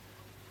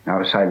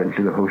Now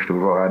silently the host of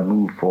Rohan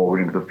moved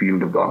forward into the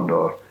field of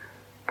Gondor,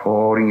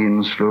 pouring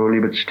in slowly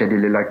but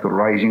steadily like the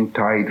rising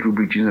tide through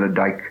breaches in a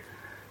dike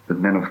that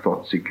men have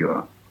thought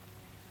secure.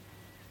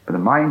 But the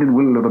mind and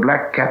will of the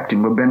black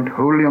captain were bent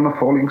wholly on the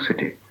falling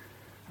city,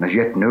 and as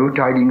yet no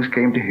tidings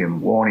came to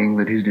him warning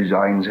that his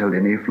designs held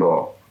any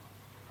flaw.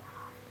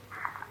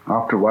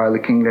 After a while the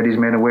king led his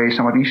men away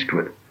somewhat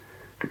eastward,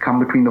 to come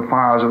between the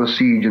fires of the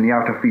siege and the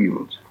outer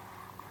fields.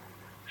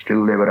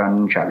 Still they were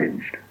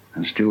unchallenged,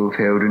 and still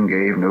Theoden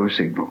gave no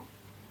signal.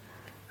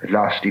 At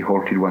last he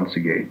halted once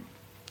again.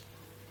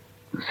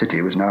 The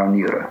city was now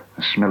nearer.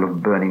 A smell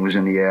of burning was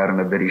in the air, and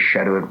a very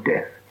shadow of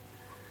death.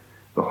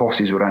 The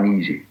horses were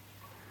uneasy.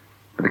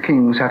 But the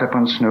king sat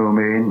upon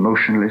Snowmane,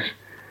 motionless,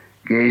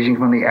 gazing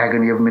from the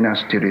agony of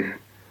Minas Tirith,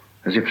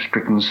 as if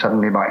stricken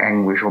suddenly by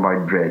anguish or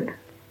by dread.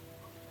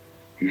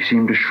 He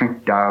seemed to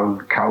shrink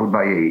down, cowed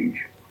by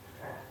age.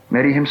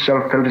 Merry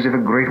himself felt as if a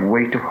great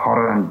weight of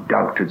horror and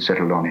doubt had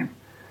settled on him.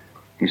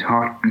 His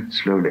heart beat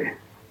slowly.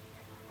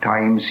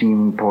 Time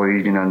seemed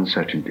poised in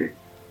uncertainty.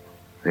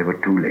 They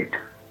were too late.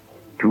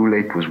 Too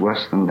late was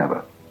worse than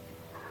never.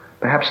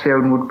 Perhaps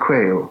Theoden would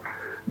quail,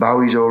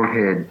 bow his old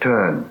head,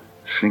 turn,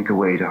 slink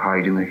away to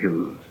hide in the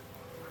hills.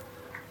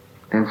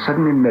 Then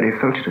suddenly Merry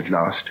felt it at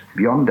last,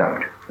 beyond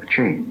doubt, a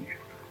change.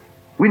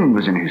 Wind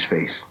was in his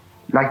face.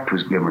 Light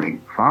was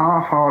glimmering.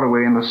 Far, far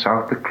away in the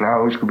south the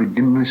clouds could be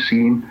dimly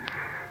seen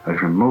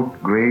as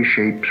remote grey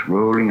shapes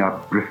rolling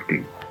up,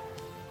 drifting.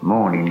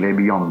 Morning lay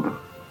beyond them.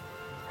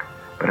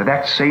 But at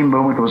that same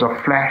moment there was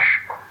a flash,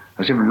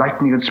 as if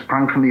lightning had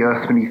sprung from the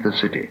earth beneath the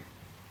city.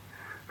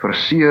 For a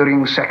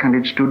searing second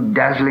it stood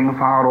dazzling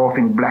far off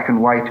in black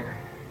and white,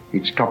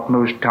 its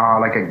topmost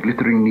tower like a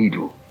glittering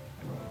needle.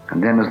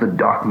 And then as the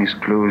darkness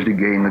closed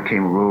again, there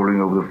came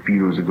rolling over the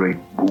fields a great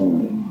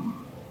boom.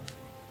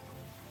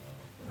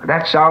 At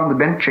that sound the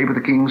bent shape of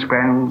the king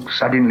sprang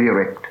suddenly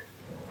erect.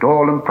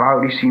 Tall and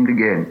proud he seemed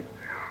again,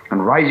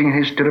 and rising in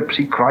his stirrups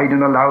he cried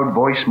in a loud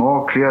voice,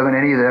 more clear than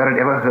any there had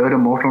ever heard a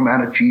mortal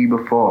man achieve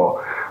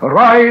before,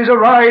 "Arise,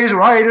 arise,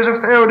 riders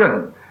of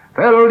Theoden!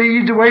 Fell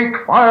deeds awake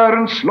fire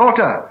and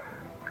slaughter.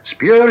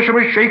 Spear shall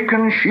be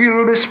shaken,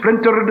 shield be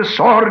splintered,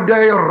 sword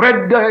day,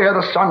 red day ere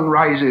the sun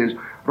rises.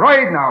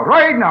 Ride now,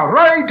 ride now,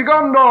 ride to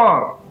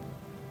Gondor!"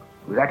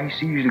 With that he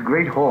seized a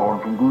great horn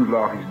from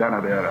Guzlach his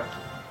banner-bearer,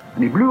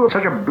 and he blew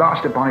such a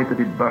blast upon it that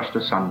it burst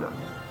asunder.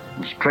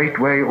 And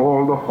straightway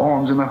all the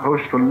horns in the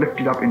host were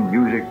lifted up in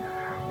music,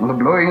 and the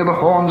blowing of the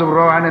horns of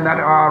Rohan in that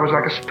hour was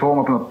like a storm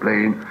upon the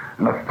plain,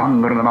 and a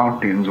thunder in the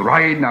mountains.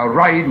 Ride now,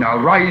 ride now,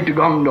 ride to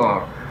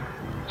Gondor!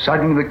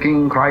 Suddenly the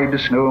king cried to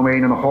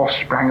Snowmane, and the horse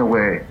sprang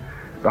away.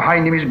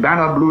 Behind him his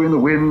banner blew in the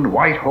wind,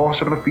 white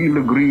horse on a field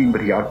of green,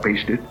 but he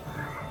outpaced it.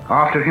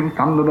 After him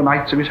thundered the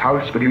knights of his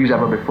house, but he was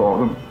ever before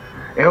them.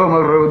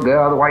 Eomer rode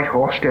there, the white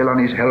horse tail on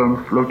his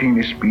helm, floating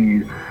his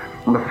speed.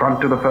 On the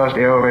front of the first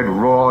Eored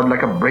roared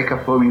like a breaker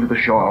foaming to the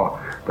shore,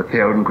 but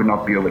Theoden could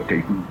not be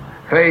overtaken.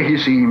 Fey he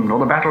seemed, nor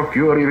the battle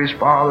fury of his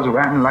fathers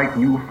ran like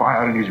new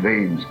fire in his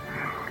veins.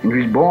 And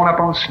he was borne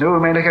upon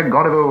Snowmane like a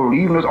god of old,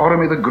 even as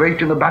Orome the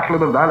Great in the battle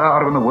of the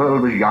Valar when the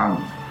world was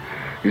young.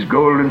 His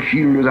golden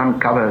shield was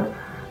uncovered,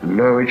 and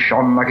lo, it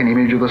shone like an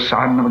image of the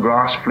sun, and the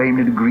grass flamed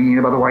into green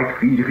above the white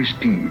feet of his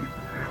steed.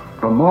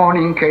 For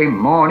morning came,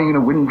 morning in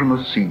a wind from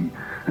the sea,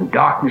 and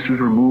darkness was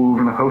removed,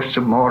 and the hosts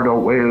of Mordor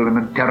wailed, and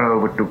the terror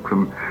overtook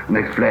them, and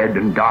they fled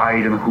and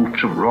died, and the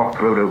hoofs of wrath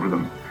rode over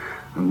them.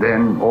 And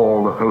then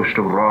all the host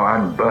of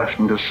Rohan burst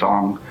into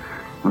song,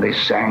 and they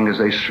sang as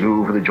they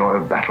slew, for the joy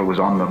of battle was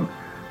on them,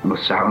 and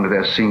the sound of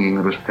their singing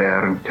that was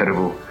fair and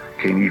terrible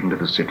came even to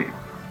the city.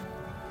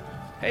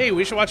 Hey,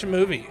 we should watch a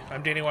movie.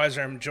 I'm Danny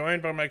Weiser. I'm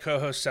joined by my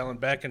co-hosts Ellen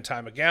Beck and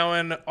Ty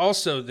McGowan.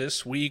 Also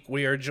this week,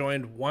 we are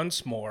joined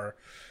once more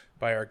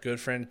by our good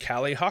friend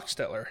Callie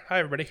Hochstetler. Hi,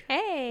 everybody.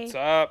 Hey. What's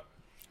up?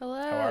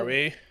 Hello. How are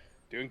we?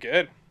 Doing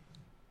good.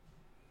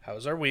 How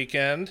was our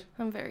weekend?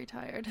 I'm very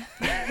tired.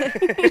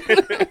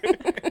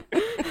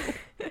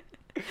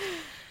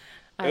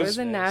 I was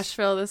in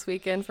Nashville this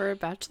weekend for a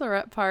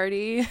bachelorette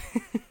party.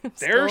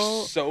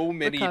 There's so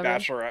many recovering.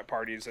 bachelorette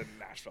parties in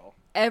Nashville.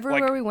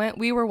 Everywhere we went,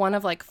 we were one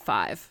of like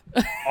 5.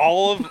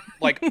 All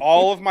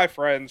of my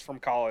friends from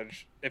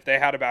college, if they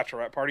had a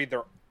bachelorette party,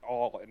 they're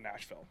all in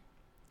Nashville.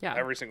 Yeah.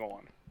 Every single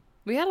one.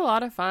 We had a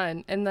lot of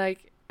fun, and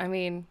like, I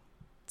mean,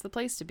 it's the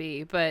place to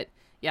be, but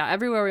yeah,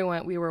 everywhere we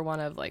went, we were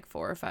one of like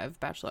 4 or 5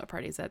 bachelorette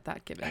parties at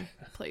that given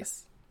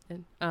place.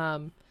 And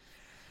but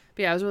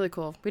yeah, it was really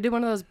cool. We did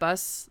one of those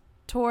bus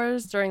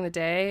tours during the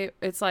day.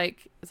 It's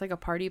like a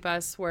party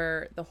bus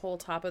where the whole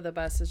top of the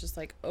bus is just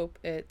like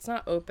it's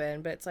not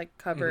open, but it's like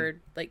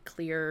covered like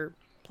clear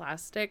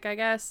plastic, I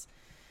guess.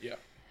 Yeah.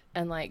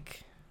 And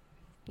like,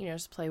 you know,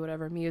 just play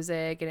whatever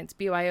music, and it's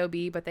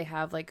BYOB, but they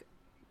have like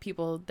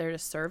people there to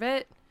serve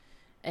it.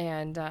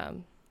 And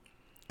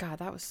God,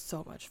 that was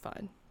so much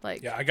fun.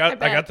 Like, Yeah, I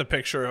got the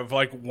picture of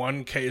like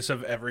one case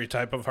of every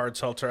type of hard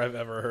seltzer I've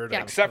ever heard of.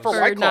 Except for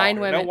For White Claw. 9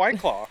 women. No White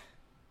Claw.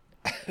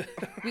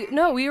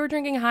 we were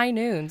drinking High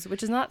Noons,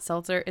 which is not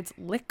seltzer, it's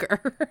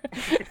liquor.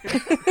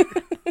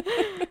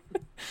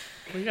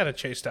 We gotta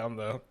chase down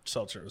the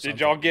seltzer. Did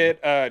y'all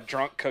get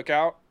drunk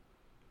cookout?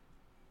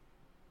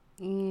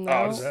 No.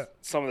 Oh, What is that?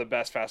 some of the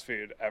best fast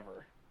food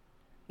ever.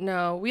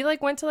 No, we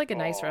like went to like a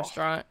nice Oh.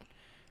 restaurant.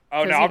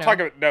 Oh 'Cause, no, you I'm know.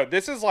 talking about no.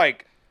 This is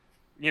like,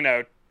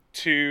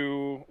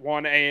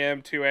 1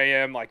 a.m., 2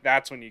 a.m. Like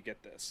that's when you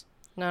get this.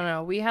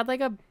 No, we had like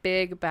a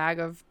big bag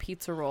of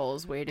pizza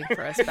rolls waiting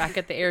for us back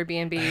at the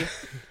Airbnb,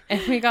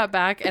 and we got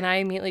back, and I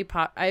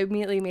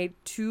immediately made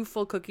 2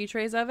 full cookie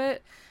trays of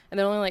it, and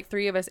then only like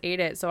 3 of us ate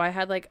it, so I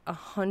had like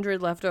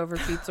 100 leftover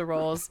pizza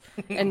rolls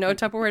and no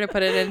Tupperware to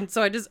put it in,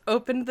 so I just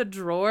opened the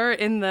drawer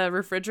in the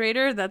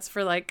refrigerator that's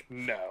for like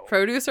No.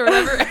 produce or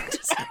whatever, and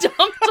just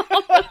dumped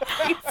all the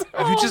pizza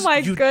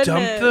rolls. You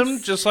dumped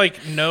them just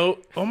like no.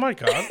 Oh my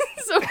god.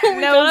 So when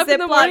we No got up in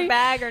the Ziploc morning,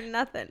 bag or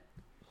nothing.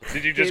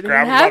 Did you just They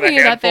grab didn't them by have the any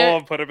of that handful there.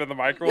 and put them in the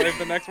microwave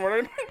the next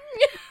morning?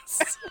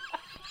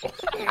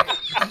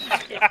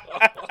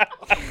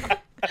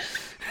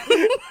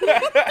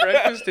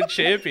 Breakfast of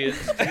champions,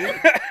 dude.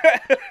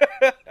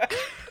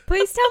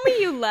 Please tell me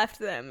you left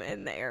them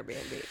in the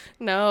Airbnb.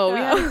 no, we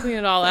had to clean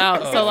it all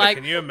out. Oh, so like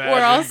can you imagine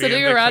we're all being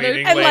sitting the around it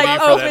cleaning and lady like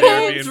for that opening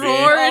the Airbnb?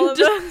 drawer All and of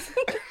just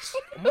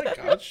Oh my god,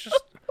 it's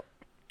just a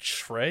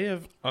tray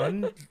of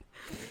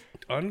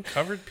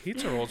uncovered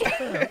pizza rolls. What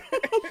the hell?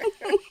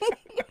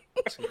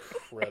 It's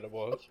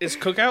incredible. Is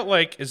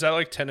Cookout is that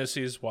like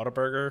Tennessee's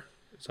Whataburger?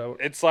 Is that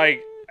what, It's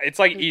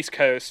like East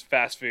Coast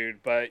fast food,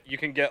 but you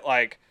can get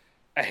like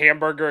a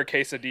hamburger, a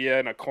quesadilla,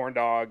 and a corn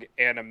dog,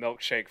 and a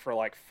milkshake for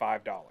like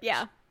 $5.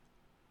 Yeah.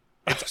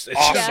 it's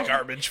awesome. just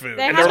garbage food.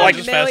 They It's have all like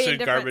just a fast million food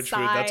different garbage food.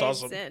 That's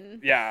sides awesome.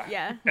 and Yeah.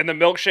 Yeah. And the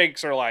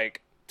milkshakes are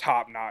like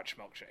top-notch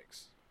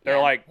milkshakes. They're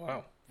Yeah. like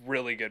Wow.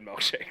 really good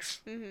milkshakes.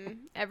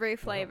 every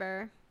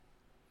flavor.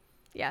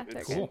 Yeah, they're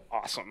It's good. Cool.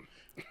 awesome.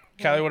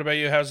 Callie, what about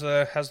you? How's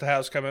the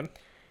house coming?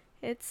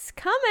 It's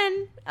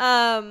coming.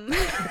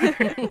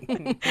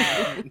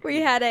 We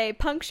had a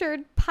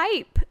punctured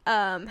pipe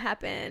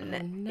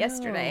happen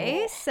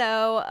yesterday,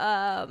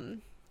 so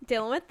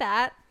dealing with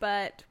that.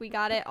 But we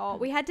got it all.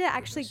 We had to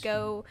actually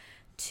go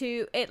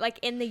to it like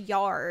in the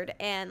yard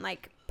and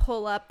like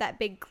pull up that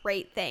big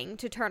grate thing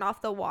to turn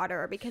off the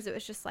water because it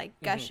was just like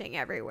gushing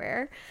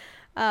everywhere.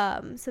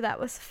 So that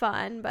was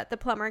fun, but the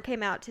plumber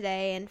came out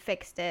today and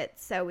fixed it,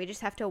 so we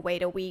just have to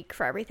wait a week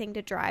for everything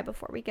to dry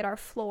before we get our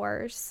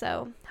floors.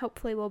 So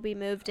hopefully we'll be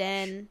moved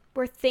in.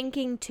 We're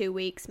thinking 2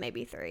 weeks,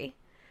 maybe 3.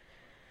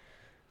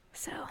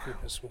 So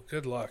Goodness, well,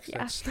 good luck. Yeah.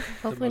 That's the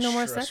Hopefully most no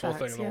more stressful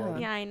setbacks, thing in the yeah.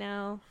 world. yeah, I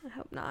know. I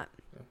hope not.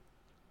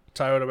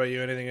 Ty, what about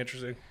you? Anything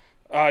interesting?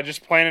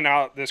 Just planning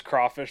out this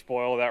crawfish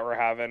boil that we're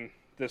having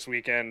this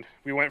weekend.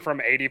 We went from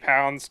 80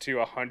 pounds to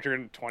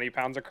 120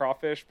 pounds of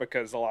crawfish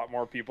because a lot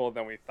more people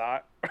than we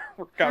thought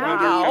were coming.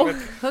 How Were do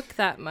you coming. cook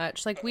that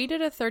much? Like we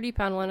did a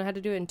 30-pound one. I had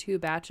to do it in 2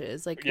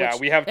 batches. Like Yeah, which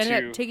we have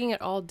ended 2. up taking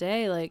it all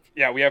day. Like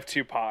Yeah, we have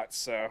 2 pots,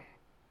 so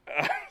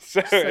just,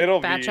 like,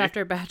 it'll batch be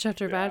after batch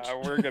after batch.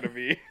 Yeah, we're gonna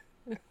be.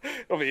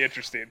 It'll be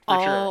interesting for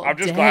All sure. I'm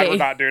just glad day. we're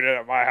not doing it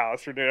at my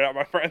house. We're doing it at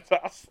my friend's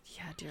house.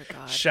 Yeah, dear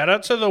God. Shout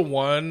out to the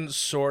one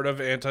sort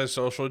of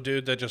antisocial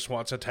dude that just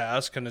wants a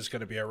task and is going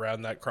to be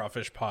around that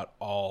crawfish pot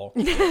all.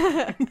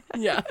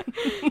 Yeah.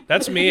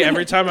 That's me.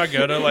 Every time I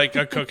go to like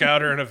a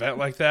cookout or an event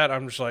like that,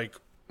 I'm just like,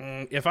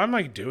 if I'm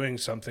like doing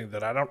something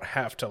that I don't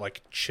have to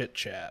like chit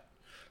chat.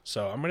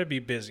 So I'm going to be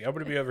busy. I'm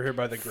going to be over here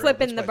by the grill.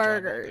 Flipping That's the my job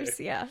all burgers.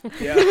 day. Yeah.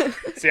 Yeah.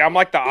 See, I'm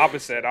like the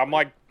opposite. I'm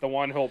like the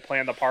one who'll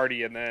plan the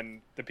party, and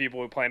then the people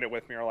who planned it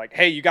with me are like,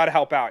 "Hey, you got to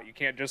help out. You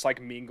can't just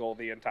like mingle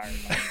the entire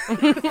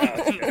time."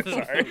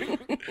 Sorry.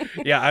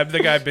 Yeah, I'm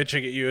the guy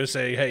bitching at you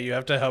saying, hey, you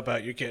have to help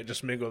out. You can't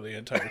just mingle the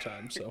entire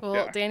time. So Well,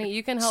 Yeah. Danny,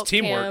 you can help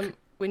teamwork. Cam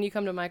when you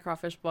come to my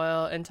crawfish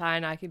boil, and Ty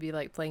and I could be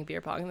like playing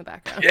beer pong in the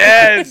background.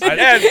 Yes,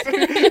 yes.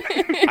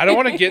 I don't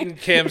want to get in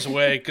Cam's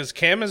way because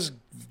Cam is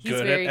He's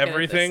good very at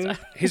good at this everything.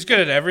 stuff. He's good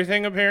at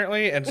everything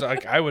apparently, and so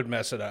like I would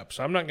mess it up.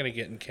 So I'm not going to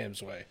get in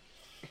Cam's way.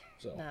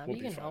 So Nah, we'll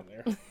you be can fine help.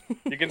 there.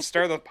 You can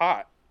stir the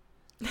pot.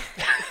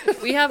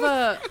 We have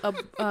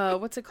a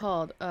what's it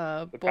called?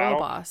 Boil paddle?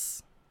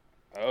 Boss.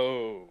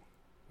 Oh,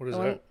 What is The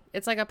one- that?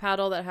 It's like a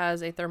paddle that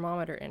has a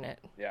thermometer in it.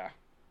 yeah,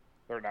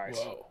 they're nice.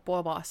 Whoa,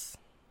 Boil Boss.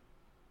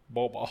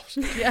 bull balls.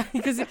 Yeah,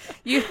 because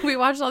we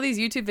watched all these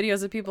YouTube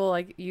videos of people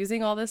like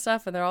using all this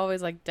stuff, and they're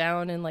always like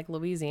down in like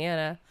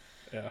Louisiana.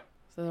 Yeah,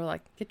 So they're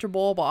like, get your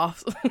boil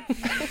boss.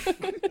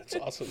 that's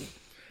awesome.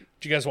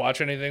 Did you guys watch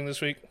anything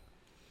this week?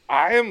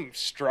 I am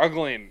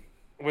struggling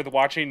with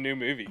watching new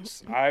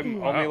movies.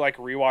 I'm only like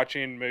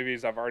rewatching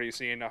movies I've already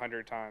seen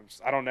 100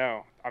 times. I don't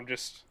know. I'm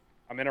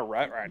in a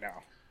rut right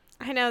now.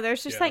 I know.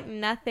 There's just Yeah. like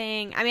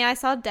nothing. I mean, I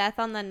saw Death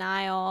on the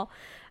Nile,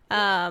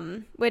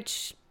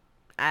 which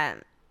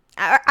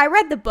I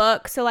read the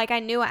book, so like I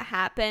knew what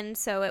happened.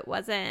 So it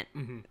wasn't.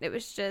 It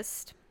was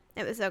just.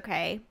 It was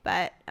okay,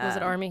 but Was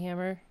it Army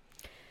Hammer?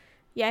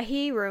 yeah,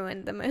 he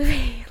ruined the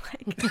movie.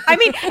 Like, I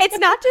mean, it's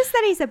not just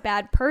that he's a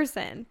bad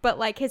person, but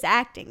like his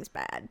acting's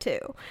bad too.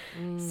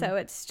 So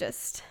it's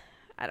just,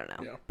 I don't know.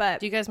 Yeah. But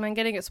Do you guys mind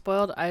getting it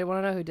spoiled? I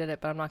want to know who did it,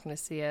 but I'm not going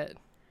to see it.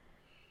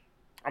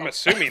 I'm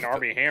assuming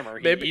Armie Hammer.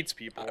 He Maybe- eats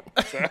people.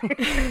 So.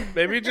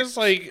 Maybe just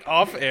like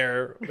off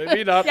air.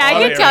 Maybe not Yeah, I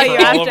on can air tell for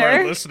you all of our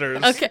after.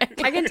 listeners. Okay.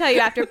 I can tell you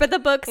after, but the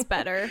book's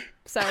better.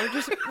 So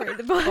just read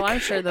the book. Well, I'm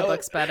sure the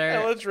book's better.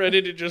 Ellen's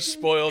ready to just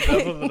spoil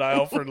Death of the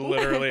Nile for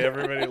literally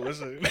everybody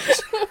listening.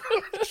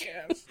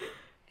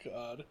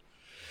 God.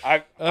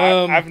 I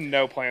have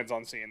no plans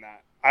on seeing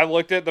that. I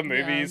looked at the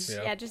movies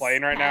Yeah. Yeah, just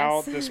playing right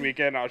now pass. this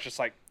weekend. I was just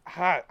like,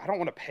 I don't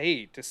want to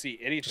pay to see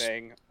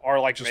anything, or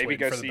like just maybe waiting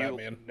go for the see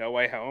Batman. No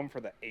Way Home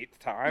for the 8th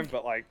time.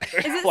 But like,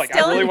 Is it like,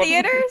 still I really in want-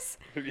 theaters?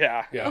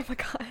 Yeah, Yeah. Oh my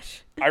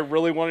gosh. I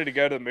really wanted to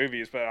go to the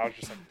movies, but I was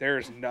just like,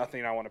 there's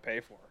nothing I want to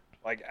pay for,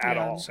 like at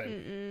Yeah, all.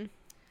 same.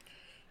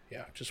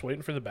 Yeah, just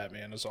waiting for the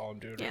Batman is all I'm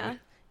doing. Yeah. Really.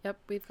 Yep,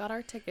 we've got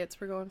our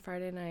tickets. We're going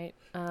Friday night.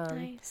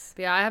 Nice.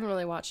 But yeah, I haven't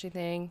really watched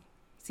anything.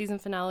 Season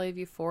finale of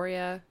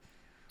Euphoria.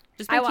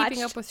 Just I been keeping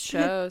watched. up with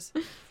shows.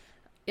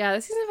 Yeah,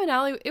 the season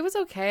finale, it was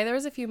okay. There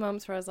was a few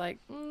moments where I was like,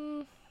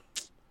 a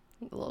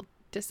little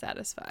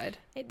dissatisfied.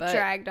 It But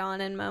dragged on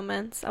in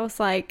moments. I was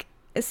like,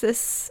 is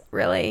this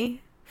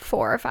really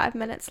 4 or 5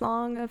 minutes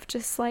long of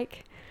just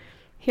like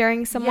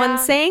hearing someone Yeah.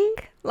 sing?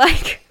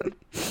 Like,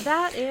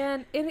 that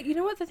and you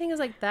know what the thing is,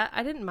 like, that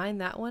I didn't mind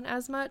that one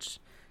as much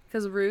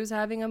because Rue's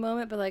having a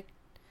moment, but like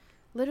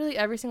literally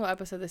every single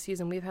episode this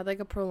season we've had like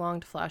a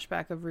prolonged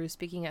flashback of Rue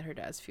speaking at her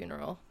dad's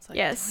funeral. It's like,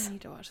 Yes. do I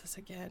need to watch this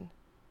again?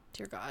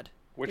 Dear God.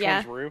 Which Yeah.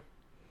 one's Rue?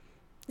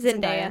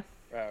 Zendaya.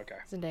 Oh, okay.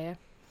 Zendaya.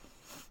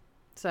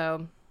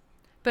 So,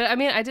 but I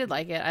mean, I did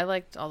like it. I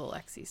liked all the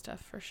Lexi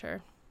stuff for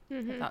sure.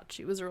 I thought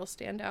she was a real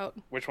standout.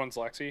 Which one's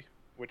Lexi?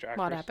 Which actress?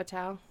 Maud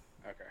Apatow.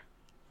 Okay.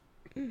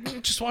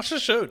 Just watch the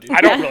show, dude.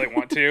 I don't really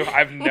want to. I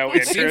have no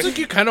It seems interest. like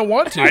you kind of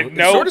want to. I It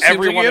know sorta seems like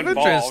everyone you have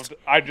involved. interest.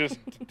 I just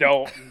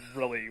don't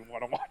really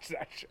want to watch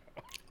that show.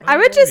 I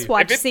would just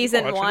watch it's-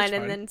 season watch it, it's 1 fine.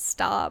 and then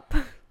stop.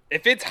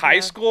 If it's high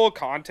school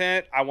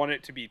content, I want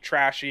it to be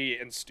trashy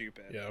and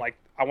stupid. Yeah. Like,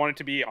 I want it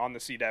to be on the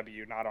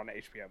CW, not on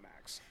HBO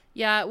Max.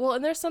 Yeah, well,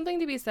 and there's something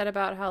to be said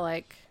about how,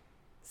 like,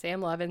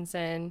 Sam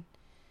Levinson,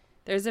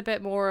 there's a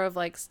bit more of,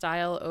 like,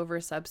 style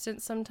over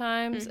substance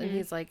sometimes. And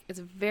he's, like, it's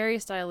very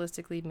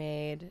stylistically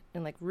made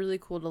and, like, really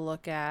cool to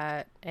look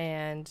at.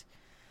 And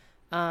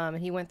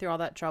he went through all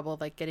that trouble of,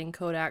 like, getting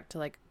Kodak to,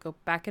 like, go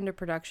back into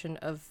production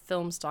of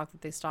film stock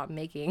that they stopped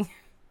making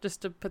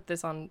just to put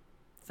this on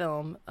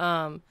film.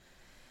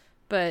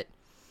 But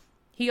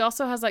he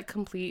also has, like,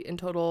 complete and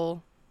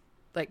total,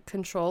 like,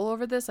 control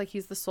over this. Like,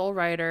 he's the sole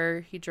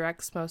writer, he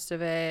directs most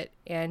of it,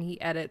 and he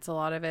edits a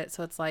lot of it.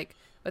 So it's like,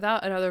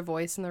 without another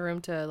voice in the room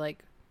to,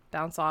 like,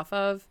 bounce off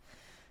of,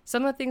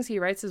 some of the things he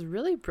writes is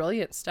really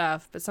brilliant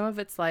stuff, but some of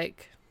it's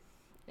like,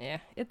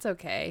 it's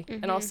okay.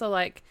 And also,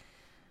 like,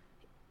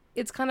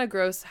 it's kind of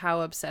gross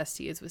how obsessed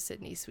he is with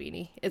Sydney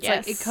Sweeney. It's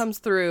like, it Yes. comes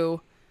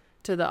through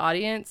to the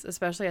audience,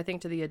 especially I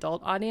think to the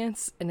adult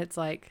audience, and it's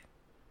like,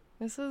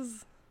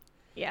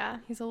 Yeah.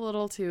 he's a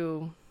little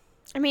too,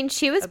 I mean,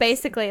 she was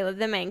basically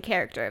the main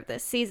character of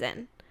this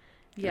season.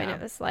 yeah. I mean,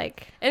 it was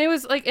like, And it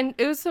was like, and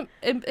it was some,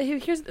 and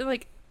here's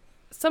like,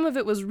 some of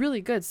it was really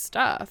good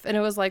stuff. And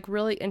it was like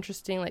really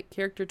interesting, like,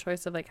 character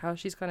choice of like how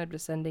she's kind of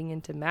descending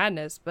into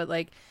madness. But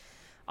like,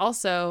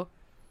 also,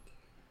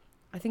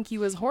 I think he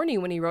was horny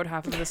when he wrote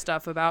half of the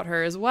stuff about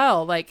her as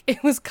well. Like,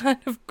 it was kind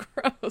of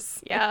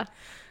gross. yeah,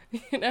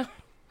 You know?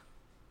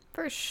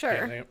 for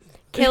sure. Yeah,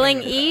 Killing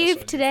they- Eve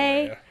Yeah.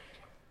 today.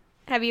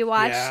 Have you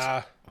watched?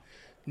 Yeah.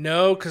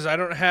 No, because I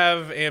don't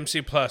have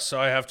AMC Plus, so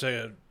I have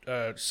to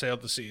sail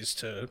the seas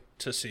to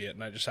see it,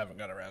 and I just haven't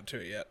got around to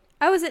it yet.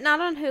 Oh, is it not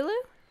on Hulu?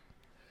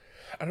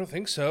 I don't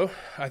think so.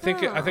 I think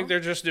they're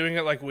just doing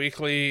it like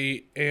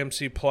weekly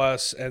AMC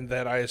Plus, and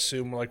then I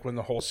assume like when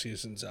the whole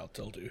season's out,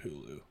 they'll do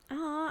Hulu.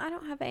 Oh, I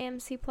don't have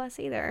AMC Plus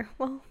either.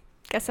 Well,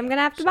 guess I'm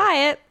gonna have to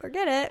buy it or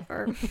get it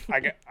or.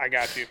 I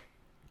got you.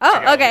 Oh,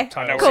 Yeah, okay.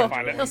 Tyler know will where Cool. to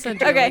find it. He'll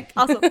send you a Okay, link.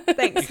 awesome. You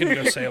Thanks. can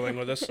go sailing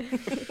with us.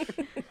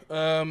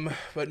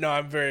 But no,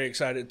 I'm very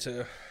excited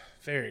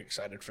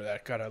for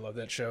that. God, I love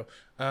that show.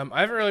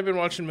 I haven't really been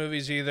watching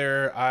movies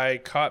either. I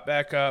caught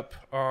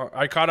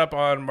up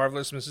on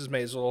Marvelous Mrs.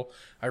 Maisel.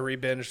 I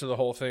re-binged the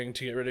whole thing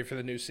to get ready for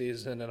the new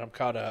season, and I'm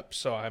caught up.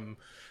 So I'm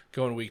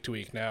going week to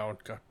week now.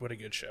 God, what a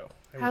good show!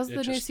 How's It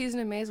the new just- season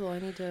of Maisel? I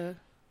need to.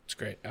 It's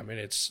great. I mean,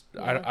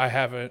 Yeah. I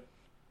haven't.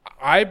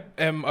 I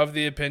am of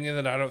the opinion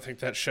that I don't think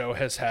that show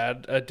has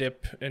had a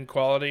dip in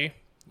quality.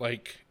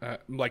 Like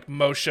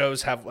most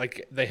shows have,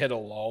 like, they hit a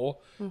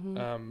lull.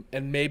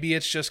 And maybe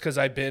it's just because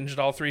I binged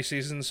all 3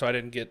 seasons, so I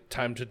didn't get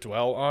time to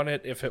dwell on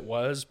it if it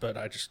was. But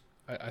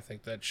I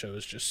think that show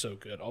is just so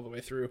good all the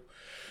way through.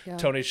 Yeah.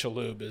 Tony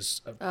Shalhoub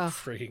is a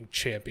freaking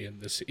champion.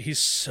 He's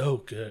so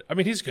good. I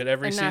mean, he's good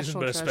every A season, national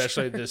but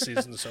especially treasure. this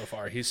season so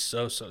far. He's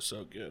so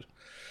good.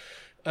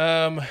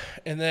 And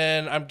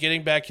then I'm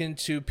getting back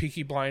into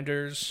Peaky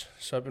Blinders,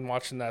 so I've been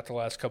watching that the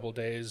last couple of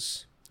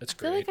days. It's I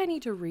feel great. like I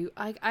need to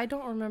I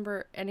don't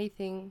remember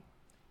anything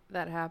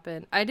that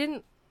happened. I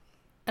didn't,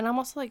 and I'm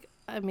also like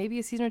maybe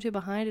a season or 2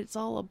 behind. It's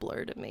all a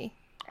blur to me.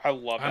 I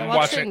love I'm it.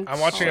 watching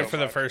so it for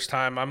the much. first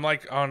time. I'm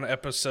like on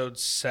episode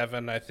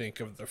 7, I think,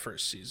 of the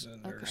first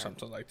season or Okay.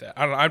 something like that.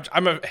 I don't know.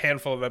 I'm a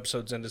handful of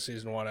episodes into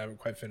season 1. I haven't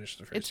quite finished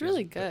the first. It's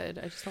really season, but good.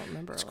 I just don't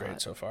remember It's a great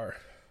lot. so far.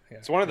 Yeah,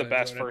 It's one of the really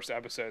best enjoyed it. first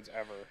episodes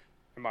ever,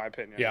 in my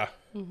opinion. Yeah,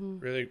 Mm-hmm.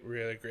 really,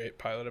 really great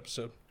pilot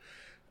episode.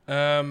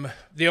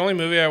 The only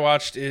movie I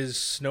watched is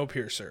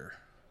Snowpiercer,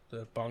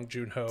 the Bong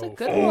Joon-ho. It's a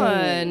good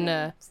one.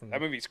 That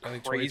movie's I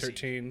think crazy.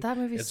 2013. That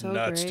movie's It's so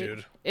nuts, great.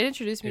 dude. It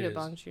introduced me It to is.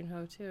 Bong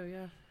Joon-ho too.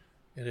 Yeah.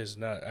 It is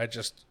not.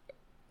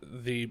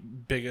 The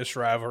biggest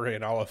rivalry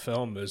in all of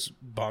film is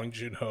Bong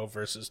Joon-ho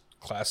versus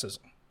classism.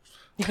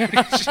 he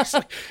just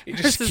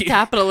This is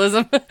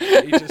capitalism.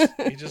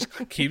 he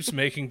just keeps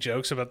making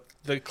jokes about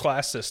the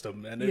class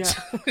system, and it's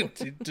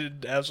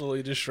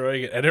absolutely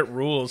destroying it, and it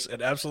rules.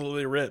 It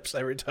absolutely rips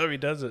every time he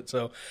does it.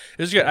 So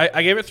it was good.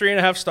 I gave it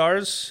 3.5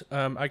 stars.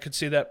 I could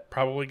see that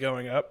probably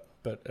going up,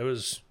 but it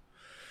was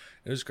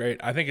great.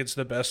 I think it's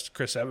the best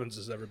Chris Evans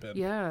has ever been.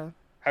 Yeah.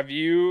 Have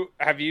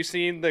you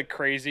seen the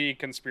crazy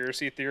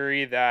conspiracy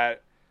theory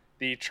that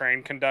the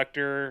train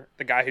conductor,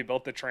 the guy who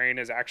built the train,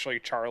 is actually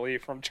Charlie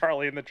from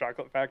Charlie and the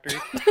Chocolate Factory?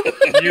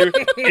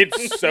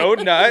 It's so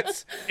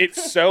nuts.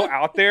 It's so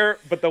out there.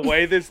 But the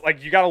way this,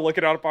 like, you got to look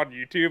it up on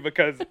YouTube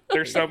because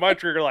there's so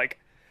much where you're like,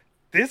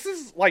 this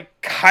is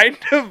like kind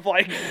of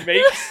like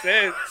makes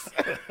sense.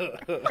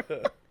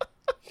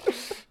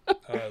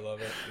 Oh, I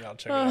love it. Yeah, I'll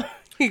check it out.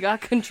 He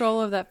got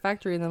control of that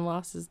factory and then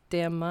lost his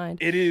damn mind.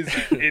 It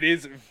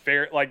is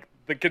very like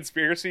the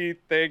conspiracy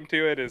thing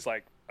to it is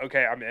like,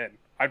 okay, I'm in.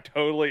 I'm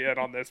totally in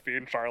on this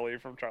being Charlie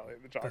from Charlie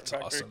and the Chocolate That's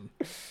Factory. awesome.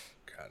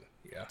 God,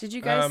 yeah. Did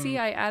you guys see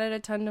I added a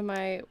ton to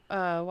my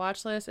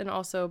watch list and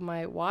also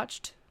my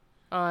watched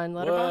on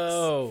Letterboxd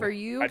Whoa. for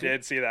you? I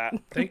did see that.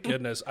 Thank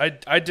goodness. I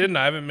didn't.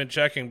 I haven't been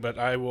checking, but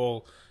I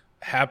will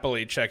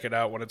happily check it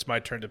out when it's my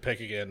turn to pick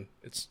again.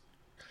 I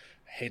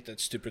hate that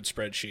stupid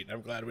spreadsheet.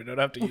 I'm glad we don't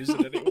have to use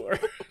it anymore.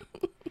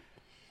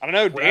 I don't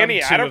know,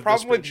 Danny. I had two a of the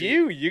problem with spreadsheet.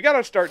 you. You got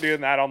to start doing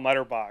that on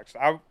Letterboxd.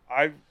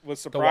 I was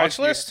surprised. watch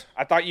you- list?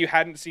 I thought you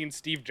hadn't seen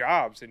Steve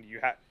Jobs, and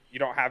you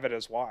don't have it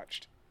as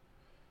watched.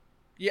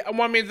 Yeah,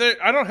 well, I mean,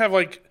 I don't have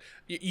like.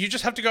 You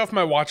just have to go off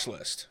my watch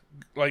list.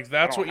 Like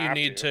that's don't what you have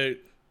need to.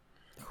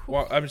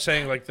 Well, I'm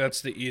saying like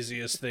that's the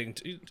easiest thing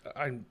to.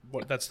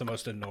 That's the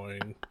most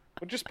annoying.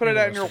 Well, just put it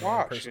out in your most annoying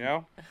watch. person. You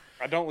know,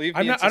 I don't leave.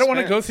 I me in don't want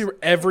to go suspense. through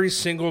every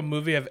single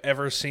movie I've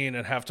ever seen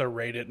and have to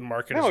rate it and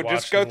mark it No, as watched.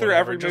 just go and through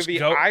whatever. every Just movie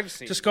go- I've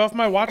seen. Just go off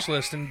my watch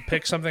list and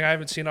pick something I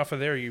haven't seen off of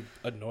there. You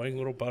annoying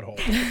little butthole.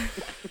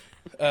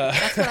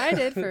 That's what I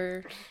did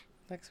for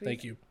next week.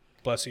 Thank you.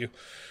 Bless you.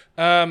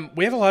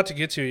 We have a lot to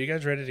get to. You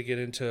guys ready to get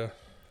into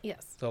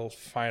Yes. the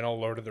final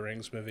Lord of the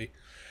Rings movie?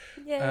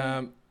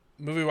 Yeah.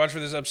 Movie watch for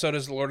this episode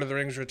is The Lord of the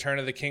Rings Return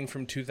of the King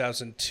from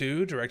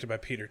 2002, directed by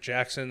Peter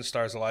Jackson,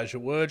 stars Elijah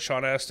Wood,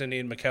 Sean Astin,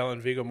 Ian McKellen,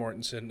 Viggo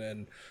Mortensen,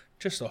 and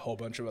just a whole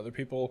bunch of other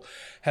people.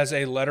 Has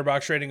a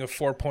Letterboxd rating of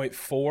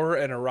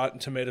 4.4 and a Rotten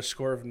Tomato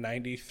score of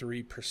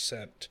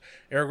 93%.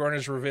 Aragorn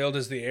is revealed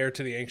as the heir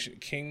to the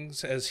Ancient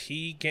Kings as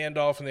he,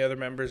 Gandalf, and the other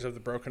members of the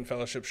Broken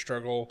Fellowship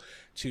struggle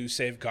to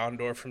save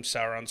Gondor from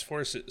Sauron's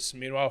forces.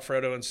 Meanwhile,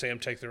 Frodo and Sam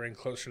take the ring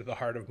closer to the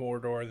heart of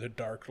Mordor, the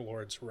Dark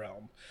Lord's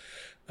realm.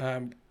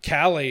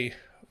 Callie,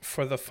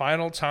 for the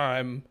final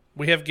time,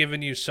 we have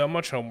given you so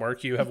much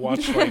homework. You have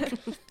watched like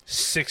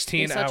 16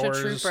 You're such a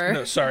hours. trooper.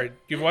 No, sorry.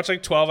 You've watched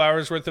like 12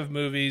 hours worth of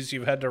movies.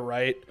 You've had to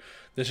write.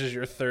 This is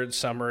your third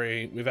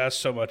summary. We've asked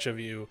so much of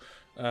you.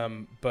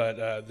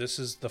 But this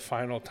is the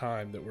final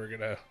time that we're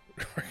gonna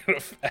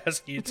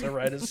ask you to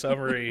write a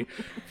summary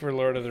for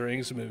Lord of the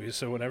Rings movies.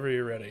 So whenever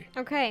you're ready.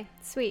 Okay,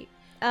 sweet.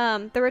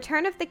 The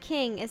Return of the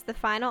King is the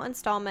final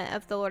installment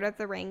of the Lord of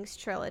the Rings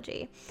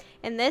trilogy.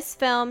 In this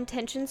film,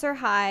 tensions are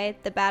high,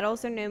 the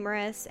battles are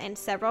numerous, and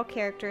several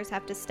characters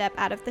have to step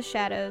out of the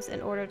shadows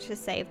in order to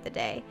save the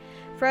day.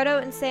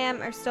 Frodo and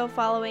Sam are still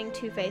following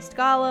two-faced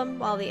Gollum,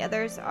 while the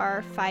others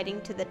are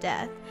fighting to the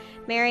death.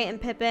 Merry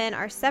and Pippin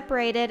are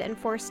separated and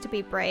forced to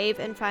be brave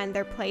and find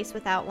their place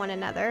without one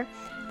another.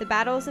 The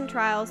battles and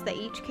trials that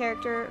each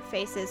character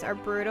faces are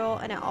brutal,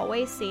 and it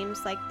always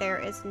seems like there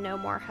is no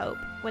more hope,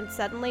 when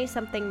suddenly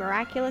something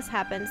miraculous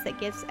happens that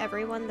gives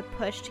everyone the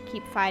push to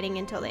keep fighting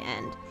until the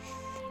end.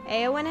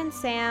 Eowyn and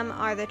Sam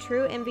are the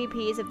true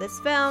MVPs of this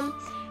film.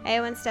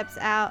 Eowyn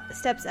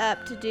steps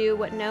up to do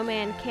what no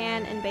man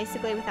can, and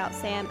basically without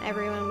Sam,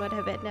 everyone would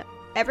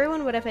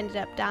have ended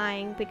up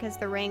dying because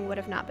the ring would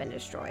have not been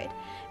destroyed.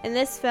 In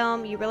this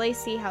film, you really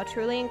see how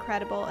truly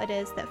incredible it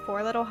is that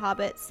four little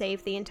hobbits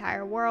saved the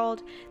entire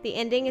world. The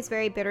ending is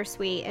very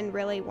bittersweet and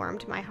really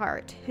warmed my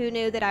heart. Who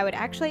knew that I would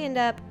actually end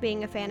up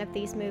being a fan of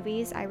these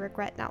movies? I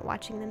regret not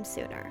watching them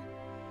sooner.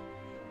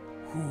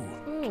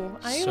 Ooh,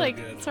 I So like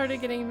good.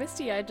 started getting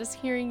misty-eyed just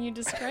hearing you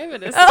describe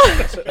it as.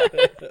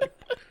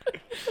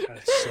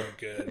 That's so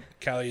good.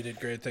 Callie, you did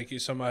great. Thank you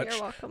so much.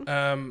 You're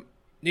welcome.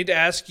 Need to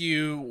ask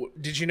you,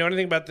 did you know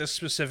anything about this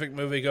specific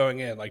movie going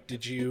in? Like,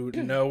 did you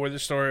know where the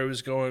story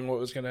was going, what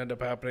was going to end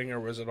up happening, or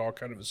was it all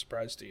kind of a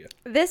surprise to you?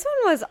 This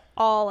one was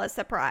all a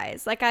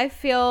surprise. Like, I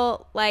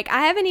feel like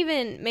I haven't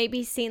even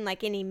maybe seen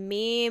like any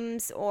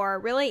memes or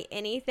really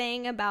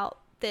anything about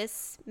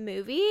this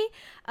movie.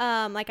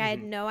 Like, I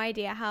had no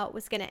idea how it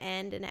was going to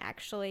end, and it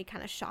actually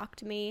kind of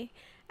shocked me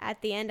at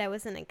the end. I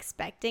wasn't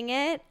expecting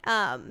it.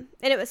 And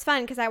it was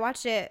fun because I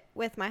watched it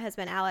with my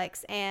husband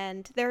Alex,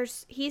 and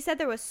he said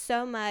there was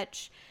so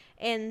much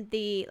in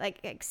the like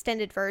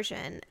extended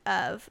version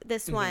of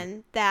this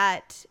one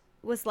that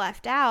was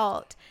left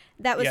out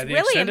that was the really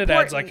extended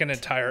important. adds like an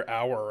entire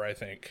hour, I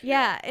think.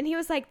 Yeah, and he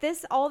was like,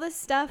 all this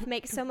stuff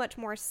makes so much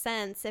more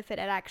sense if it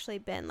had actually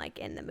been like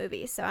in the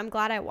movie. So I'm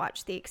glad I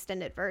watched the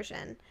extended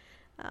version.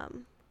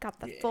 Got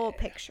the full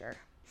picture.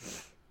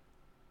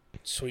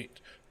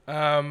 Sweet.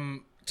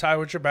 Ty,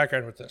 what's your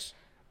background with this?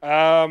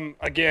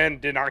 Again,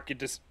 did not get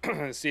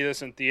to see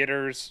this in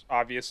theaters.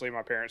 Obviously,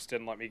 my parents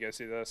didn't let me go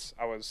see this.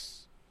 I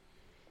was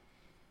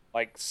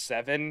like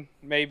 7,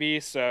 maybe.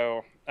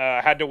 So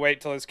I had to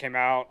wait till this came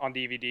out on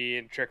DVD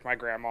and trick my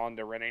grandma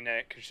into renting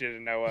it because she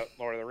didn't know what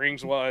Lord of the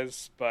Rings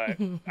was. But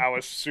I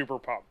was super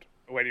pumped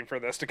waiting for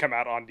this to come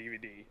out on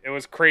DVD. It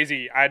was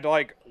crazy. I had to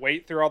like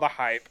wait through all the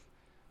hype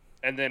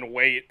and then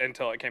wait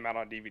until it came out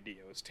on DVD.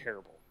 It was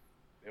terrible.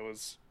 It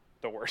was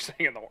the worst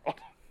thing in the world.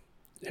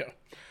 Yeah.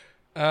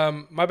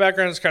 My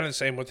background is kind of the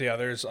same with the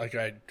others. Like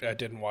I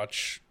didn't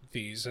watch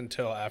these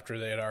until after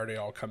they had already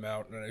all come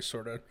out, and I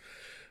sort of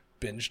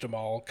binged them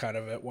all kind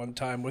of at one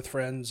time with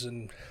friends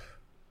and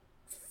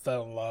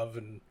fell in love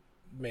and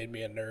made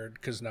me a nerd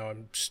because now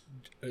I'm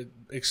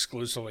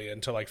exclusively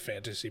into like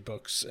fantasy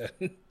books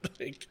and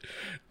like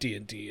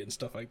D&D and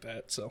stuff like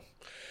that. So,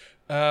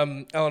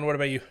 Ellen, what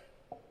about you?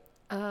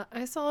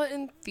 I saw it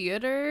in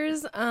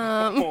theaters.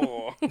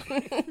 Oh.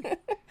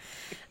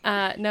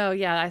 No,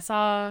 yeah, I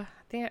saw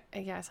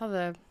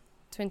the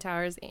Twin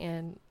Towers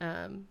and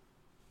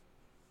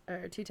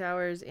or Two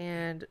Towers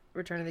and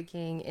Return of the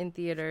King in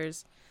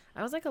theaters.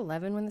 I was like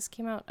 11 when this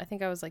came out. I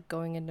think I was like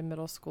going into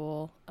middle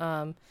school.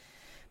 But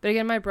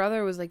again, my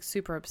brother was like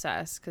super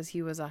obsessed because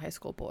he was a high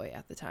school boy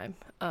at the time.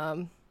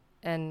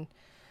 And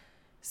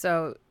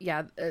so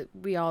yeah,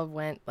 we all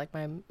went. Like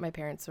my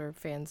parents were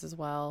fans as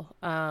well.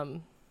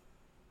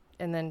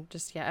 And then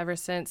just ever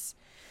since.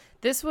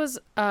 This was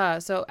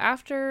so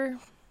after,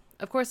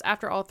 of course,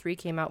 after all 3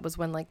 came out was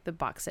when like the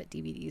box set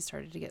DVDs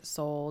started to get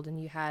sold,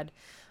 and you had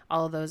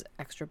all of those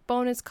extra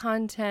bonus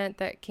content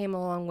that came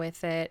along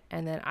with it.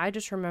 And then I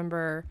just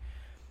remember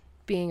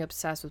being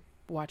obsessed with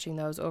watching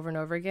those over and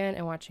over again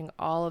and watching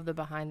all of the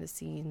behind the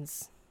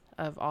scenes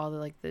of all the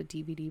like the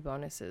DVD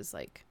bonuses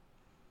like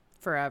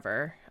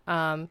forever.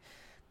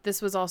 This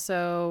was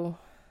also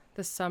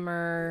the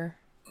summer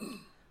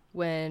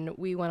when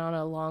we went on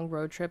a long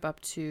road trip up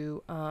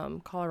to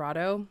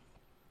Colorado,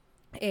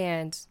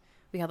 and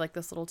we had like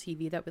this little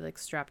TV that we like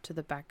strapped to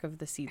the back of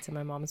the seats in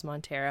my mom's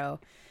Montero,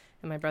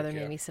 and my brother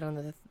made me sit on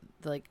the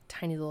like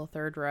tiny little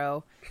third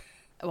row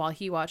while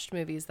he watched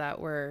movies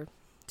that were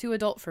too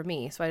adult for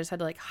me, so I just had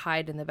to like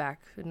hide in the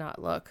back and not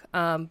look.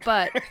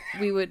 But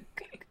we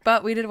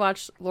did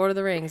watch Lord of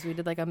the Rings. We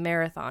did like a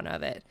marathon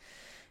of it,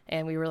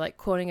 and we were like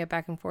quoting it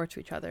back and forth to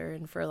each other,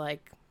 and for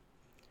like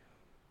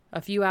a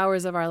few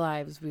hours of our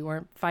lives, we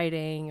weren't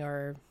fighting,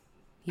 or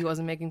he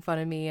wasn't making fun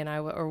of me and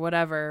or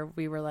whatever.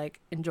 We were like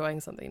enjoying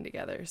something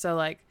together. So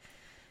like,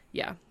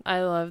 yeah,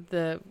 I loved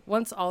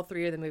once all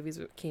 3 of the movies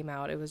came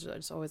out, it was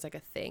just always like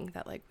a thing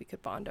that like we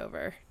could bond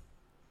over.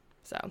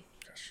 So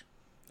Gosh,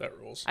 that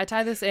rules. I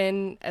tie this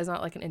in as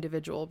not like an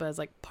individual, but as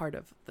like part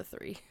of the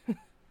 3.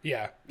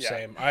 Yeah,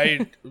 same.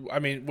 I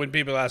mean, when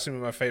people ask me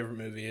what my favorite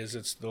movie is,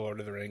 it's The Lord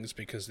of the Rings,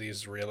 because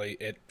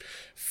it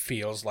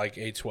feels like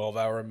a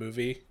 12-hour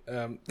movie.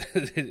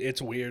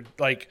 It's weird.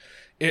 Like,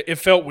 it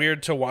felt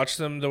weird to watch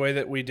them the way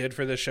that we did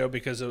for this show,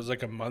 because it was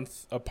like a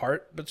month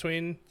apart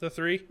between the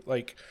 3.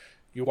 Like,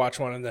 you watch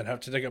one and then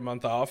have to take a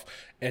month off.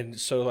 And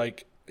so,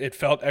 like, it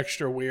felt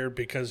extra weird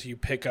because you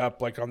pick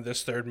up, like, on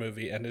this 3rd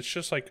movie, and it's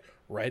just, like,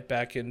 right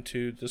back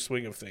into the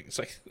swing of things.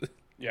 Like...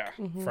 Yeah,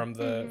 from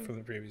the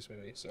previous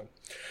movie. So,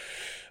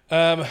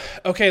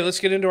 okay,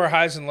 let's get into our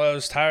highs and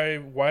lows. Ty,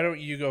 why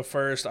don't you go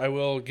first? I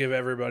will give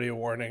everybody a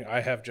warning. I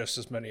have just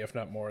as many, if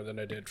not more, than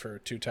I did for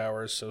Two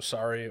Towers. So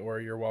sorry,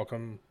 or you're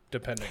welcome,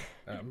 depending.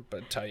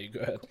 But Ty, you go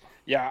ahead.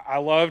 Yeah, I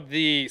loved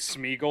the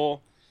Smeagol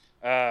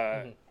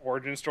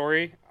origin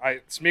story.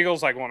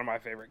 Smeagol's like one of my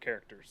favorite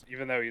characters,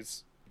 even though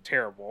he's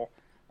terrible.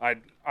 I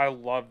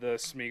love the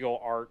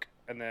Smeagol arc,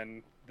 and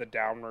then the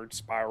downward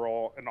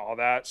spiral and all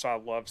that, so I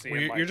love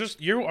seeing. Well,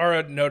 you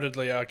are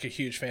notedly like a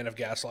huge fan of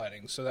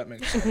gaslighting, so that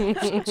makes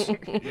sense.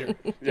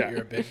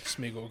 You're a big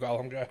Smeagol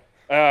Gollum guy.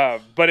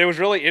 But it was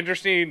really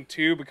interesting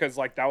too, because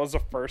like that was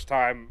the first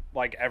time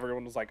like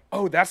everyone was like,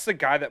 "Oh, that's the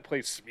guy that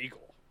plays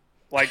Smeagol."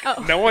 Like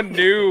no one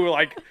knew.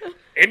 Like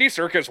Andy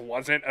Serkis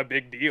wasn't a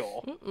big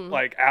deal,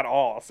 like at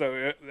all.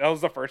 So that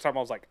was the first time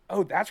I was like,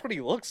 "Oh, that's what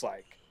he looks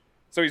like."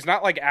 So he's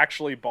not like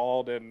actually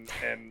bald and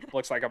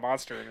looks like a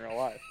monster in real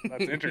life.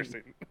 That's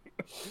interesting.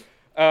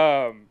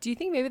 Do you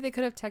think maybe they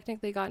could have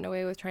technically gotten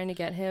away with trying to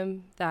get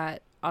him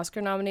that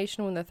Oscar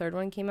nomination when the third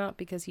one came out,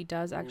 because he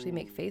does actually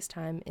make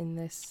FaceTime in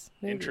this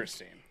movie?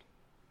 Interesting.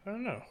 I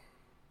don't know.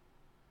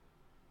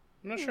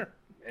 I'm not sure.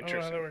 I don't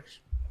know how that works.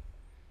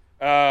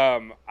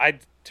 I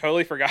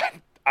totally forgot.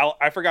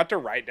 I forgot to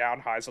write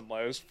down highs and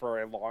lows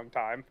for a long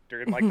time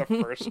during like the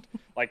first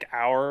like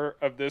hour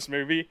of this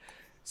movie.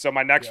 So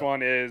my next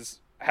one is: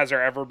 has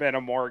there ever been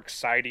a more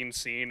exciting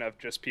scene of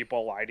just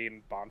people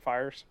lighting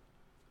bonfires?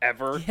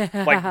 Ever? Yeah.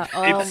 Like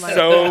Oh it's my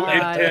so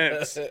God.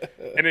 intense,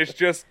 and it's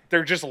just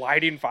they're just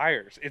lighting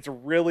fires. It's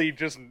really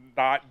just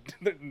not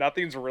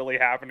nothing's really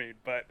happening,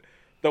 but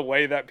the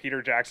way that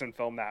Peter Jackson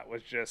filmed that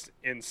was just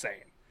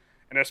insane.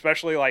 And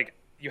especially like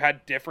you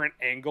had different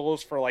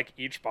angles for like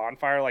each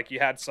bonfire. Like you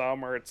had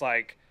some where it's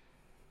like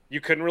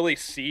you couldn't really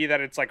see that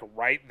it's like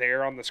right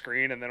there on the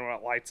screen, and then when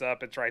it lights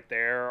up it's right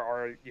there,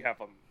 or you have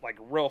them like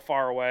real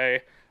far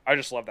away. I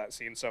just love that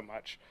scene so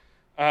much.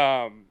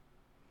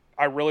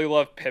 I really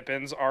love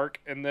Pippin's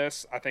arc in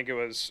this. I think it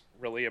was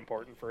really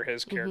important for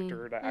his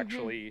character to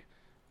actually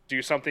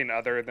do something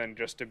other than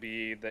just to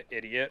be the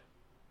idiot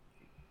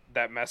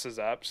that messes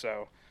up.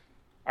 So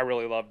I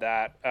really love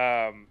that.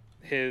 The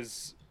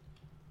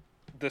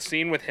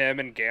scene with him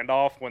and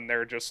Gandalf when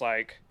they're just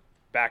like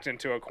backed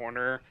into a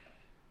corner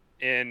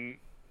in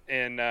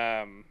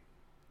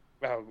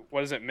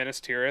what is it, Minas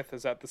Tirith?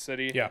 Is that the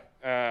city? Yeah.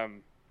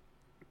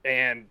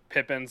 And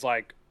Pippin's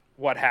like,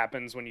 what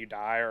happens when you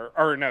die?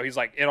 Or no, he's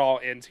like, it all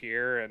ends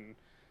here. And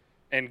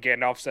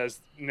Gandalf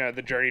says, no,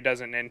 the journey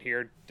doesn't end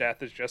here.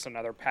 Death is just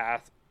another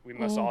path we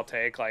must all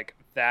take. Like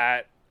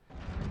that.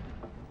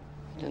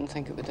 I didn't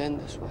think it would end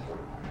this way.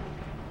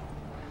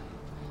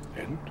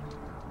 End?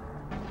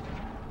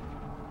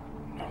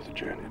 No, the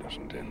journey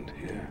doesn't end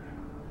here.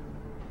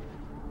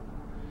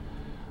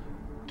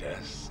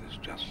 Death is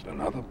just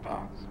another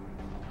path.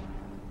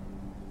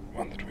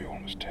 One that we all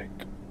must take.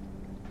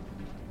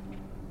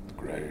 The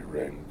grey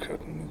rain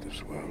curtain of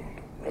this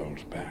world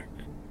rolls back,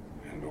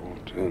 and all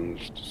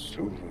turns to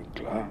silver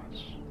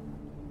glass.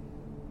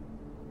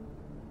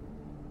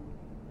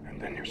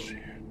 And then you see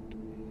it.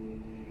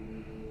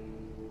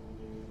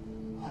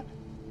 What?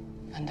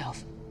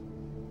 Gandalf.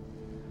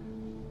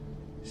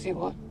 See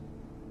what?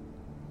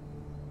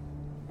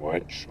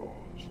 White shores.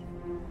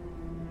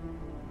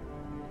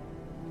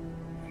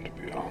 And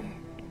beyond.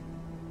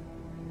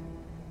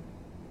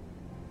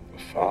 The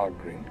far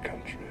green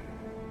country.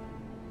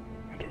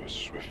 And a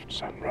swift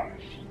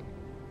sunrise.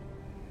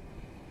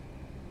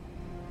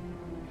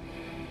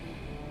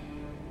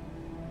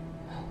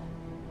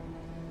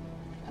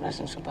 That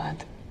isn't so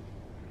bad.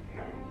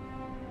 No.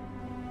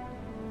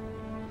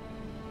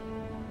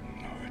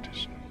 No, it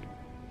isn't.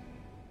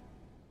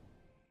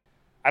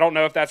 I don't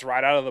know if that's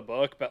right out of the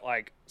book, but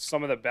like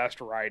some of the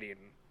best writing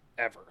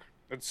ever.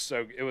 It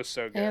was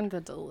so good. And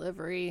the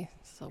delivery,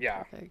 so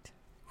Yeah. perfect.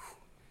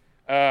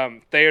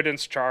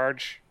 Theoden's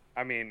charge.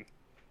 I mean,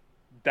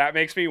 that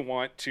makes me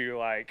want to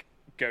like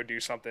go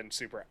do something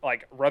super,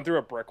 like run through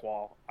a brick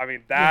wall. I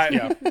mean, that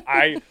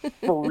I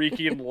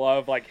freaking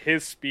love like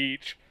his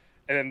speech,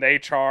 and then they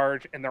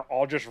charge, and they're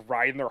all just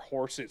riding their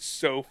horses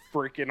so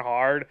freaking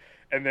hard,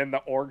 and then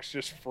the orcs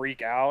just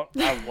freak out.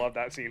 I love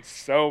that scene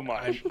so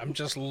much. I'm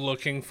just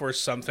looking for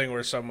something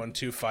where someone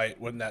to fight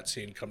when that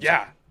scene comes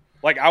Yeah. up.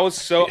 Like I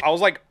was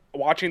like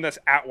watching this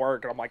at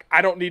work, and I'm like,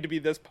 I don't need to be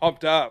this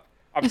pumped up.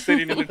 I'm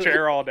sitting in the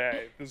chair all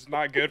day. This is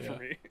not good for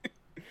me.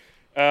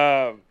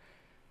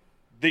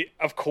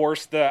 Of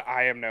course the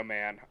I am no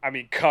man. I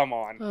mean, come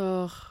on.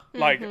 Ugh.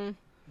 Like I It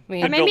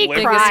mean, made me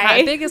delivery-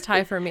 cry. biggest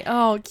high for me.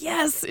 Oh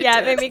yes, Yeah,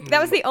 it made me,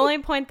 that was the only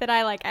point that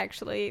I like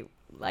actually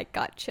like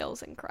got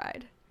chills and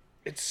cried.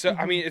 it's so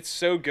I mean, it's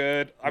so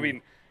good. I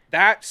mean,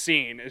 that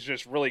scene is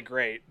just really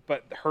great,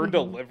 but her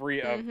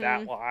delivery of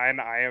that line,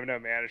 I am no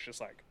man, is just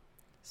like,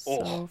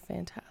 so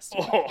fantastic.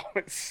 oh,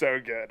 it's so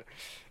good.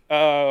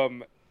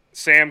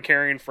 Sam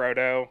carrying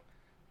Frodo,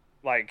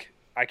 like,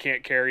 I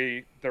can't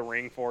carry the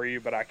ring for you,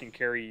 but I can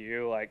carry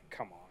you. Like,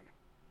 come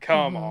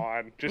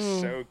on, just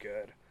so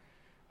good.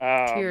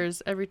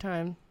 Tears every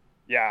time.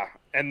 Yeah,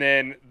 and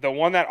then the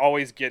one that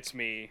always gets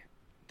me,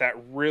 that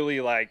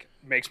really like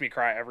makes me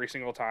cry every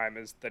single time,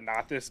 is the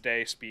 "Not This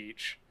Day"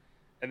 speech,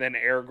 and then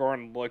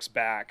Aragorn looks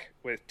back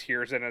with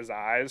tears in his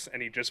eyes,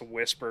 and he just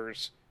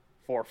whispers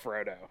for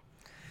Frodo.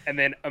 And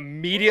then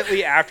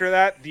immediately after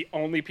that, the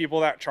only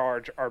people that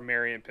charge are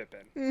Merry and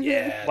Pippin.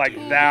 Yeah, Like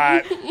dude.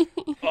 that,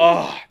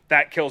 oh,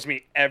 that kills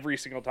me every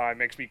single time.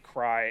 Makes me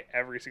cry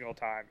every single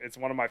time. It's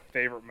one of my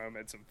favorite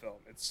moments in film.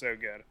 It's so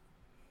good.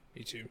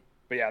 Me too.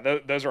 But yeah,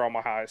 those are all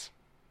my highs.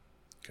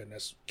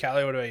 Goodness.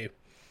 Callie, what about you?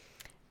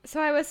 So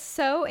I was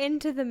so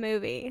into the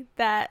movie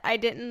that I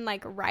didn't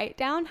like write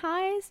down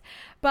highs,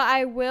 but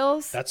I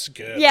will. That's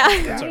good. Yeah,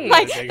 That's a really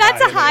like big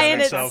that's a in high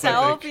and in of I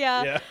itself. think.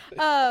 Yeah.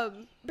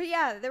 But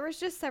yeah, there was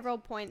just several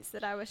points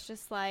that I was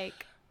just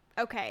like,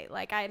 okay,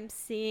 like I'm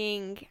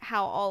seeing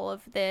how all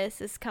of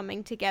this is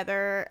coming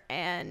together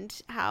and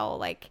how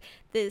like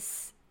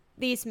these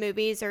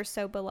movies are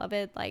so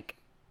beloved. Like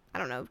I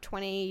don't know,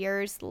 20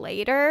 years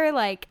later,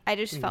 like, I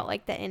just felt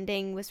like the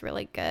ending was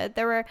really good.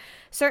 There were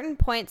certain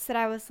points that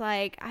I was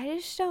like, I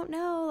just don't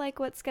know, like,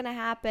 what's gonna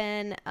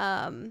happen.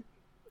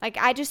 Like,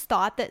 I just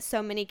thought that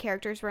so many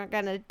characters weren't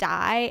gonna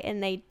die,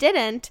 and they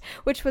didn't,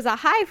 which was a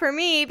high for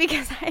me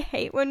because I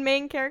hate when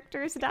main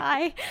characters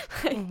die.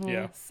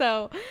 Yeah.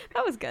 So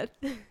that was good.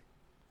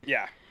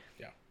 Yeah.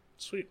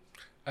 Sweet.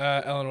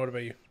 Ellen, what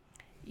about you?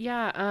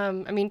 Yeah,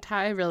 I mean,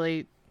 Ty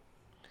really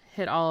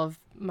hit all of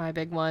my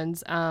big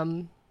ones.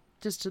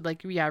 Just to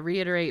like,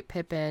 reiterate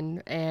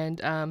Pippin and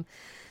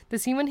the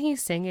scene when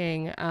he's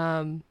singing.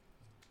 Oh,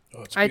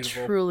 it's I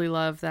beautiful. truly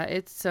love that.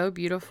 It's so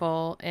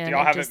beautiful, and Do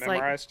y'all have it just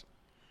memorized?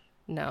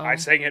 no, I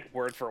sang it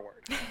word for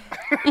word.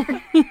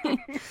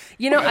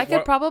 you know, I could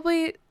what-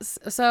 probably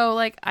so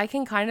like I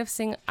can kind of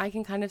sing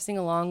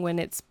along when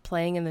it's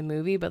playing in the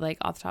movie, but like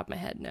off the top of my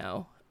head,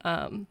 no.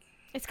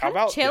 It's How kind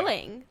about- of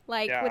chilling,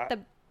 like Yeah. with the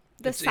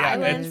It's- yeah,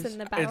 silence it's-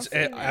 and the battle It's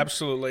scene.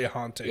 absolutely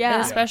haunting. Yeah.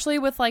 And especially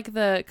with like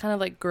the kind of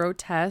like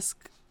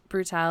grotesque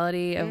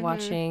brutality of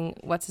watching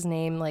what's his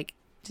name like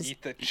just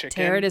Eat the chicken.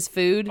 tear at his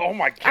food. Oh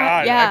my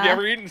god! yeah. Have you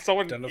ever eaten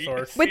someone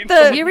Denethor. eat, With seen the-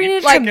 someone Have you ever eat eaten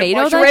a chicken,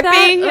 tomato like, like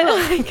dripping,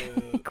 that?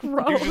 like He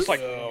gross. was just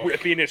like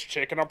ripping his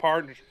chicken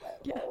apart. And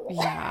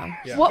Yeah.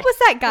 Yeah. What was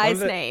that guy's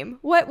the- name?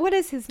 What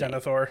is his name?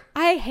 Denethor.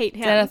 I hate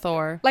him.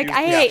 Denethor. Like, he was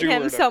I the hate steward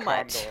him of so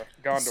much.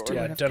 Gondor.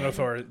 Yeah,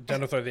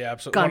 Denethor the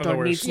absolute one of the Gondor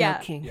worst. needs Yeah. no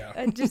king. Yeah.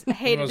 I just One of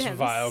the hated most him.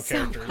 vile so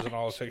characters much. in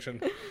all of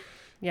fiction.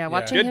 Yeah,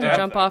 watching Good him death,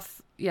 jump though.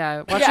 off.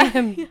 Yeah, watching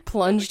him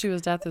plunge to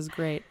his death is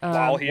great.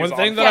 While he's One on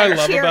thing that fire. I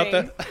love about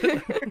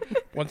cheering.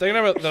 that, one thing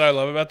that I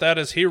love about that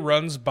is he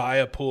runs by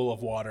a pool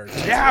of water.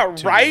 Yeah,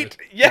 to right? that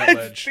Yes.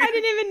 ledge. I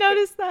didn't even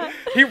notice that.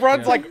 He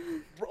runs like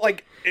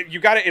you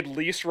got to at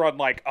least run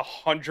like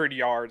 100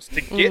 yards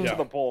to get Yeah. to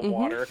the pool of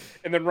water,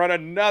 and then run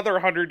another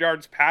 100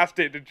 yards past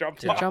it to jump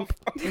off. Jump.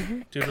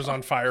 Dude was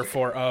on fire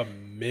for a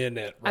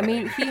minute. I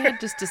mean, he had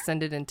just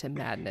descended into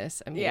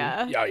madness. I mean,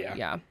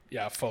 Yeah.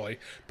 Yeah, fully.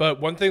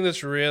 But one thing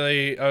that's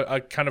really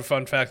a kind of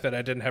fun fact that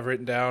I didn't have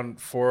written down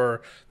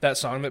for that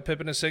song that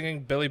Pippin is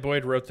singing, Billy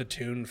Boyd wrote the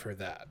tune for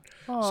that.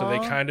 So they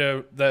kind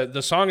of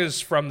the song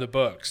is from the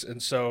books,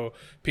 and so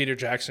Peter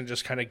Jackson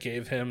just kind of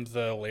gave him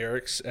the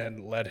lyrics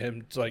and let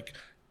him like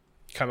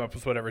come up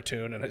with whatever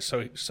tune, and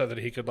so that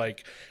he could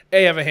like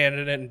A, have a hand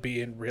in it, and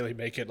B, and really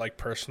make it like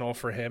personal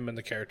for him and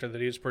the character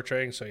that he's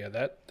portraying. So yeah,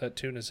 that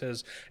tune is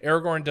his.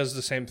 Aragorn does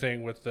the same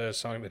thing with the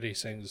song that he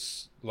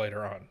sings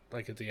later on.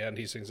 Like at the end,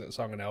 he sings that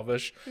song in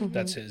Elvish.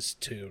 That's his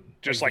tune.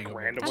 Just Like, like the-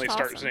 randomly That's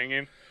start awesome.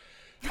 singing.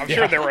 I'm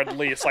sure there were at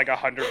least like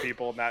 100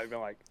 people in that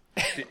being like,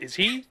 is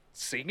he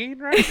singing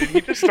right? Did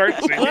he just start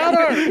singing?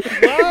 Louder!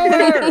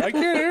 I can't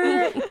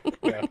hear it.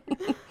 Yeah.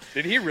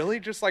 Did he really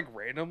just like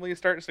randomly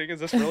start singing? Is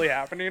this really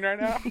happening right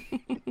now?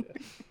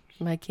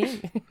 my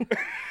king.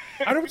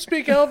 I don't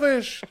speak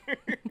Elvish.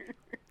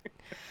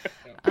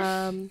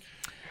 I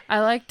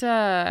liked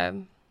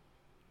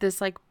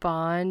this like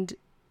bond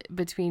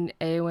between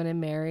Eowyn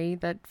and Mary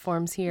that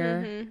forms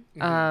here.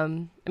 I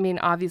mean,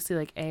 obviously,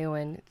 like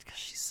Eowyn,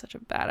 she's such a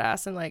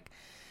badass, and like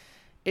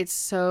it's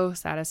so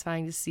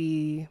satisfying to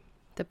see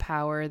the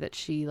power that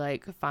she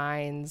like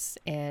finds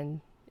and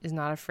is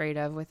not afraid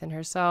of within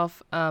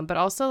herself. But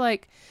also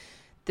like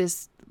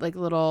this like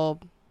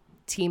little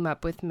team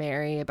up with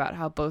Mary about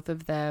how both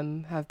of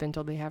them have been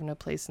told they have no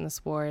place in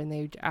this war, and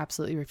they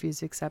absolutely refuse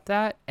to accept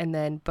that, and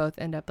then both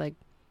end up like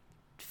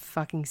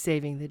fucking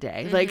saving the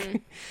day.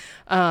 Like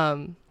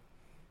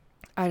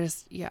I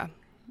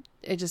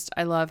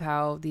love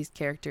how these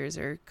characters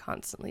are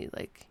constantly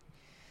like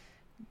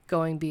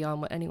going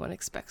beyond what anyone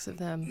expects of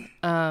them.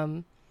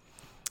 Ty,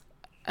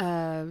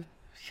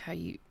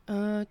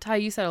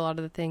 you said a lot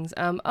of the things.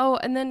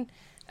 And then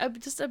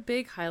just a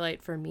big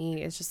highlight for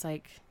me is just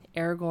like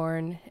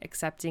Aragorn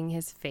accepting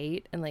his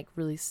fate and like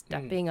really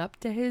stepping up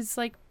to his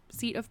like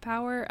seat of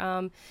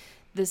power.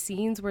 The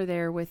scenes where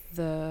they're with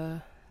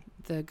the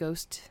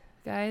ghost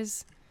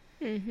guys.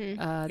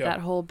 That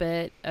whole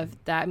bit of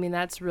that, I mean,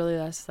 that's really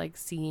us like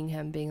seeing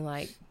him being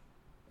like,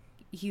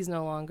 he's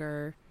no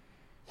longer,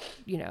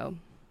 you know,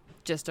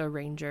 just a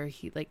ranger.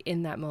 He like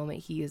in that moment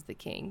he is the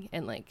king,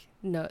 and like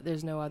no,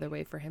 there's no other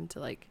way for him to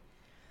like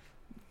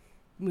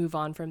move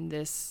on from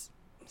this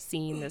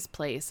scene, this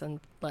place,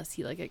 unless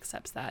he like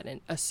accepts that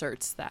and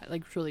asserts that,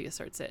 like truly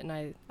asserts it.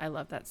 And I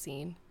love that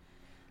scene.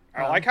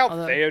 I like how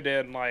although-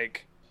 Theoden,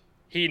 like,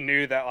 he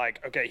knew that, like,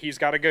 okay, he's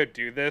got to go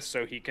do this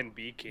so he can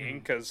be king,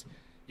 because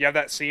you have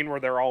that scene where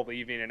they're all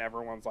leaving and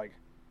everyone's like,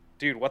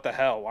 dude, what the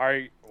hell?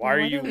 Why are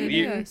you don't we do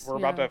leaving? this? We're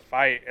about Yeah. to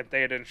fight. And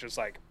Theoden's just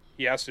like,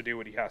 he has to do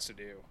what he has to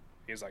do.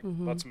 He's like,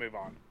 let's move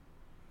on.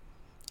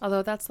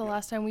 Although that's the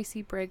last time we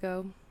see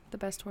Brago, the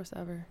best horse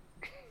ever.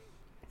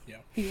 Yeah.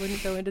 He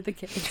wouldn't go into the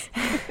caves.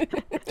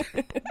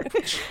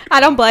 I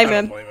don't blame I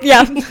don't him. blame him.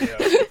 Yeah.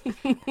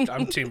 Yeah.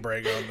 I'm Team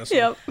Brago on this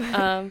Yep.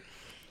 And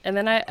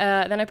then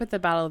I put the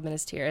Battle of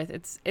Minas Tirith.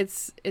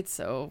 It's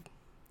so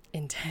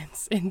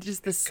intense, and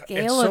just the It's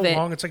scale so of it.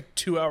 long. It's like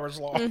 2 hours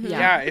long.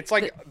 Yeah, it's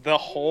like the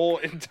whole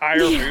entire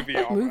movie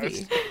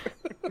almost.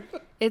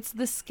 It's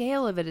the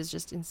scale of it is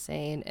just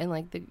insane, and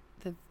like the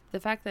the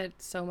fact that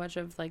so much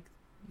of like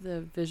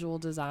the visual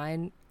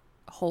design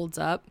holds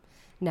up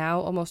now,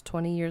 almost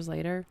 20 years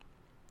later,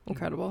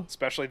 incredible.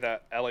 Especially the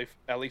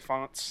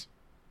elephants.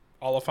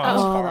 Oliphants.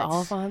 Oh, the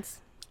Oliphants.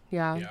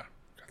 Yeah. Yeah.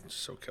 God,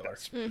 so killer.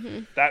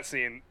 That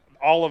scene,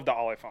 all of the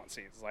Oliphant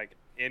scenes, like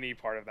any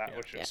part of that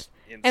was just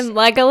insane. And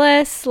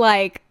Legolas,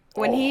 like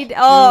when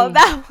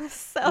that was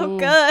so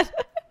good.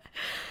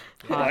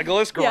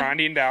 Legolas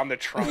grinding down the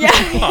trunk Yeah.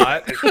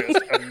 hot is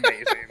just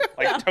amazing.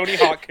 Like Tony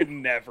Hawk could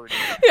never do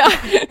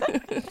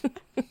that.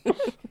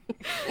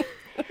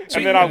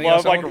 And then I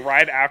love like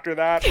right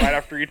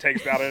after he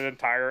takes down an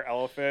entire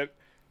elephant,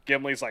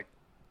 Gimli's like,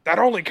 that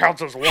only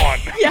counts as one.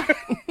 Yeah.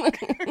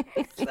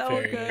 So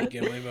Very good.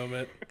 Gimli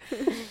moment.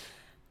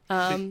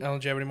 Ellen, do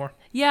you have any more?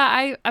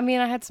 Yeah, I mean,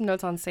 I had some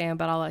notes on Sam,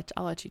 but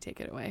I'll let you take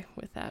it away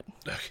with that.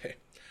 Okay.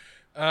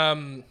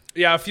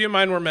 Yeah, a few of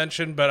mine were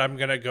mentioned, but I'm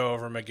gonna go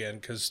over them again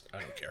because I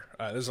don't care.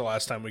 This is the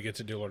last time we get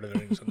to do Lord of the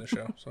Rings on the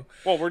show. So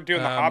Well, we're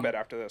doing The Hobbit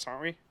after this,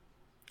 aren't we?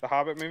 The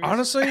Hobbit movies?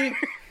 honestly,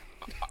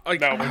 like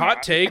No, we're hot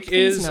not. take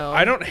Please is no.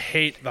 I don't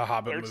hate the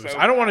Hobbit They're movies. so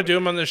I don't want to bad. do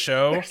them on the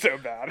show. They're so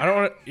bad. I don't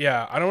want to.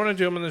 Yeah, I don't want to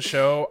do them on the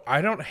show.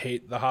 I don't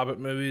hate the Hobbit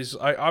movies.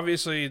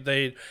 Obviously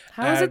they.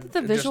 How is it add that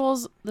the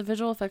just- the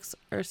visual effects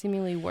are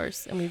seemingly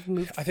worse, and we've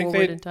moved I think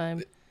forward they- in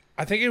time?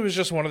 I think it was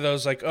just one of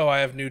those like, oh, I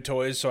have new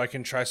toys, so I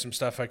can try some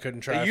stuff I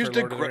couldn't try They for used a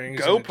Lord of the Rings.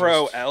 and it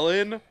GoPro, just-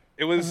 Ellen.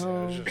 It was... it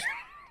was just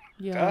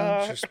Yeah.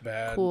 It's just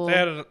bad. Cool. They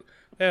had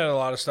a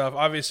lot of stuff.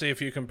 Obviously,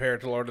 if you compare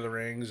it to Lord of the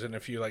Rings and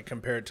if you like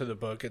compare it to the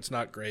book, it's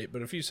not great.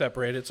 But if you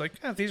separate it, it's like,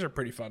 yeah, these are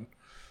pretty fun.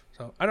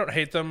 So I don't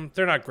hate them.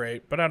 They're not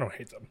great, but I don't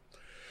hate them.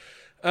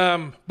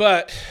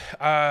 But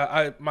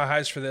my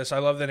highs for this, I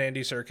love that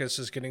Andy Serkis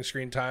is getting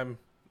screen time,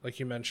 like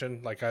you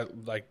mentioned.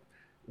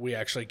 We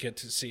actually get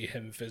to see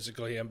him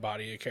physically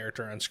embody a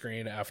character on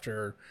screen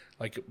after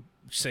like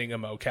seeing a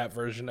mocap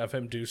version of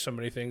him do so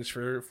many things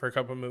for a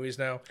couple of movies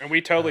now. And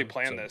we totally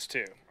planned this,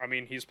 too. I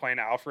mean, he's playing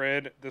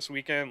Alfred this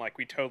weekend. Like,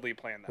 we totally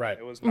planned that. Right.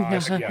 It was not a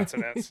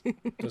coincidence.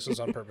 This is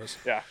on purpose.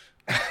 Yeah.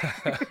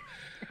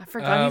 I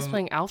forgot he's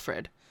playing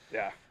Alfred.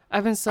 Yeah.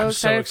 I've been so I'm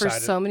so excited for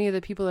excited. so many of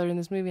the people that are in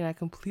this movie, and I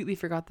completely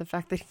forgot the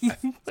fact that he.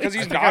 Because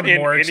he's think not I'm in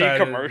more any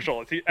excited.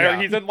 commercial. Yeah.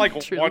 He's in, like,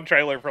 True. one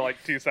trailer for, like,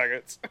 2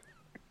 seconds.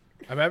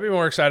 I might be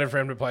more excited for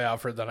him to play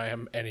Alfred than I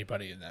am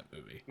anybody in that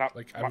movie. Not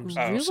like I'm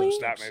Really? so Really?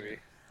 that stoked. maybe.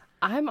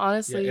 I'm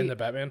honestly Yeah, in the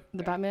Batman.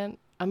 the Batman.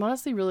 I'm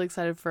honestly really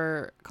excited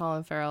for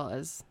Colin Farrell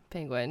as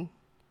Penguin.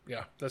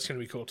 Yeah, that's gonna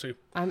be cool too.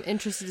 I'm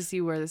interested to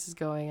see where this is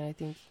going, and I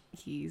think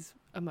he's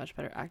a much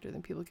better actor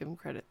than people give him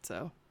credit.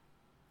 So,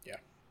 Yeah.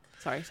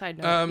 sorry, side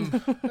note.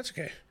 That's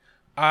okay.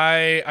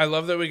 I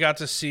love that we got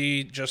to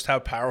see just how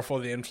powerful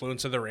the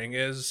influence of the ring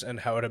is and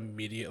how it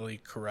immediately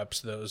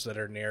corrupts those that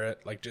are near it.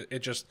 Like it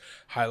just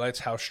highlights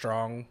how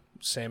strong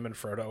Sam and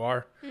Frodo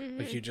are.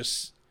 Like you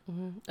just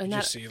and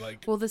just see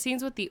like well, the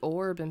scenes with the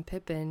orb and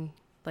Pippin,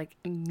 like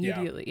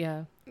immediately,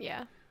 yeah.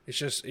 Yeah. it's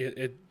just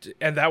it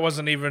and that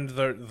wasn't even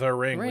the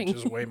ring, Ring. which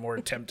is way more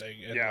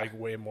tempting and Yeah. like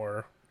way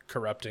more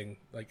corrupting.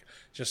 Like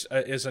just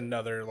is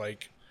another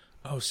like,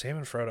 oh, Sam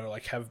and Frodo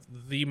like have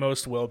the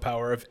most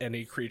willpower of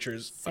any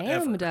creatures Sam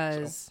ever.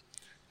 does. So,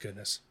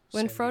 goodness.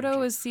 When Sam Frodo Nugent.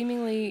 was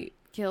seemingly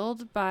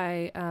killed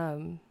by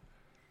the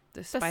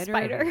The spider,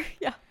 spider.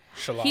 Yeah.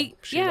 Shelob. he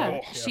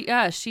Shelob,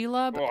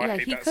 Shelob. Oh, I yeah,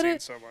 hate he that could scene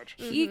have so much.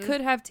 he could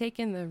have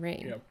taken the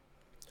ring, Yep.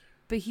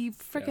 but he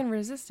freaking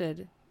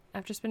resisted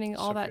after spending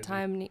all So that crazy.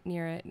 time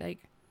near it. Like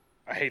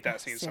I hate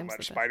that scene so Sam's the much.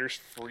 best. Spiders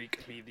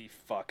freak me the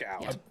fuck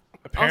out. Yeah.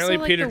 Apparently, Also,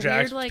 like, Peter the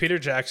Jackson. weird, like, Peter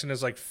Jackson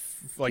is like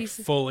piece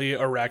of- fully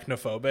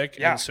arachnophobic,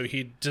 Yeah. and so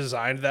he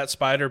designed that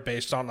spider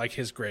based on like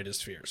his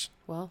greatest fears.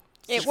 well,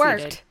 It succeeded.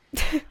 worked.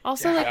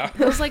 Also, Yeah. like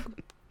those like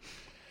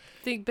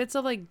the bits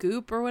of like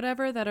goop or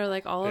whatever that are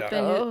like all up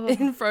Yeah.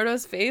 in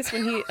Frodo's face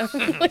when he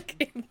like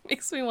it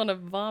makes me want to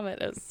vomit.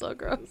 It's so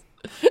gross.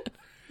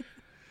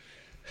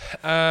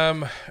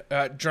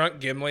 Drunk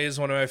Gimli is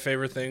one of my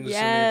favorite things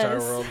Yes. in the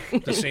entire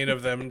world. The scene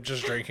of them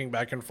just drinking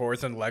back and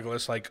forth, and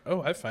Legolas like,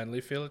 "Oh, I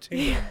finally feel a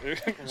tingle." what,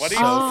 did So he,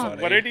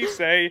 funny. what did he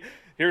say?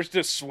 Here's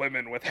to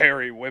swimming with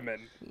hairy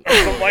women. Or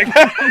something like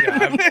that.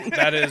 Yeah,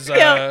 that is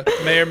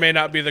may or may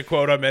not be the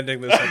quote I'm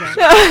ending this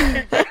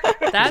episode.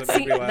 That Does it make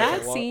scene, me laugh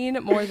that a lot? scene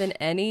more than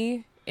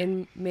any,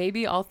 and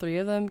maybe all three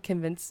of them,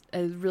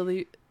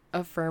 really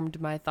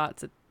affirmed my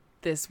thoughts that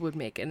this would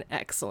make an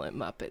excellent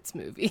Muppets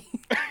movie.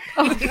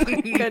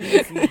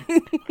 Goodness.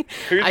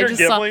 Who's I your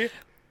just saw- Gimli?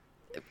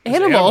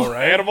 Animal,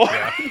 right? Animal.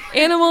 Yeah.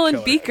 Animal and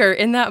Killer. Beaker.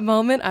 In that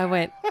moment, I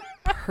went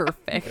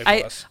perfect.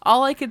 A plus.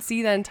 All I could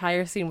see that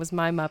entire scene was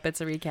my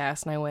Muppets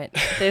recast, and I went,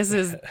 "This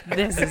is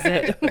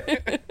it."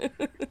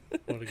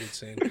 What a good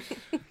scene.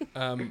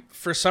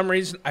 For some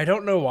reason, I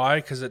don't know why,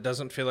 because it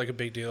doesn't feel like a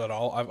big deal at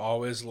all. I've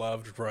always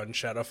loved Run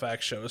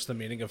Shadowfax Show Us the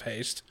Meaning of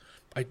Haste.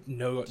 I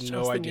no the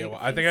idea meaning why.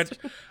 of I think haste.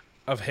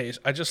 of haste.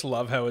 I just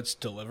love how it's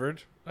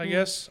delivered. I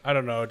guess I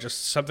don't know.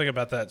 Just something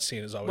about that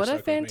scene is always What a stuck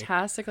with me.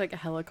 fantastic like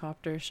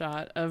helicopter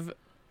shot of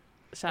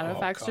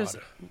Shadowfax Oh, just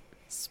God.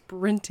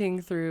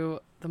 sprinting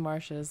through the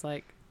marshes.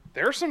 Like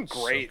There's some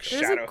great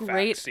There's a Shadowfax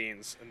great-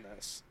 scenes in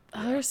this.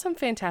 Oh, there's some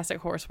fantastic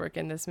horse work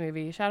in this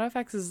movie.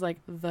 Shadowfax is like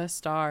the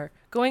star.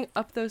 Going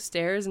up those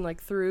stairs and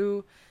like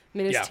through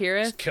Minas It's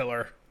Tirith,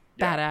 killer.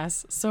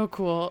 badass, so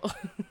cool.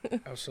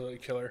 Absolutely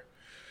killer.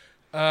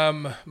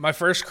 My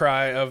first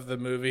cry of the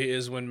movie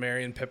is when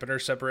Merry and Pippin are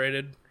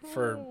separated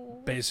for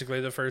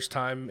basically the first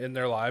time in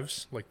their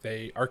lives. Like,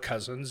 they are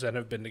cousins and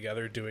have been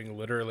together doing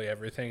literally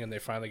everything, and they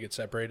finally get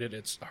separated.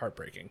 It's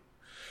heartbreaking.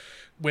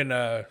 When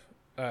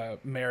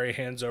Merry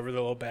hands over the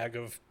little bag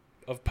of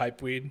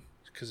pipe weed,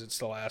 because it's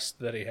the last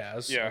that he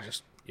has. Yeah.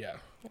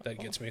 That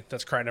gets me.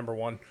 That's cry number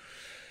one.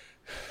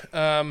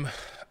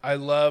 I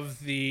love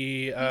the...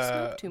 You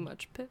smoke too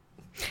much, Pip.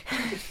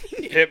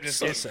 Pip just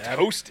so gets sad.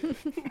 toasted.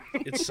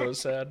 It's so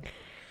sad.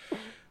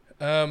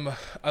 I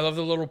love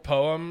the little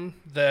poem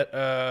that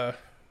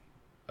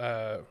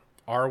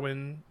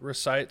Arwen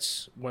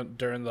recites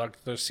during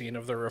the scene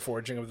of the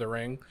reforging of the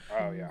ring.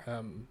 Oh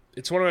yeah.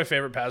 It's one of my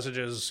favorite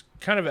passages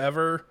kind of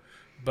ever,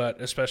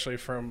 but especially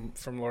from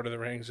Lord of the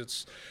Rings.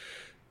 It's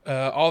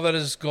all that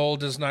is gold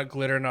does not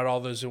glitter, not all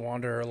those who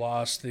wander are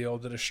lost. The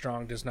old that is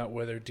strong does not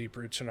wither, deep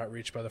roots are not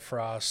reached by the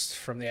frost.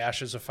 From the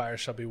ashes of fire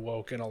shall be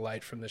woken, a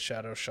light from the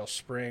shadows shall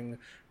spring.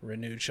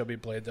 Renewed shall be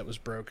blade that was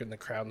broken, the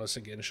crownless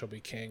again shall be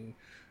king.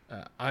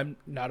 I'm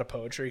not a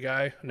poetry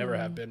guy, never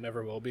have been,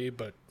 never will be,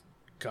 but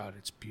God,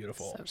 it's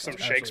beautiful. So Some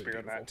It's Shakespeare absolutely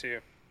in that too.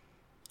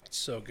 It's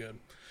so good.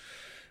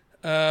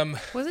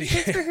 Was it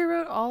Shakespeare who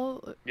wrote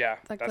all Yeah,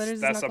 that that's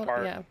glitters is the not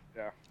part. gold?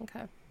 Yeah.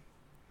 Okay.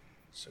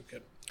 So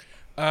good.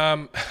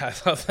 I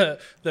love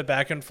the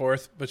back and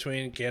forth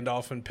between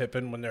Gandalf and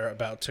Pippin when they're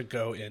about to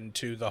go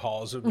into the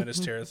halls of Minas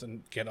Tirith,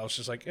 and Gandalf's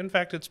just like, in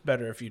fact, it's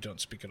better if you don't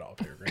speak at all,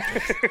 Peter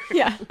Greenfield.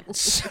 Yeah.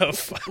 It's so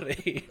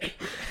funny.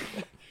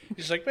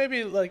 He's like,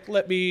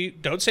 maybe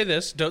don't say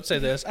this.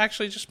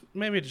 Actually, just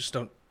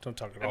don't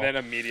talk at all. And then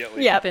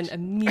immediately, Yep. And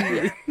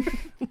immediately.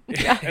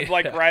 and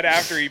like right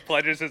after he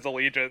pledges his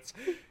allegiance,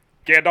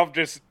 Gandalf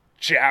just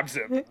jabs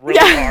him really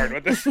hard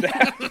with his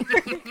staff.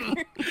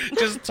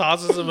 Just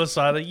tosses him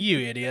aside like, you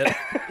idiot.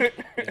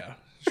 Yeah,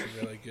 it's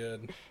really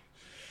good.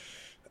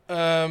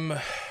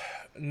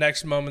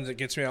 Next moment that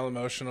gets me all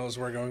emotional is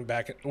we're going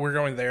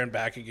there and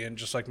back again,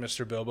 just like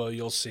Mr. Bilbo.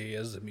 You'll see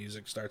as the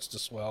music starts to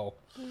swell.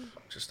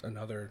 Just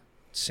another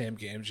Sam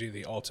Gamgee,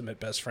 the ultimate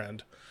best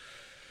friend.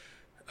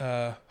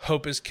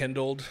 Hope is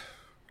kindled,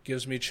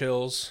 gives me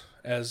chills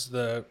as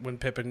when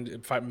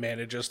Pippin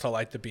manages to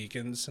light the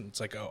beacons, and it's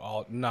like,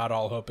 not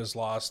all hope is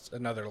lost.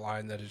 Another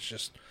line that is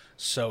just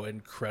so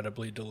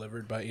incredibly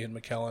delivered by Ian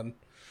McKellen.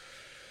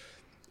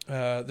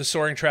 The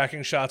soaring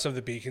tracking shots of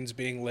the beacons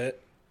being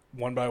lit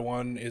one by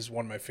one is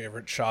one of my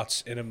favorite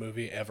shots in a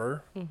movie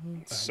ever.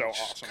 It's so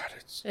awesome. God,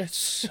 it's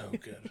so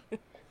good.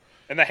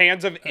 In the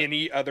hands of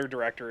any other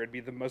director, it'd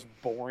be the most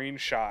boring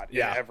shot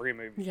in every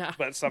movie. Yeah.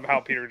 But somehow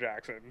Peter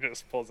Jackson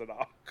just pulls it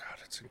off. God,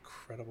 it's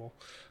incredible.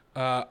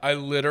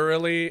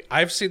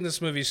 I've seen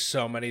this movie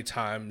so many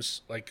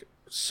times,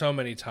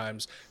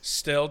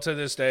 still to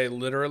this day,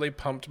 literally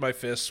pumped my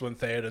fists when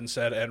Theoden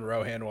said, and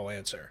Rohan will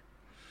answer.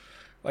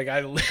 Like,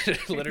 I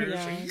literally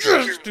was like,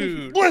 yes,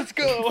 dude, Let's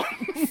go.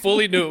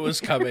 fully knew it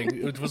was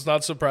coming. It was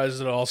not surprised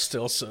at all,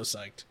 still so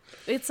psyched.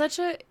 It's such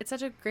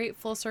a great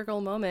full circle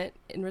moment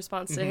in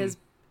response to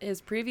his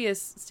previous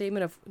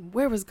statement of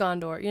where was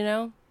Gondor, you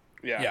know?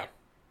 Yeah. God,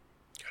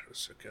 it was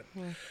so good.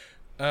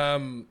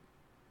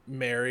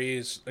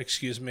 Mary's,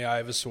 excuse me, I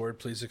have a sword,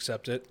 please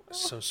accept it.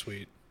 So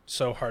sweet.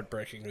 So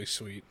heartbreakingly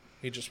sweet.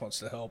 He just wants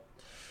to help.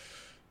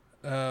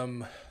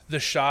 The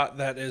shot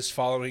that is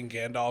following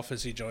Gandalf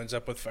as he joins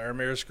up with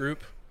Faramir's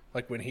group,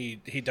 like when he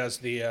does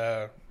he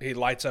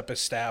lights up his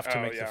staff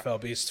to make the fell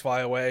beasts fly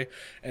away,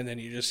 and then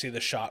you just see the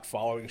shot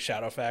following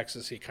Shadowfax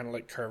as he kind of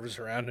like curves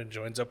around and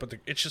joins up with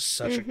it's just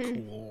such a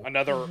cool,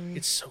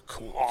 It's so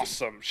cool,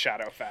 awesome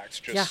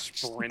Shadowfax just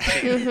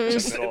sprinting in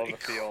the middle of the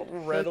field.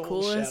 incredible The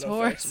coolest Shadowfax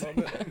horse.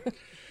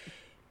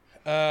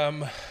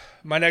 moment.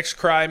 My next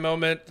cry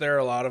moment, there are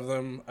a lot of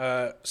them.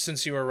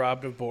 Since you were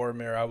robbed of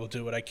Boromir, I will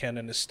do what I can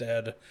in his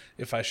stead.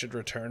 If I should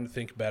return,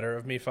 think better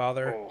of me,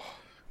 Father. Oh.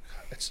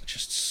 It's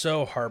just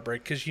so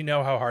heartbreaking because you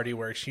know how hard he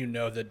works. You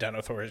know that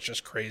Denethor is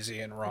just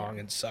crazy and wrong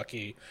and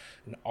sucky,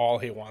 and all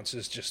he wants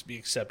is just to be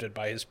accepted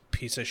by his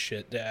piece of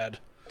shit dad.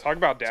 Talk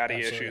about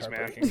daddy Absolutely issues, man.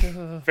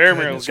 heartbreaking.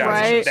 Faramir's got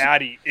Right. some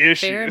daddy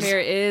issues.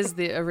 Faramir is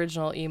the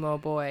original emo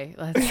boy.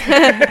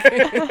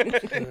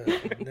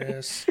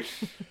 Goodness.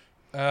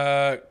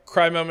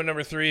 Cry moment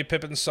number 3,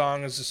 Pippin's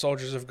song as the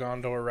soldiers of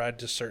Gondor ride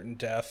to certain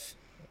death.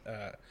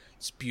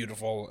 It's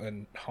beautiful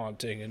and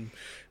haunting, and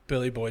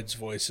Billy Boyd's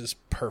voice is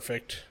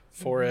perfect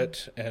for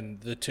it,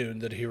 and the tune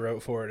that he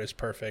wrote for it is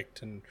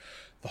perfect, and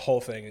the whole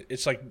thing,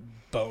 it's like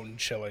bone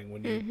chilling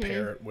when you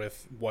pair it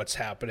with what's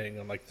happening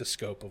and like the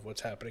scope of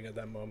what's happening at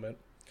that moment.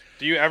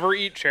 Do you ever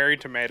eat cherry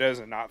tomatoes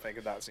and not think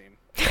of that scene?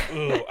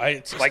 Ooh,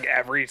 it's Like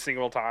every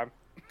single time?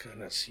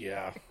 goodness,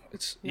 yeah.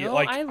 It's No,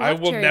 like I love I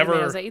will cherry never.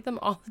 tomatoes. I eat them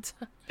all the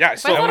time. Yeah, If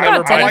so I thought I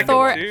about like them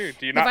Denethor, too.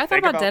 Do you if not I thought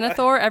think about that?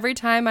 Denethor every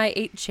time I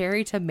ate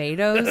cherry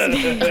tomatoes,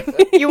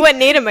 You wouldn't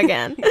need him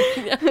again.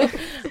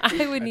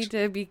 I would need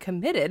to be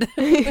committed.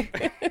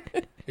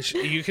 It's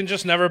You can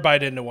just never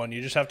bite into one.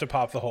 You just have to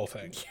pop the whole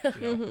thing.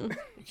 You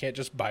can't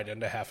just bite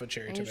into half a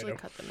cherry I tomato. usually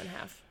cut them in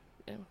half.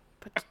 You know,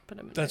 put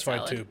them in That's my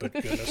fine salad. too, but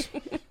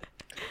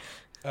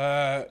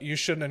goodness. You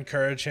shouldn't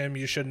encourage him.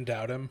 You shouldn't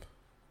doubt him.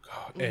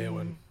 God,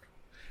 Eowyn.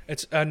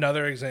 It's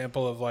another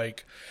example of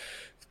like,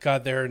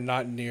 God, there are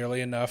not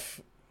nearly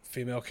enough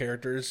female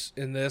characters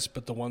in this,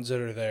 but the ones that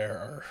are there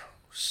are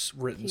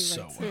written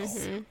so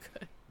well.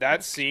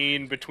 That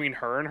scene between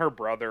her and her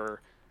brother,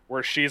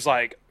 where she's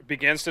like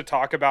begins to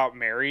talk about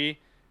Mary,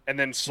 and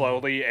then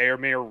slowly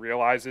Éomer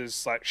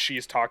realizes like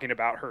she's talking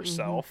about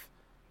herself.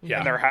 Yeah.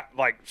 And they're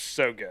like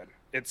so good.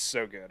 It's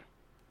so good.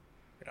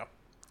 Yeah.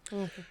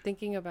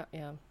 Thinking about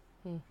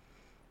Thinking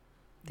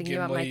Gimli,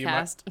 about my you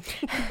cast.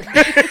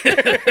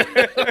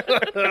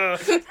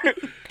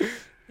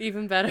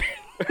 Even better.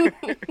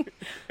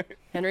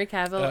 Henry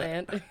Cavill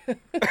and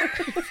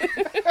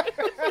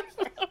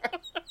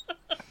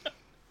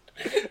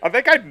I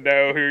think I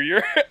know who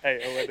your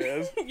Éowyn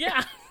is.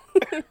 yeah.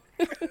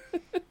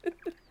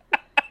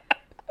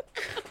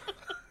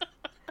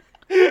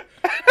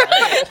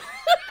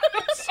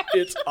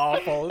 It's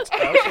awful. It's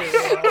absolutely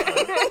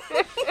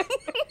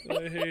awful.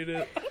 I hate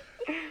it.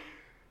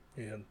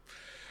 Man.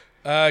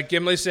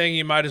 Gimli saying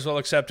you might as well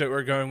accept it.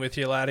 We're going with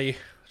you, laddie.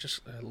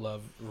 I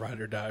love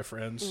ride or die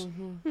friends.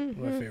 One of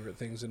my favorite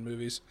things in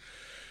movies.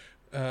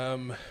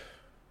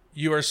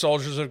 You are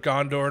soldiers of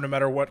Gondor no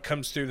matter what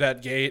comes through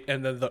that gate.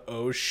 And then the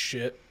oh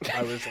shit,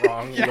 I was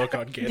wrong look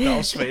on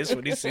Gandalf's face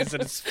when he sees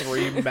that it's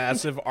 3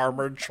 massive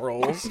armored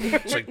trolls.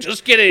 It's like,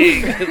 just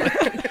kidding.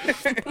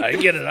 I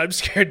get it. I'm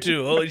scared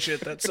too. Holy shit,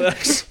 that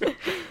sucks.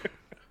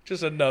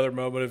 Just another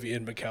moment of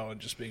Ian McKellen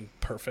just being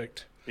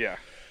perfect. Yeah.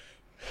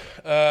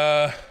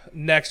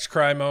 Next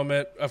cry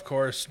moment, of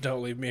course,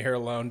 don't leave me here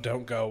alone.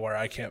 Don't go where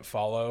I can't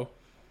follow.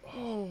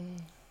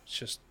 It's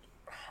just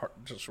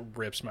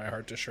rips my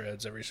heart to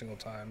shreds every single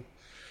time.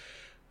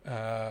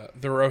 The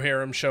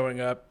Rohirrim showing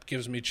up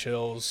gives me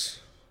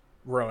chills.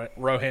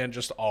 Rohan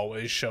just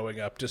always showing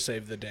up to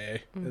save the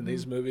day in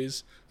these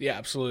movies. The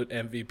absolute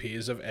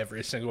MVPs of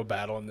every single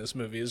battle in this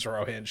movie is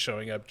Rohan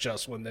showing up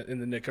just in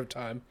the nick of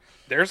time.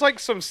 There's like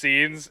some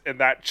scenes in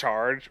that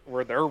charge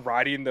where they're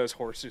riding those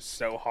horses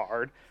so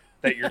hard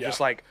that you're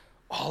just like,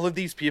 all of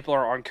these people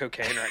are on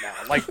cocaine right now.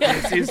 Like,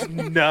 this is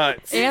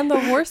nuts. And the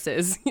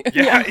horses.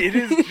 Yeah, it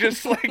is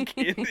just like,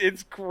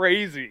 it's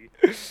crazy.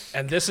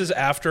 And this is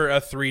after a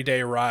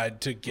 3-day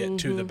ride to get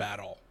to the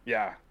battle.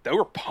 Yeah, they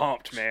were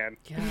pumped, man.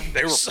 Yeah.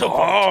 They were So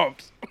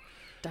pumped.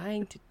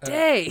 Dying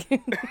today.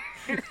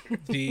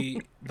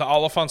 The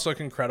Oliphants look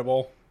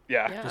incredible.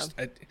 Yeah.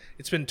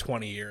 It's been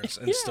 20 years,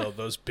 and still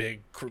those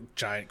big,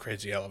 giant,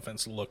 crazy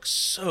elephants look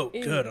so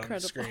good on the Incredible.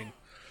 screen.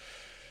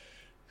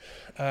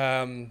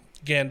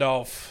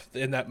 Gandalf,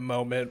 in that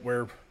moment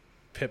where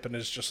Pippin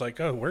is just like,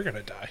 oh, we're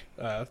going to die.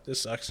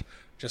 This sucks.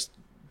 Just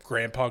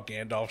Grandpa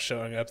Gandalf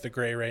showing up. The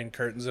gray rain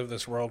curtains of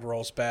this world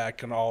rolls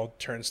back and all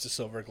turns to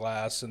silver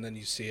glass, and then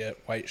you see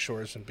it, white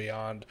shores and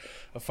beyond,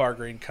 a far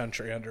green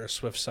country under a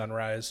swift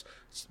sunrise.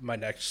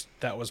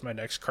 That was my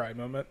next cry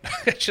moment.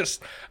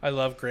 I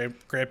love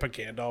Grandpa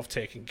Gandalf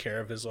taking care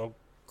of his little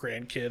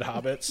grandkid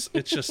hobbits.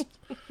 It's just,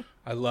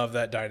 I love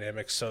that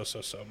dynamic so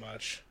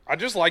much. I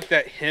just like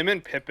that him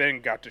and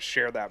Pippin got to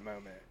share that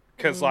moment.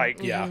 Because,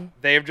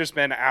 they've just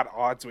been at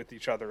odds with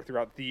each other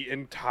throughout the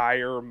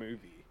entire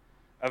movie.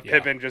 Of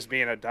Pippin just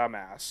being a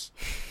dumbass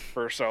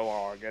for so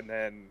long. And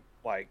then,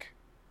 like,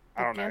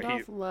 I don't know.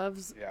 Gandalf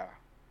loves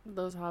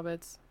those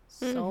hobbits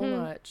so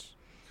much.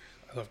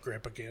 I love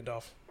Grandpa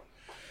Gandalf.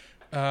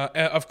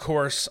 And of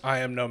course, I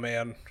Am No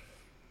Man.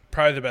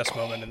 Probably the best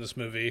moment in this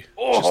movie.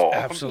 Just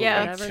absolutely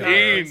Whenever killer.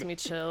 that gives me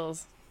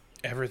chills.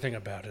 Everything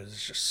about it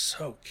is just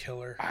so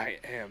killer. I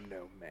am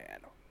no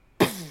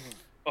man.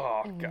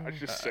 Oh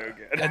gosh, just so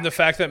good. And the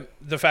fact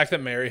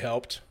that Mary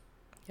helped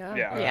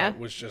Yeah.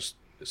 was just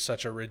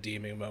such a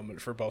redeeming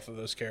moment for both of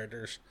those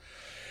characters.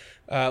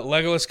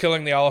 Legolas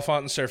killing the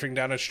Oliphant and surfing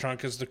down its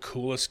trunk is the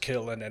coolest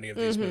kill in any of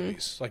these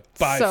movies. Like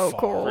by So far,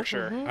 cool. For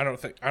sure. I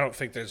don't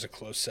think there's a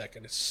close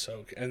second. It's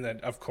so, and then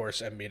of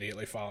course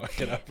immediately following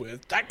it up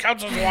with that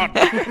counts as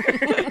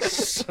one.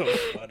 So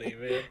funny,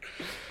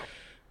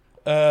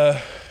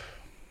 man.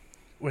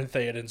 When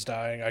Theoden's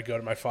dying, I go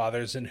to my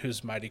father's, in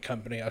whose mighty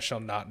company I shall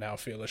not now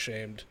feel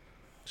ashamed.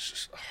 It's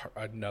just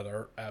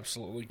another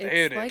absolutely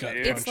It's like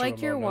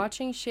punch you're of a moment.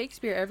 watching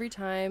Shakespeare every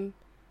time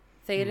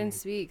Theoden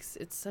speaks.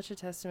 It's such a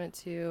testament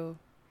to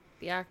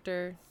the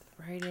actor,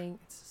 the writing.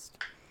 It's just,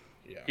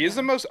 He's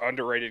the most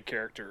underrated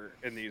character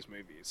in these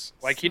movies.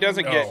 Like, he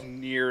doesn't get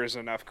near as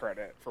enough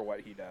credit for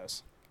what he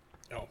does.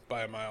 No,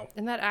 by a mile.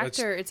 and that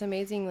actor, it's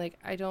amazing. Like,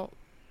 I don't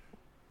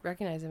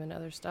recognize him in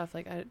other stuff.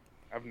 Like, I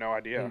have no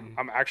idea.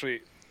 I'm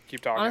actually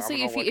keep talking.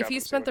 honestly, I'm if gonna he look up if he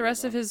and see spent what the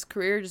rest he's of his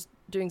career just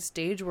doing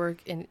stage work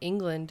in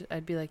England,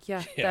 I'd be like,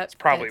 Yeah, that's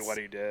probably fits. what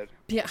he did.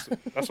 Yeah.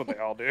 That's what they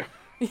all do.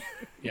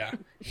 Yeah,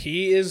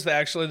 he is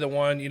actually the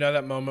one. You know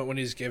that moment when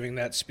he's giving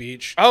that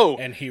speech. Oh,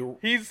 and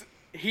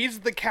he's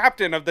the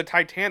captain of the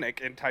Titanic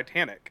in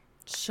Titanic.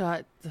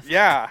 Shut the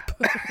Yeah,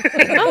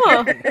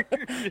 Oh,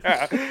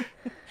 yeah.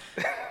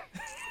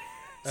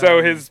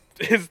 So his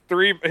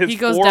He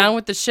goes four, down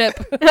with the ship.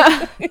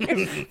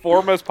 his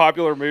four most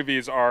popular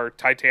movies are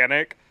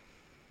Titanic,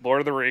 Lord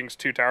of the Rings,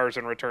 Two Towers,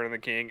 and Return of the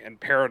King, and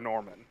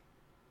Paranorman.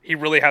 He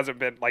really hasn't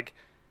been like.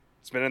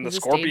 He's been in He's the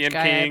a stage Scorpion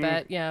guy, King, I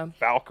bet. Yeah.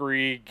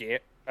 Valkyrie,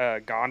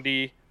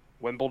 Gandhi,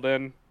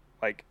 Wimbledon.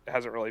 Like,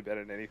 hasn't really been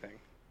in anything.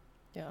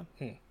 Yeah.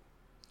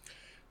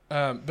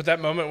 But that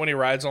moment when he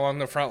rides along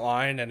the front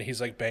line and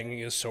he's like banging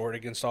his sword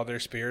against all their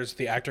spears,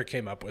 the actor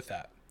came up with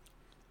that.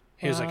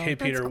 He was like, Wow. "Hey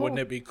That's Peter, cool. wouldn't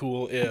it be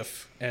cool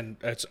if?" And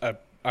it's a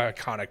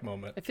iconic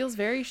moment. It feels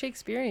very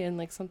Shakespearean,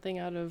 like something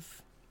out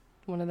of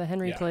one of the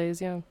Henry Yeah.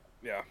 plays. Yeah.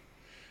 Yeah.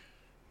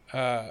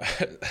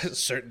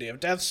 Certainty of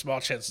death, small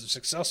chance of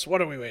success.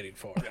 What are we waiting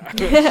for?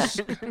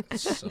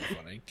 It's so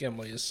funny.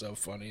 Gimli is so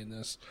funny in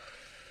this.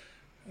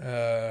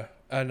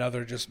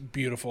 Another just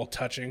beautiful,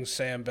 touching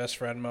Sam best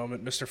friend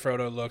moment. Mr.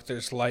 Frodo, look,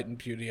 there's light and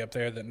beauty up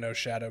there that no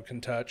shadow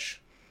can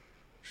touch.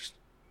 Just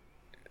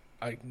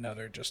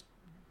another just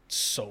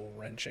soul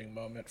wrenching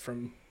moment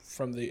from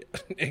the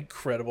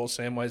incredible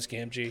Samwise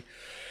Gamgee.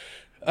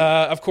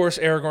 Of course,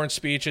 Aragorn's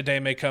speech, "A day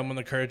may come when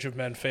the courage of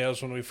men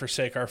fails, when we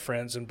forsake our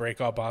friends and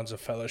break all bonds of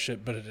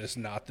fellowship, but it is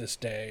not this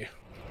day."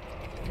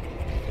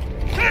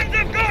 Sons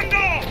of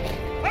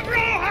Gondor! Of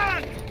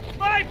Rohan!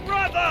 My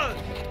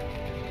brothers!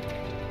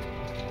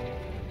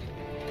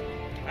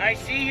 I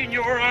see in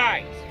your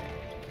eyes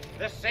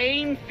the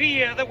same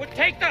fear that would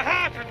take the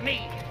heart of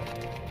me.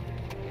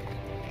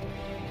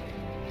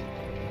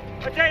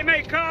 A day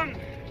may come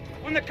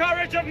when the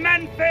courage of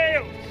men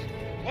fails,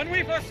 when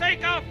we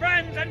forsake our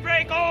friends and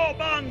break all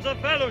bonds of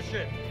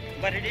fellowship.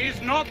 But it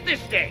is not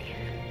this day.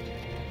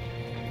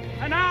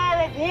 An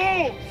hour of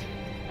wolves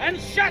and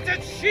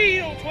shattered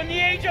shields when the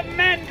age of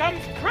men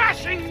comes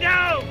crashing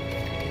down.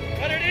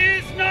 But it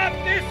is not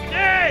this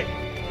day.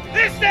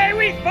 This day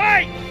we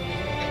fight.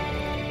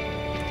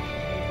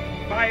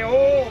 By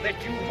all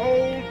that you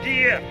hold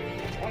dear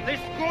on this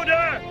good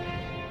earth,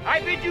 I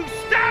bid you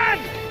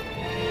stand,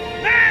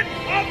 men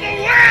of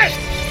the West!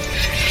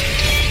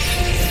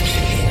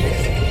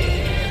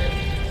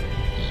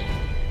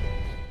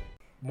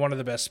 One of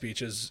the best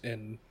speeches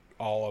in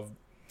all of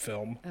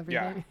film.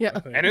 Everything. Yeah.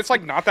 Yeah. And it's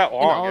like not that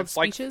all long. of It's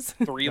like speeches?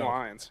 3 No.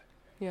 lines.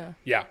 Yeah.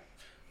 Yeah.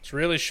 It's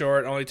really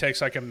short, only takes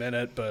like a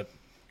minute, but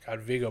God,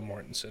 Viggo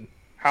Mortensen.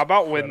 How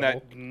about when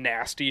Incredible. that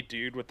nasty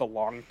dude with the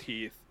long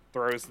teeth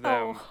throws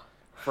them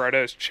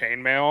Frodo's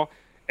chainmail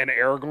and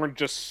Aragorn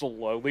just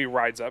slowly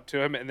rides up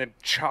to him and then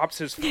chops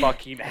his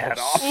fucking head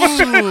off?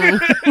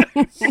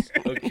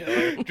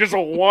 Okay. Just a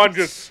one,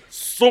 just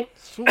so,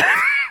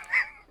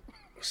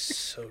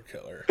 So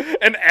killer.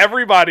 and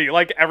everybody,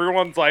 like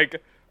everyone's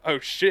like, "Oh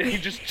shit, he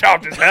just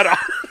chopped his head off."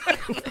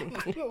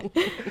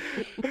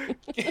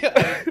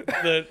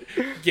 The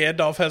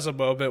Gandalf has a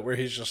moment where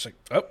he's just like,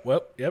 "Oh,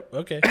 well, yep,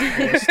 okay.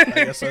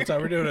 I guess that's how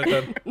we're doing it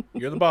then.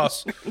 You're the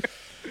boss."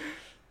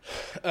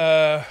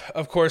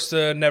 Of course,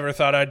 the "never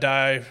thought I'd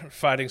die"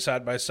 fighting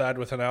side by side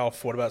with an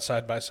elf. What about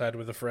side by side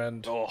with a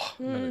friend? Oh,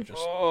 Another just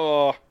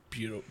oh,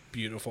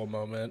 beautiful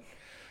moment.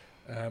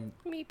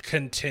 Meep.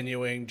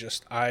 Continuing,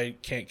 just I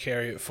can't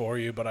carry it for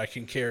you, but I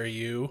can carry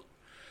you.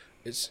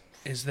 Has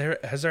there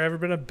ever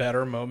been a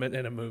better moment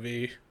in a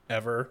movie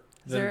ever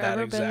than there that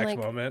ever been, exact like,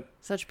 moment?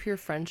 Such pure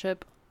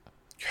friendship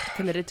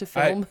committed to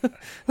film.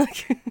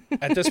 Like,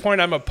 At this point,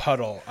 I'm a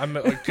puddle. I'm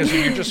because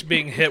you're just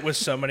being hit with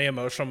so many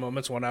emotional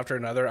moments one after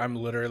another. I'm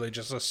literally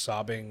just a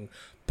sobbing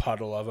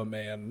puddle of a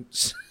man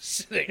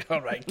sitting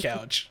on my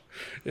couch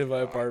in my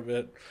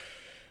apartment.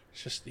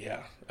 It's just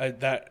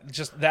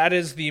that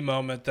is the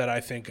moment that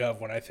I think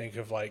of when I think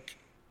of like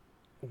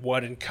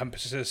what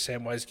encompasses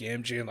Samwise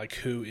Gamgee and like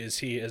who is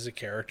he as a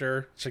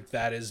character. It's like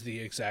that is the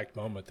exact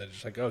moment that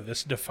it's like, oh,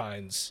 this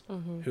defines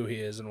who he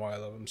is and why I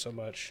love him so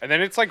much. and then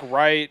it's like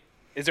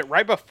is it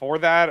right before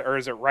that or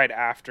is it right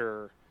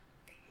after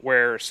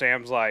where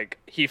Sam's like,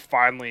 he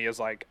finally is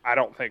like, "I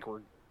don't think we're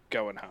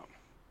going home."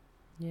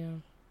 yeah.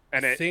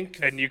 And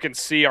and you can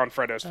see on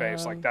Frodo's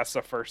face, like that's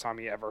the first time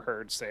he ever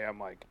heard Sam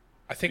like,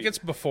 I think it's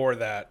before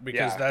that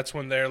because Yeah. that's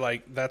when they're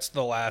like, that's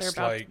the last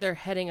They're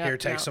heading up. here,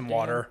 take Mount some Doom.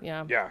 water.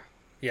 Yeah. yeah.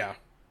 Yeah,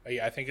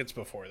 I think it's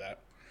before that.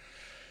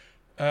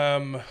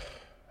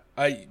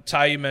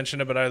 Ty, you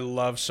mentioned it, but I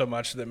love so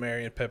much that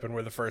Merry and Pippin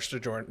were the first to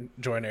join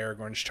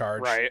Aragorn's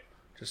charge. Right.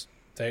 Just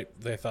they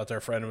thought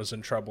their friend was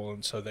in trouble,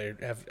 and so they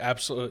have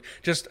absolutely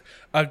just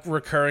a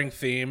recurring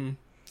theme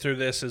through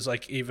this is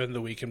like even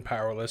the weak and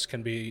powerless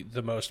can be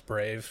the most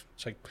brave.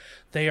 It's like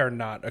they are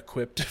not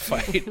equipped to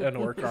fight an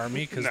orc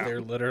army because No.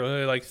 they're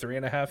literally like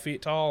 3.5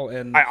 feet tall.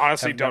 And I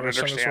honestly have don't never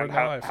swung a sword understand in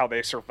their life. how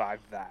they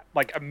survived that.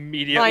 Like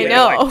immediately, I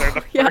know. like, they're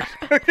the Yeah.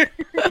 first.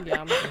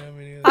 Yeah. I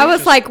mean, I it's was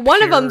just like,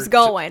 one of pure them's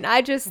going.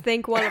 I just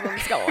think one of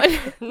them's going.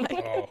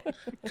 Oh,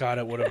 God,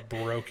 it would have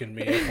broken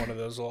me if one of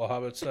those little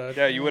hobbits died.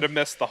 Yeah, you would have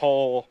missed the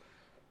whole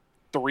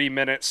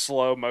 3-minute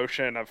slow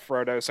motion of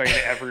Frodo saying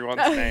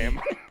everyone's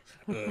name.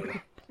 Ugh.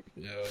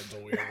 Yeah, it's a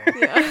weird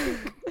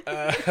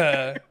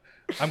one.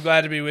 I'm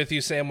glad to be with you,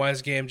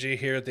 Samwise Gamgee,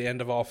 here at the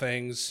end of all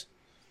things.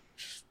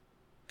 Just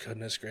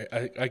goodness great.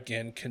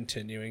 Again,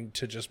 continuing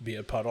to just be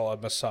a puddle.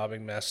 I'm a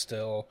sobbing mess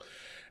still.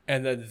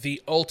 And then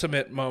the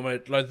ultimate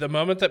moment, like the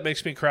moment that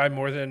makes me cry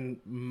more than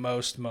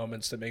most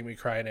moments that make me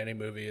cry in any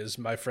movie, is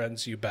My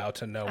Friends, You Bow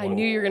to No One. I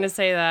knew you were gonna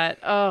say that.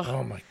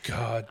 Oh my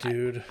God,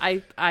 dude.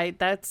 I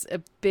that's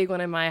a big one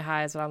in my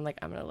highs, but I'm like,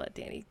 I'm gonna let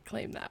Danny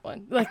claim that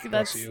one. Like, Bless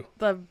that's you.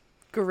 the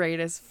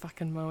greatest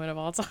fucking moment of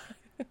all time.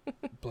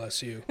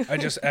 Bless you.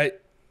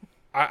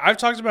 I've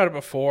talked about it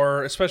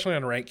before, especially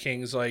on Rank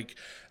Kings. Like,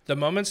 the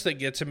moments that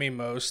get to me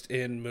most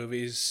in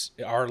movies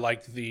are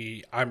like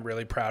the I'm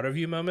really proud of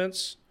you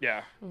moments.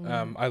 Yeah.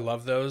 I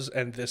love those,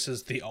 and this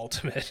is the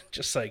ultimate.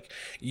 Just like,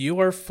 you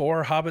are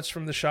 4 hobbits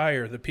from the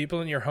Shire. The people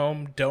in your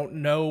home don't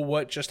know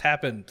what just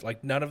happened.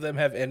 Like, none of them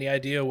have any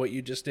idea what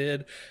you just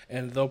did,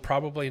 and they'll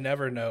probably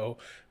never know.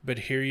 But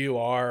here you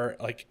are,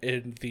 like,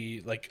 in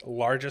the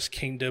largest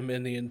kingdom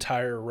in the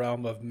entire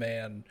realm of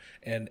man,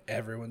 and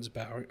everyone's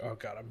bowing. Oh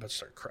God, I'm about to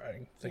start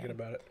crying thinking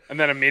about it. And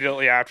then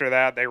immediately after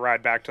that, they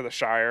ride back to the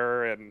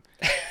Shire, and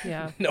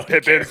Yeah. No one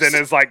Pippin's cares. in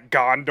his like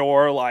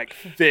Gondor, like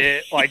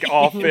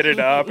all fitted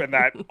up, and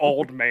that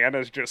old man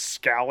is just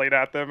scowling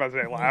at them as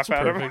they laugh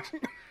at him. Perfect.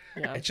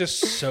 Yeah. It's just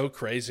so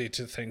crazy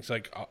to think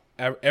like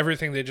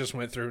everything they just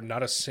went through.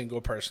 Not a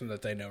single person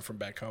that they know from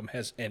back home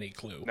has any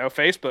clue. No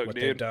Facebook, What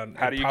they've dude. done,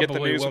 How and do you get the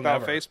probably news will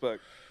without never. Facebook?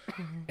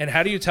 And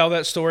how do you tell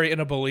that story in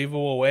a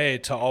believable way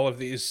to all of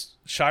these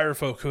Shire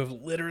folk who have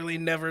literally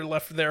never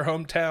left their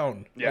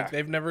hometown? Yeah. Like,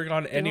 they've never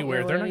gone don't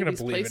anywhere. know They're what not any going of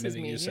to these believe places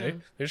anything you mean, say. yeah.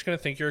 They're just going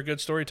to think you're a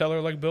good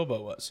storyteller like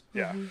Bilbo was.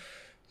 Yeah.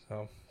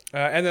 So,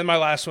 and then my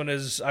last one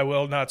is, I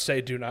will not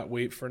say do not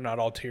weep, for not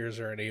all tears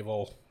are an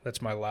evil.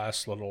 That's my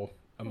last little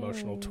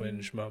emotional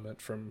twinge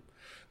moment from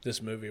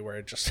this movie, where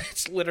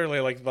it's literally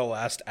like the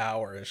last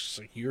hour. It's just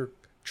like, you're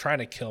trying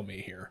to kill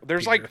me here.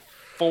 There's Peter. like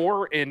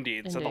 4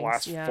 endings in the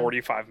last yeah.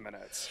 45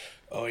 minutes.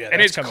 Oh yeah, And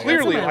that's it's coming up.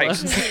 clearly That's like on my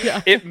list.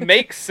 Yeah. it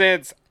makes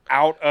sense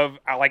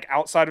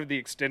outside of the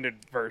extended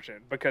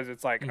version, because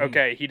it's like,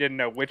 okay, he didn't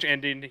know which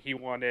ending he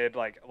wanted,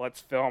 like,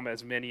 let's film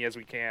as many as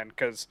we can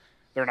because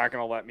they're not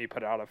going to let me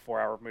put out a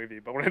 4-hour movie.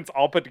 But when it's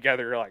all put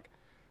together, you're like,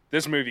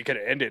 this movie could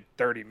have ended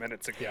 30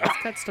 minutes ago. Yeah.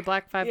 Cuts to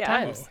black 5 Yeah.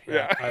 times.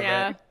 Yeah,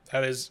 Yeah.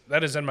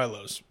 that is in my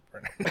lows.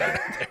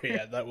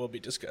 Yeah, that will be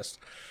discussed.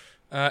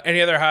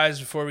 Any other highs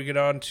before we get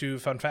on to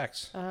fun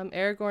facts?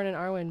 Aragorn and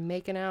Arwen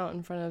making out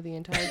in front of the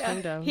entire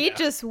kingdom. He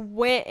just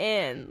went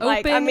in. Open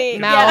Like, I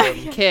mean, mouth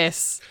yeah,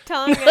 kiss.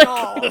 tongue and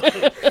all.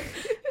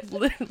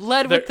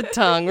 Led with the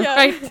tongue,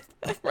 right?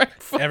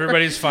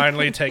 Everybody's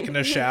finally taken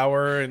a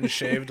shower and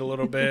shaved a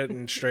little bit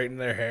and straightened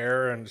their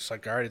hair, and it's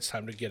like, all right, it's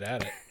time to get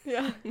at it.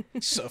 Yeah.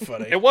 It's so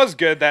funny. It was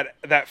good that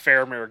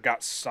Faramir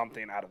got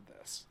something out of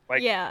this.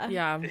 Like, Yeah.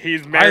 Yeah.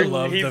 he's I married.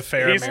 love the he's-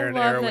 Faramir and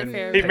I love that Arwen.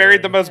 Faramir. He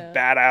married the most Yeah.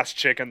 badass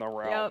chick in the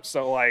realm. Yep.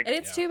 So like, And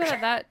it's too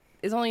bad that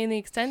is only in the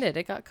extended.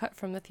 It got cut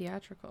from the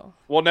theatrical.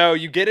 well, no,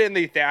 you get it in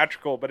the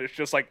theatrical, but it's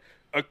just like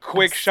a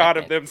quick shot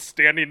of second. them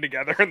standing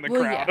together in the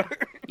Well, crowd. yeah.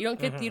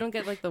 You don't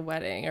get like the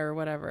wedding or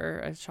whatever,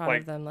 a shot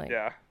Like, of them like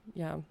yeah.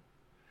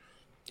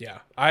 Yeah,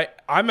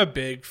 I'm a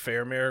big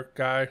Faramir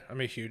guy.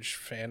 I'm a huge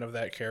fan of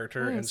that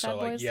character, and so Sad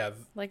like, Boys, yeah,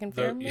 like in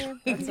the- Faramir.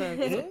 That's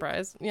a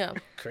surprise. Yeah.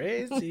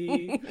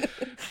 crazy.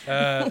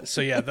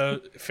 So yeah,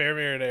 the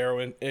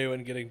Faramir and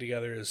Eowyn getting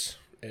together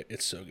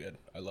it's so good.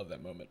 I love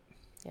that moment.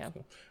 Yeah.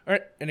 All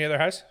right, any other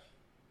highs?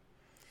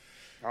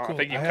 I Cool.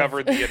 think you I have-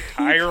 covered the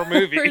entire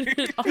movie.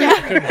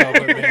 Couldn't help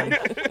it,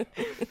 man.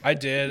 I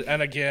did.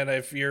 And again,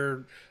 if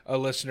you're a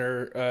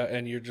listener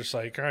and you're just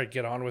like, all right,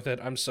 get on with it,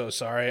 I'm so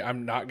sorry.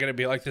 I'm not going to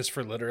be like this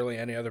for literally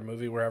any other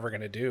movie we're ever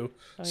going to do.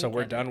 So you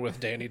we're didn't. done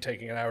with Danny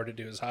taking an hour to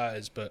do his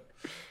highs, but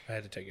I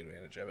had to take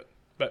advantage of it.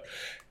 But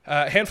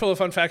a handful of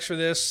fun facts for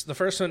this. The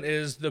first one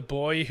is the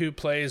boy who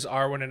plays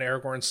Arwen and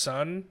Aragorn's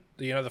son.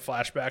 The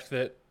flashback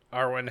that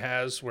Arwen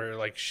has where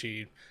like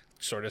she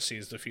sort of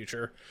sees the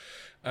future.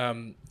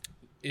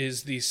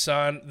 Is the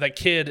son, that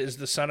kid is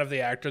the son of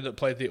the actor that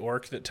played the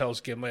orc that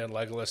tells Gimli and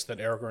Legolas that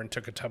Aragorn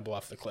took a tumble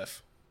off the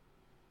cliff.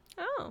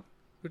 Oh.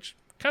 Which,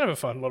 kind of a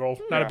fun little,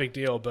 not a Yeah. big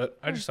deal, but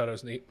I just thought it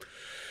was neat.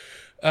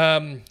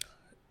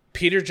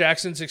 Peter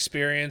Jackson's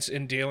experience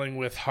in dealing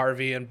with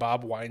Harvey and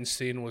Bob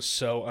Weinstein was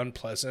so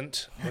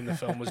unpleasant when the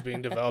film was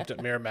being developed at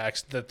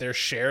Miramax that their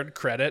shared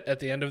credit at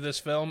the end of this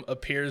film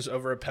appears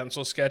over a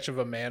pencil sketch of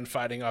a man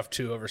fighting off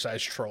 2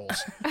 oversized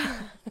trolls.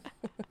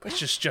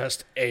 Which is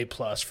just A+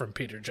 from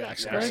Peter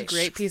Jackson. What a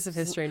great piece of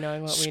history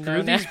knowing what we know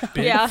Screw now. these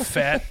big Yeah.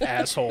 fat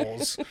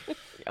assholes.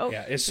 Oh.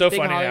 Yeah, it's so Big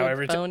funny how Hollywood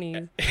every time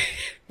phonies.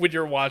 when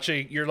you're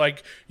watching,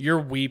 you're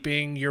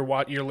weeping, you're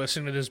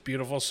listening to this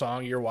beautiful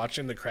song, you're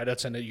watching the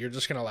credits, and you're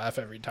just gonna laugh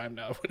every time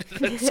now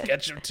when that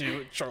sketch of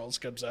 2 Charles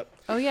comes up.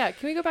 Oh yeah,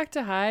 can we go back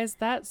to highs?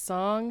 That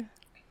song,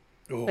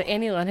 Ooh, the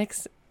Annie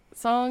Lennox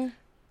song,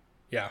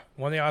 yeah,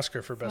 won the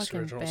Oscar for best fucking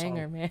original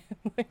banger, song. man.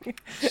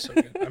 So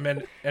good. I mean, any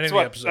of That's the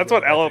what, episodes. that's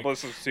what I Ella think.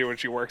 listens to when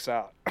she works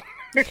out.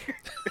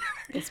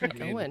 It's me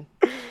going.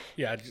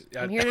 Yeah,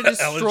 I'm here to Ella's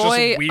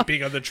destroy- just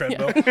weeping on the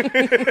treadmill.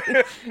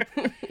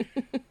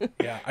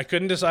 Yeah, I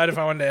couldn't decide if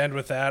I wanted to end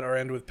with that or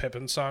end with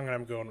Pippin's song, and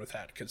I'm going with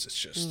that because it's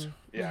just,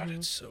 Yeah.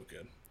 it's so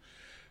good.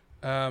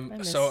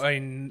 miss So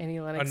Annie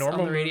a Lennox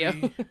normal on the radio.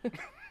 movie.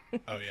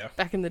 Oh yeah.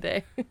 Back in the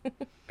day.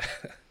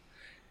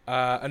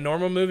 A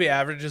normal movie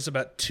averages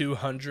about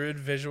 200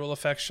 visual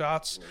effects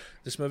shots.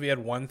 This movie had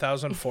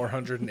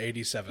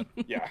 1,487.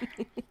 Yeah.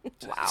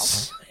 Wow.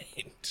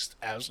 Just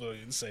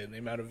absolutely insane, the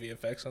amount of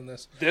VFX on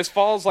this. This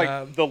falls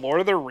like the Lord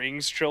of the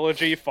Rings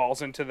trilogy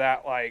falls into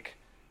that, like,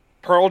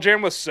 Pearl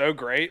Jam was so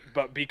great,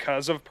 but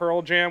because of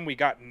Pearl Jam, we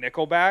got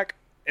Nickelback,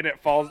 and it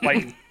falls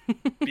like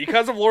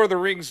because of Lord of the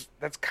Rings,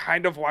 that's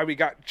kind of why we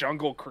got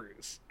Jungle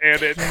Cruise.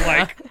 And it's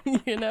like,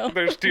 You know,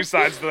 there's two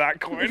sides to that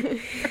coin.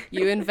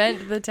 you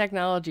invent the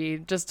technology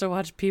just to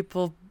watch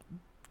people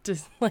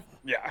just like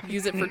Yeah.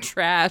 use it for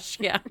trash.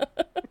 Yeah.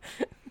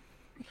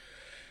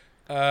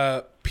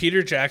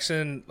 Peter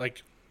Jackson,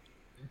 like,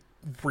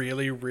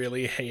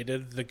 really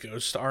hated the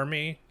Ghost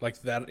Army,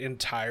 like that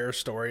entire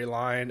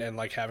storyline, and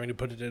like having to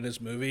put it in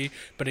his movie,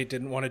 but he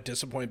didn't want to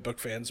disappoint book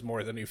fans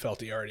more than he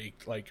felt he already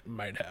like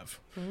might have,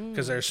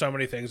 because there's so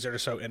many things that are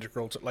so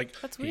integral to, like,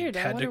 That's he weird.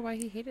 I had wonder to- why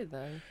he hated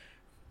them.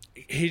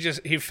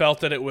 he felt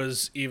that it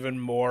was even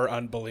more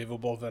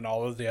unbelievable than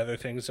all of the other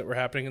things that were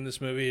happening in this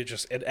movie.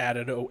 It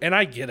added, and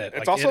I get it.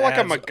 It's also like a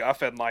adds-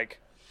 MacGuffin. Like,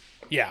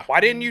 yeah. why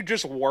didn't you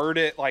just word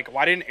it? Like,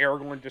 why didn't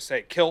Aragorn just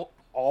say, kill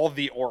all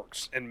the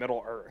orcs in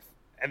Middle Earth,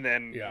 and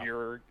then Yeah.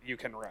 you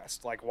can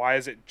rest? Like, why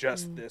is it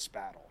just this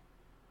battle?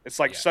 It's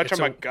like such it's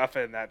a a-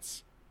 MacGuffin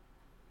that's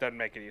doesn't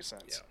make any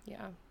sense.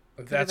 Yeah.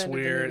 That's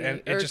weird,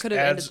 and it just could have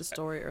ended adds the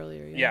story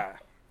earlier. Yeah.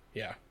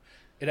 Yeah.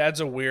 It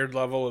adds a weird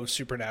level of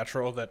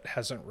supernatural that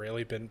hasn't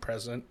really been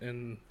present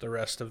in the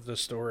rest of the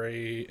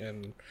story.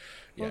 And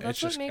yeah, Well, that's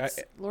it's what just, makes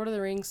Lord of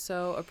the Rings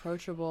so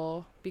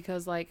approachable,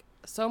 because like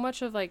so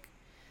much of like,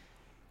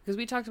 because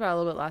we talked about it a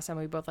little bit last time,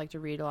 we both like to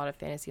read a lot of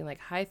fantasy, and like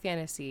high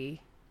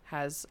fantasy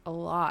has a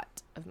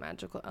lot of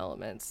magical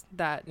elements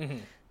that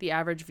the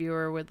average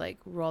viewer would like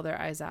roll their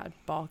eyes at,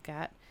 balk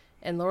at.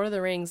 And Lord of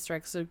the Rings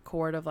strikes a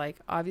chord of like,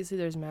 obviously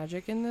there's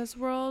magic in this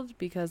world,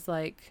 because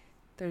like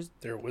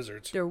they're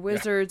wizards. they're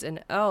wizards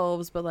and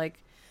elves, but like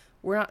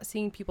we're not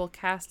seeing people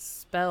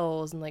cast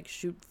spells and like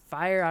shoot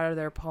fire out of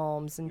their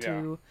palms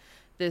into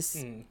this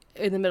in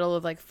the middle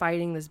of like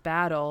fighting this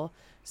battle.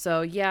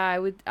 So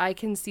yeah, I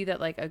can see that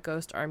like a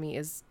ghost army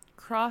is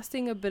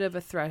crossing a bit of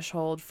a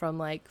threshold from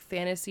like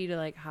fantasy to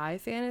like high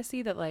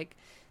fantasy, that like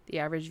the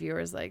average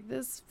viewer is like,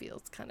 this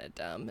feels kind of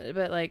dumb,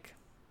 but like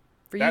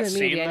for you That and me,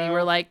 scene, Danny, though-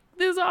 we're like,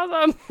 this is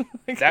awesome.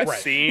 That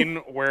scene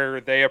where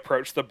they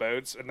approach the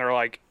boats and they're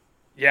like,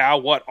 yeah,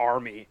 what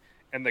army?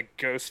 And the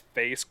ghost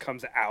face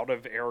comes out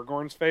of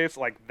Aragorn's face.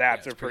 Like,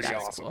 that's Yeah, a it's pretty pretty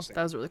That's awesome cool. scene.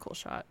 That was a really cool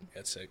shot.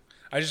 That's sick.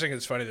 I just think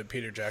it's funny that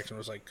Peter Jackson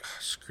was like,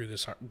 screw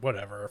this,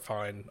 whatever,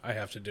 fine, I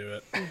have to do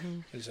it. I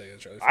just think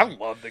it's really I funny.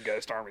 love the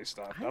ghost army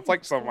stuff. That's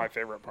like some of my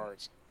favorite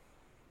parts.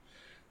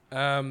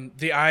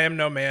 The I am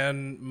no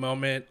man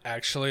moment,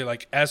 actually,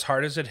 like, as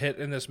hard as it hit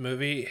in this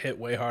movie, hit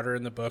way harder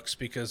in the books,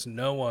 because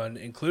no one,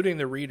 including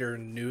the reader,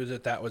 knew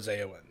that was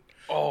Eowyn.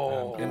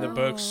 Oh, In the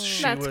books,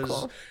 That's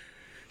cool.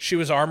 she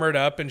was armored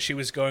up, and she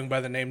was going by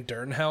the name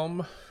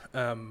Durnhelm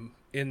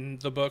in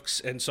the books,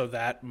 and so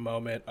that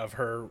moment of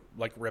her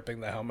like ripping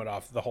the helmet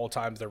off, the whole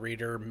time the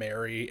reader,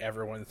 Mary,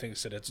 everyone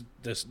thinks that it's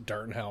this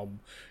Durnhelm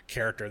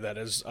character that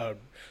is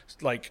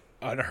like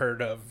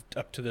unheard of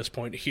up to this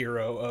point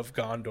hero of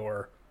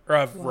Gondor, or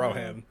of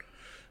Rohan.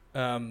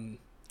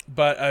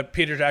 But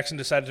Peter Jackson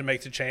decided to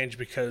make the change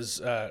because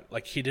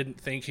like he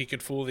didn't think he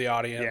could fool the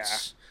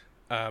audience.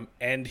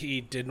 And he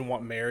didn't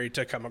want Mary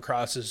to come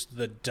across as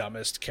the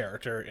dumbest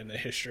character in the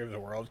history of the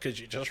world, because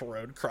you just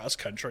rode cross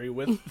country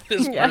with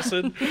this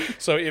person.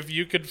 So if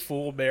you could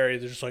fool Mary,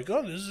 they're just like,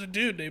 oh, this is a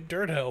dude named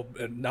Durnhelm,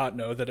 and not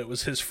know that it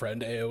was his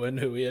friend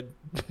Eowyn, who he had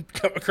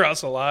come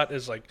across a lot,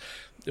 is like,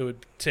 it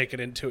would take it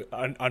into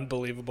an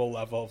unbelievable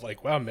level of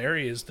like, wow,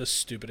 Mary is the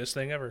stupidest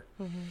thing ever.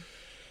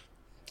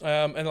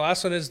 And the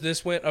last one is,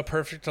 this went a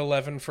perfect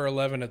 11 for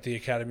 11 at the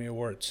Academy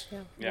Awards.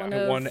 Yeah. One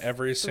It of won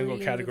every single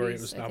 3 category it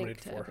movies, was I think,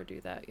 nominated to for. ever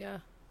do that, yeah.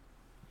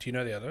 Do you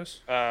know the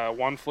others?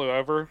 One Flew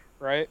Over,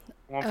 right?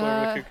 One Flew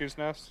Over the Cuckoo's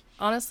Nest.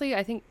 Honestly,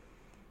 I think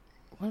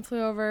One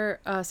Flew Over,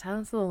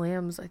 Silence of the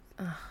Lambs,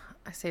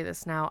 I say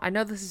this now. I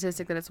know the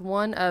statistic that it's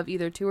one of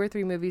either 2 or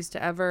 3 movies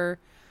to ever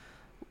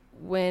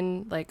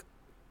win, like,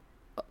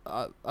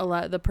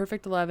 the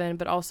perfect 11,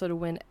 but also to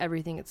win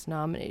everything it's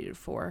nominated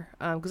for.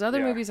 Because other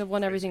Yeah, movies have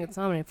won everything it's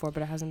nominated for,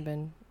 but it hasn't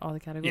been all the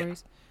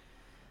categories.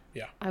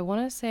 Yeah. I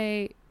want to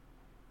say,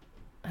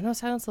 I know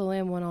Silence of the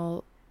Lamb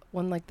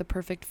won like the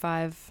perfect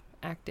 5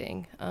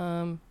 acting,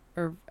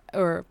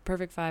 or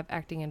perfect 5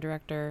 acting and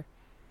director.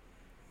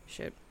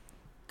 Shoot,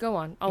 go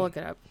on. I'll look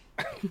it up.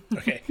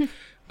 Okay.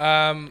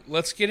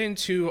 Let's get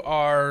into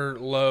our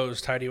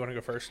lows. Ty, do you want to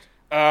go first?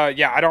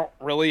 Yeah, I don't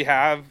really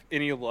have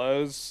any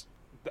lows.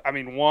 I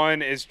mean,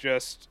 one is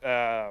just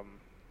there's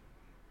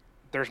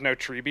no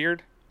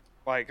Treebeard.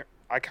 Like,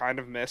 I kind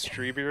of miss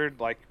Treebeard.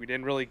 Like, we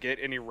didn't really get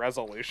any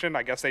resolution.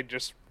 I guess they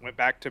just went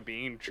back to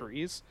being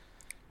trees.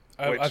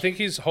 I think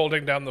he's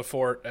holding down the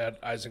fort at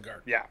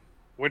Isengard. Yeah,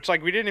 which,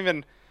 like, we didn't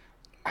even.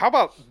 How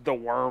about the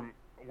worm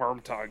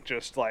tongue?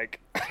 Just like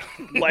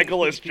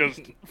Legolas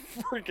just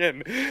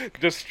freaking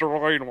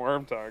destroying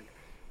Wormtongue.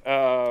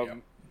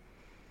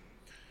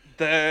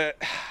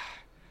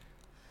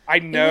 I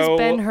It know. was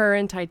Ben-Hur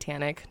and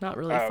Titanic. Not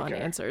really fun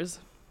okay. answers.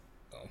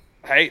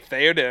 Hey,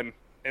 Theoden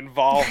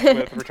involved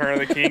with Return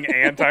of the King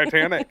and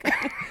Titanic.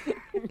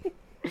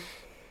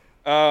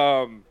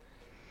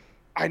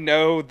 I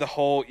know the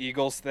whole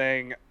Eagles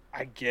thing.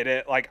 I get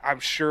it. Like, I'm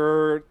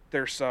sure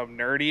there's some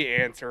nerdy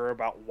answer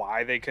about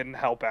why they couldn't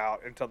help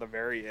out until the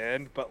very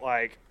end, but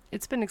like,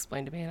 It's been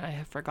explained to me and I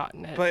have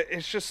forgotten it. but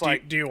it's just Do,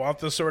 like, do you want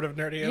this sort of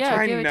nerdy answer?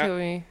 yeah, give it to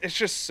me. it's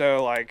just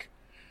so like,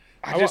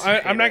 I'm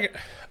hate not. it.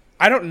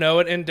 I don't know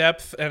it in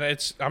depth, and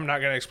I'm not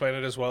going to explain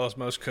it as well as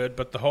most could.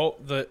 But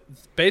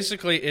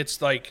basically,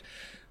 it's like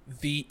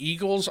the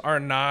Eagles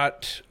are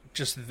not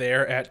just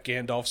there at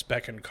Gandalf's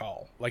beck and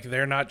call. Like,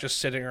 they're not just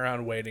sitting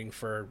around waiting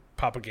for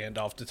Papa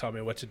Gandalf to tell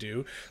me what to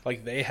do.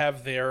 Like, they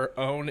have their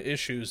own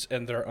issues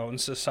and their own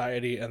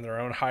society and their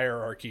own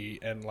hierarchy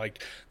and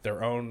like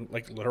their own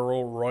like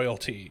literal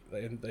royalty.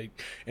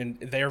 And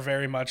they're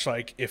very much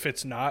like, if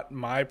it's not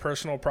my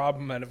personal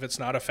problem and if it's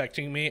not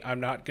affecting me, I'm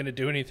not going to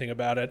do anything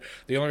about it.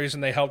 The only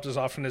reason they helped as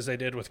often as they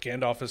did with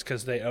Gandalf is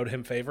because they owed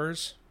him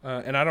favors.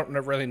 And I don't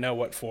really know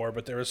what for,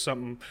 but there was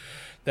something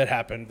that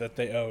happened that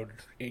they owed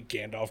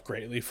Gandalf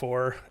greatly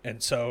for.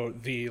 And so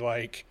the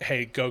like,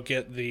 hey, go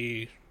get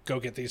these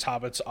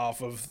hobbits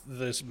off of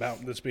this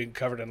mountain that's being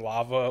covered in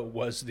lava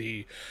was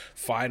the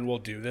fine, we'll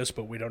do this,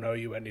 but we don't owe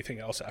you anything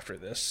else after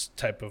this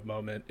type of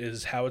moment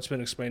is how it's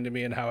been explained to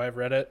me and how I've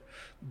read it.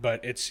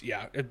 But it's,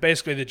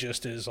 basically the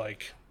gist is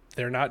like,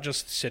 they're not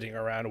just sitting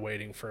around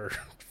waiting for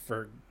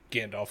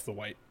Gandalf the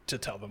White to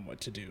tell them what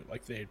to do.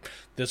 Like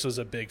this was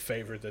a big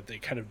favor that they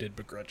kind of did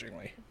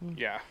begrudgingly.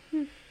 Yeah.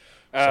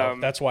 So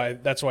that's why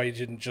you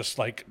didn't just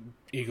like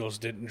Eagles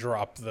didn't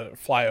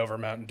fly over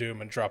Mount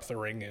Doom and drop the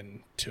ring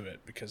into it,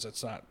 because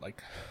it's not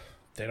like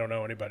they don't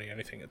owe anybody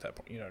anything at that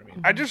point. You know what I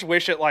mean? I just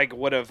wish it like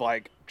would have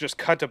like just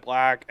cut to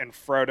black and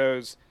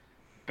Frodo's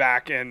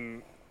back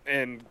in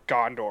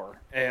Gondor,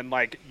 and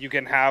like you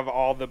can have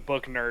all the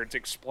book nerds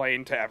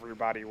explain to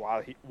everybody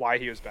why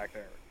he was back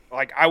there.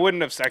 Like, I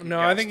wouldn't have second.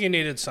 No, I think you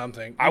needed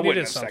something. I You wouldn't needed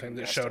have something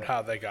that second-guessed showed it.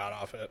 how they got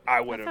off it. I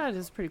I would thought have. it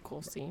was a pretty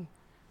cool scene.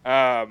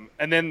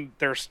 And then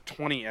there's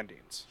 20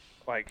 endings.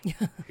 Like,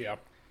 Yeah.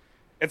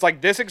 it's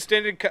like this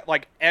extended cut,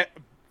 like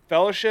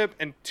Fellowship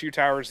and Two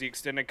Towers, the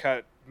extended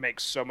cut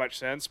makes so much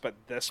sense, but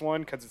this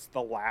one, because it's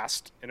the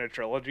last in a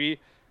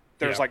trilogy,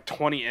 there's Yeah. like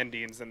 20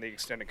 endings in the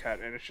extended cut,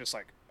 and it's just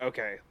like,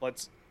 okay,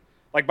 let's.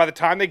 Like, by the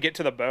time they get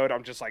to the boat,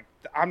 I'm just like,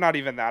 I'm not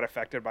even that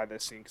affected by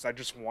this scene, because I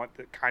just want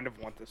this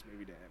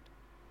movie to end.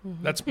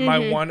 That's my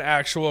one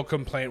actual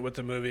complaint with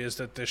the movie, is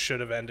that this should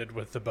have ended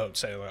with the boat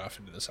sailing off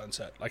into the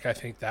sunset. Like, I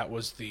think that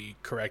was the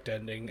correct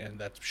ending, and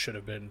that should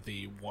have been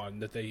the one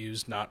that they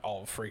used, not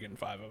all friggin'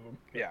 5 of them.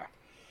 Yeah.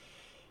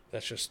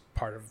 That's just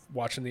part of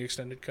watching the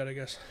extended cut, I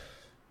guess.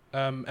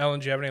 Ellen,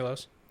 do you have any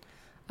lows?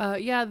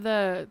 Yeah,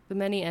 the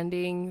many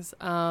endings.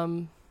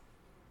 The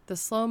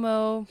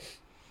slow-mo,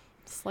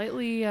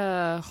 slightly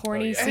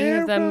horny scene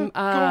of them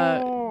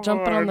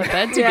jumping on the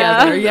bed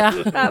together. Yeah.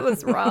 That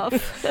was rough.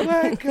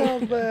 Yeah,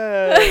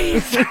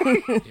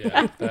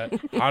 that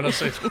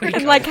honestly.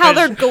 And like how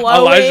they're Elijah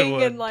glowing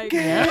Wood. and like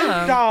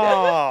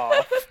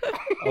Yeah.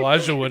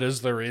 Elijah Wood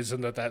is the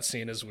reason that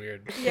scene is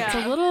weird.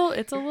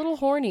 It's a little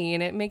horny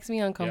and it makes me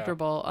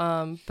uncomfortable.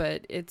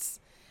 But it's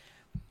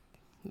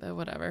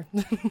whatever.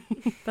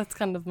 That's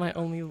kind of my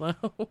only low.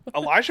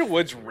 Elijah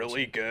Wood's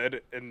really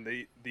good in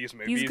these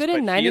movies. He's good but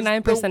in he is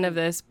 99% the of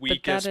this, but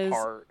weakest that is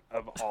part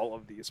of all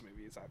of these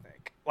movies, I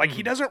think. Like,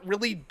 he doesn't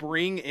really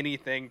bring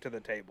anything to the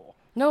table.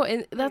 No,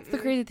 and that's the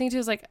crazy thing too,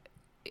 is like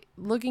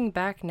looking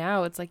back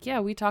now, it's like, yeah,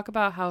 we talk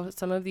about how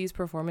some of these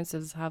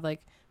performances have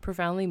like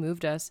profoundly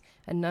moved us,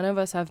 and none of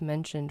us have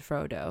mentioned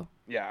Frodo.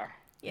 Yeah.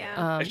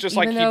 yeah. It's just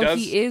even like though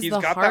he's the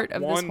got heart that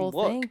of this one whole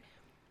look. thing.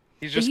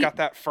 He's just got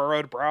that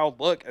furrowed browed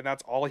look, and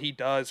that's all he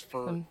does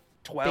for Some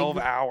 12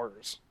 big-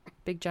 hours.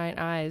 Big giant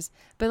eyes.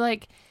 But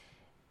like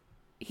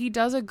he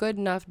does a good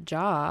enough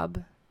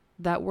job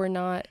that we're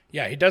not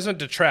Yeah, he doesn't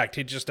detract.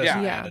 He just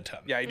doesn't Yeah. add a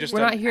ton. Yeah, he just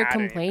we're not doesn't here add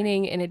anything.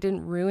 complaining, and it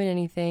didn't ruin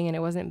anything, and it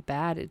wasn't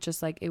bad. It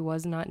just like it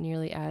was not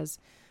nearly as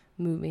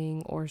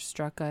moving or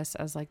struck us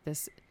as like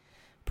this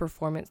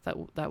performance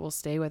that will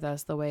stay with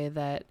us the way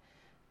that,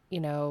 you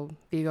know,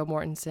 Viggo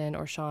Mortensen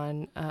or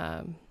Sean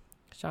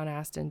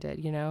Astin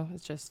did. You know,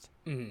 it's just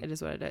it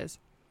is what it is.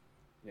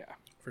 Yeah.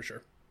 For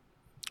sure.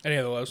 Any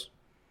other lows?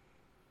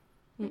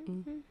 No.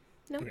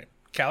 Okay.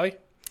 Callie?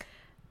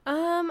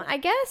 I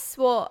guess,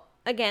 well,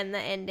 again, the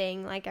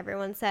ending, like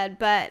everyone said,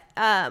 but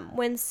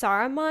when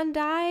Saruman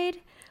died,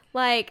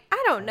 like,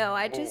 I don't know,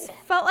 I just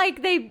felt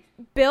like they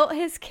built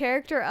his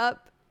character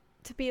up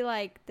to be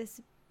like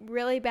this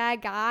really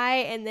bad guy,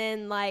 and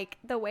then like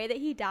the way that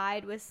he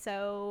died was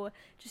so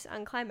just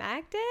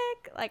unclimactic.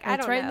 Like, I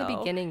That's don't right know. in the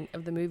beginning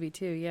of the movie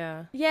too.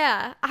 Yeah.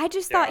 Yeah, I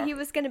just Yeah. thought he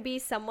was gonna be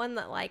someone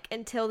that like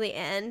until the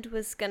end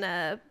was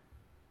gonna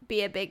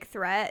be a big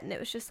threat, and it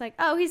was just like,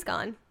 oh, he's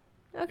gone.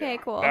 Okay,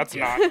 Yeah. cool. That's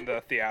not in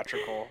the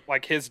theatrical.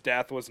 Like, his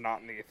death was not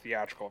in the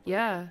theatrical version.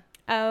 Yeah.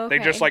 Oh, okay.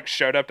 They just like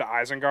showed up to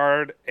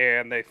Isengard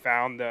and they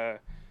found the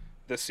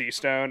sea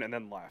stone and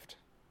then left.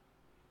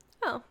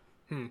 Oh.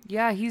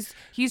 Yeah, he's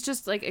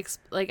just like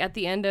like at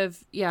the end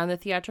of in the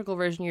theatrical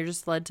version, you're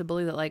just led to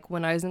believe that like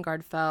when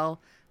Isengard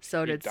fell,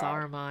 so did died.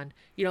 Saruman.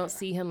 You don't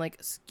see him like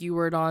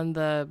skewered on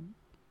the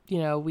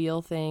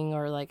wheel thing,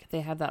 or like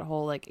they have that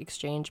whole like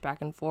exchange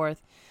back and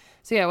forth.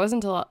 So yeah, it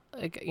wasn't until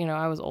like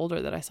I was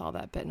older that I saw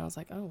that bit and I was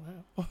like, oh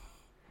wow.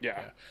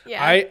 Yeah.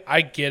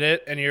 I get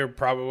it, and you're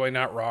probably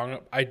not wrong.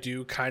 I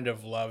do kind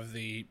of love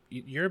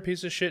you're a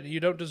piece of shit. You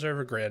don't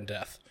deserve a grand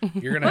death.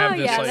 You're gonna have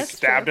this yeah, like that's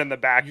Stabbed in the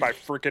back by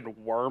freaking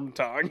worm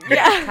tongue.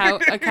 Yeah. A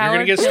you're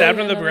gonna get coward stabbed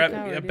in killing the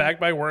another coward, back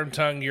by worm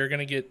tongue. You're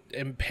gonna get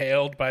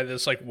impaled by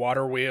this like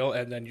water wheel,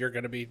 and then you're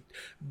gonna be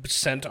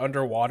sent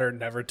underwater,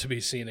 never to be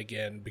seen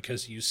again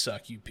because you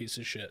suck, you piece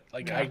of shit.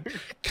 Like I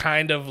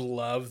kind of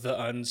love the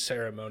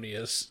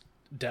unceremonious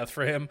death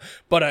for him,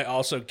 but I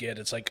also get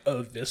it's like,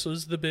 oh, this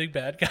was the big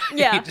bad guy.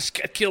 Yeah. He just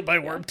got killed by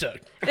worm tongue.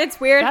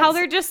 It's weird how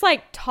they're just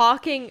like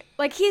talking,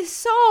 like he's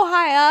so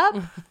high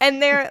up,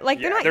 and they're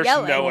like they're not there's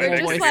yelling. no way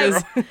they're they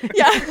just can like,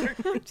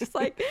 yeah, just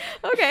like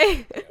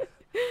okay.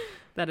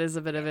 That is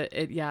a bit of it.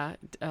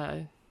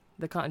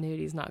 The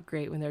continuity is not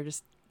great when they're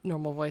just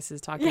normal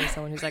voices talking to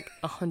someone who's like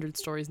 100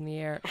 stories in the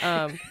air.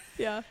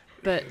 Yeah.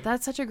 But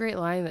that's such a great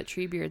line that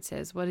Treebeard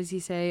says. What does he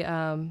say?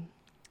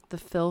 The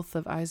filth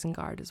of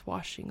Isengard is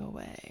washing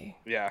away.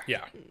 Yeah.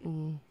 Yeah.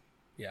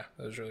 Yeah,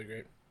 that was really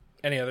great.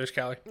 Any others,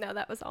 Callie? No,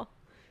 that was all.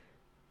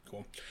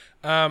 Cool.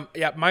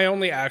 Yeah, my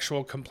only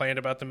actual complaint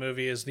about the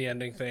movie is the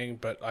ending thing,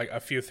 but a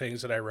few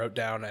things that I wrote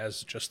down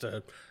as just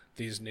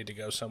these need to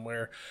go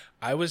somewhere.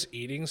 I was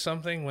eating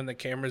something when the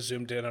camera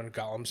zoomed in on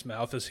Gollum's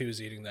mouth as he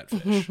was eating that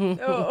fish.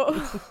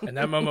 Oh. And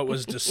that moment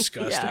was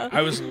disgusting. Yeah.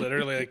 I was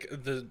literally like,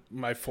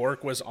 my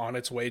fork was on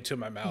its way to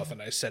my mouth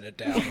and I set it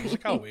down. I was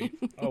like, I'll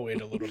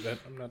wait a little bit.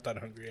 I'm not that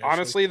hungry. Actually.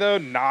 Honestly, though,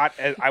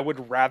 I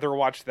would rather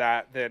watch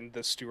that than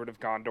the Steward of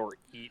Gondor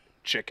eat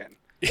chicken.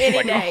 Any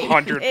Like day.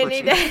 100%.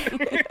 Any day.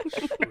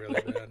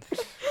 Really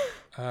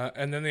bad.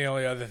 And then the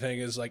only other thing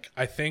is like,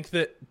 I think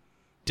that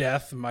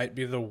death might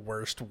be the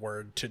worst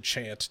word to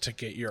chant to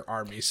get your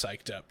army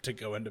psyched up to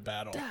go into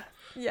battle.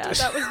 Yeah,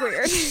 that was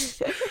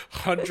weird.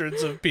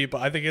 Hundreds of people.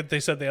 I think they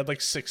said they had like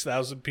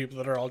 6,000 people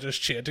that are all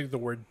just chanting the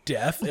word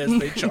death as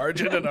they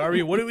charge in an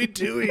army. What are we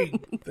doing?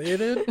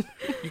 Theoden?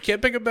 You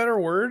can't pick a better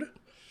word?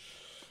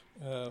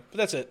 But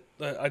that's it.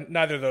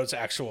 Neither of those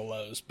actual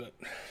lows, but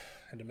I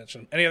had to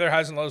mention them. Any other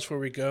highs and lows before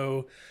we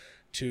go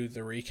to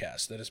the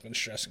recast that has been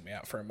stressing me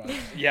out for a month?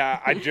 Yeah,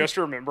 I just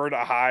remembered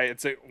a high.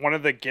 One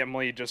of the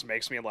Gimli just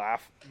makes me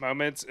laugh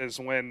moments is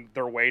when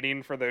they're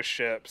waiting for those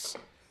ships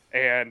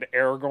and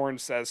Aragorn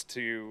says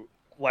to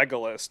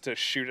Legolas to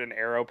shoot an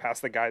arrow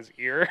past the guy's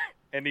ear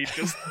and he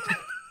just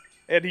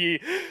and he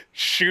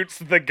shoots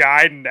the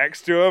guy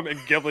next to him and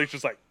Gimli's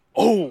just like,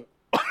 oh.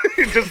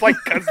 It just like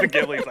cuts the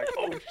Gimli. He's like,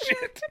 oh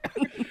shit.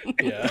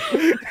 Yeah.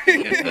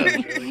 That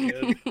was really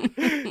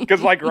good.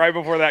 Because like right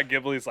before that,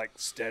 Gimli's like,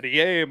 steady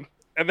aim.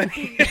 And then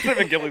he hits him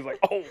and Gimli's like,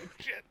 oh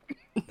shit.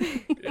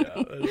 Yeah,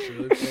 that's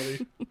really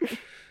funny.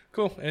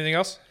 Cool. Anything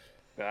else?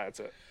 Nah, that's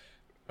it.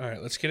 All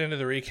right, let's get into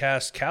the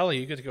recast. Callie,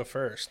 you get to go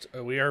first.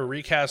 We are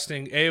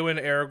recasting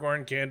Eowyn,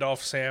 Aragorn, Gandalf,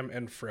 Sam,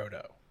 and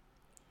Frodo.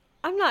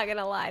 I'm not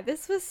gonna lie,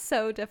 this was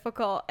so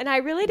difficult, and I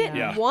really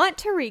didn't want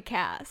to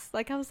recast.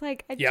 Like I was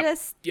like, Yep.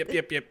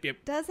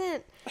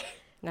 doesn't.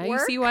 Now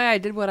work? you see why I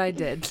did what I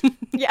did.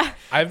 Yeah.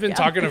 I've been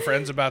talking to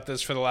friends about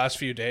this for the last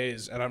few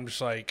days, and I'm just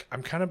like,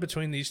 I'm kind of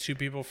between these two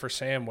people for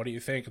Sam. What do you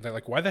think? And they're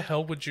like, why the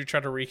hell would you try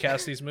to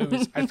recast these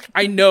movies?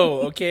 I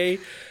know, okay?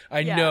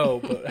 I know,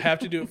 but I have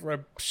to do it for a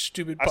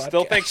stupid podcast. I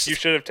still think you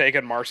should have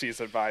taken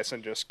Marcy's advice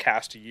and just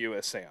cast you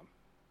as Sam.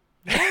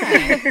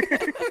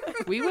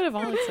 We would have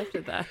all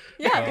accepted that.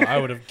 Yeah. I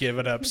would have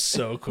given up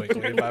so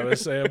quickly if I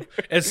was Sam.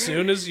 As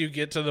soon as you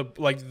get to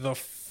the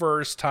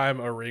first time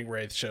a ring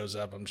wraith shows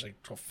up, I'm just like,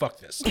 well, fuck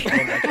this. I'm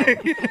going back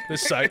home.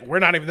 This site, we're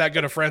not even that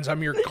good of friends.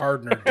 I'm your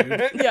gardener,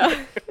 dude.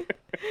 Yeah.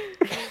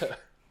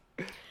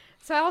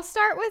 So I'll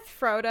start with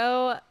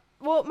Frodo.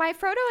 Well, my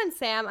Frodo and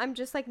Sam, I'm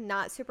just like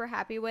not super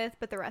happy with,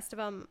 but the rest of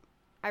them,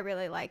 I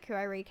really like who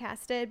I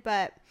recasted.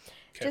 But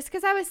just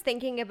because I was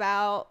thinking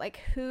about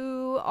like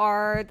who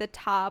are the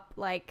top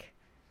like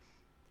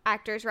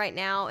actors right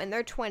now in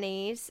their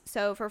 20s.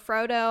 So for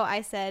Frodo,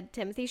 I said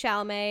Timothée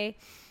Chalamet,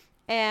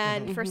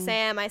 and for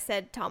Sam, I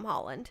said Tom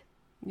Holland.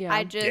 Yeah.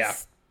 I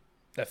just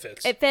that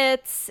fits. it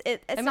fits.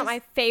 It's not my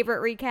favorite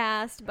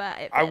recast, but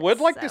it fits, I would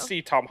like to so.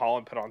 see Tom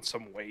Holland put on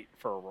some weight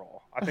for a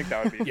role. I think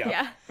that would be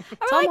Yeah.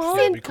 I Tom would like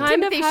Holland to see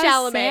kind of Timothée has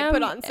Chalamet Sam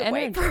put on some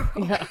weight for a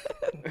role. Yeah.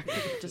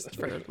 Just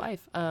for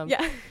life.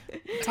 Yeah.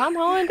 Tom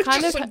Holland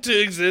kind just of like to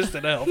exist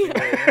in a healthy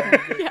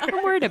way.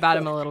 I'm worried about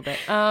him a little bit.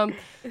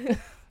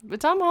 But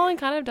Tom Holland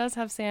kind of does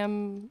have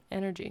Sam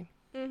energy.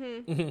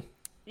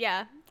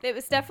 Yeah. It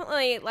was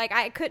definitely like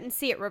I couldn't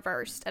see it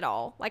reversed at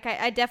all. Like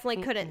I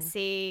definitely couldn't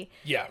see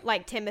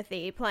like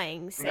Timothy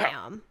playing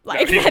Sam.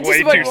 Like he's that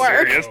way just wouldn't too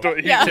work.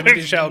 serious. Yeah. Timothée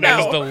Chalamet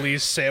No. is the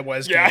least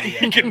Samwise Yeah, Gamgee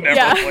he can ever.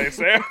 never play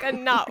Sam. Could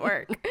not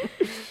work.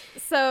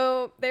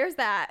 So there's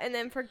that. And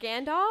then for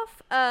Gandalf,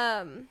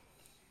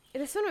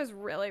 this one was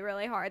really,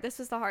 really hard. This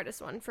was the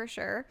hardest one for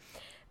sure.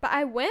 But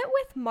I went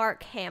with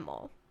Mark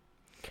Hamill.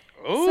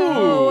 Ooh.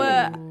 So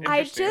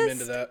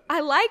interesting. I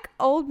like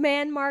old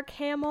man Mark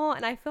Hamill,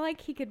 and I feel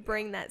like he could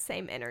bring that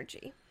same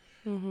energy.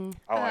 Mm-hmm.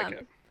 I like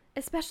it.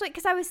 Especially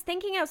because I was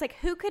thinking, I was like,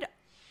 who could,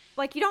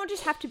 like, you don't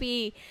just have to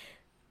be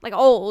like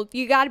old.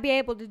 You got to be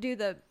able to do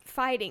the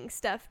fighting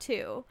stuff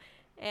too.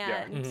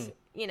 And,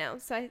 you know,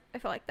 so I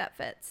feel like that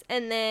fits.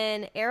 And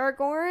then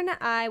Aragorn,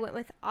 I went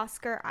with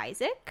Oscar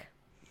Isaac.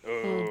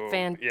 Ooh,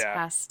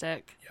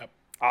 Fantastic. Yep.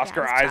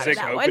 Oscar I was proud of Isaac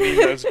that one. opening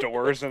those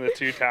doors in the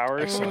Two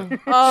Towers. Excellent.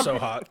 Oh, So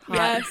hot.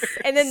 yes.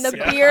 And then the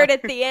beard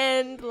at the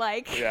end,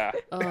 like, Yeah.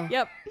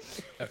 yep.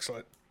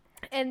 Excellent.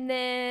 And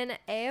then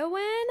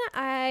Eowyn,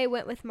 I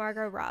went with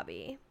Margot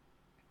Robbie.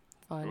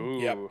 Fun. Ooh.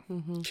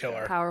 Yep.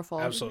 Killer. Powerful.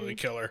 Absolutely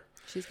killer.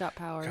 She's got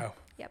power. Wow.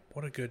 Yep.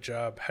 What a good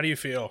job. How do you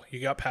feel? You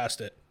got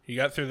past it. You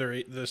got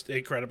through this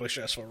incredibly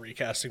stressful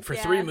recasting for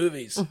 3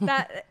 movies.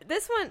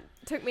 This one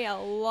took me a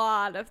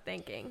lot of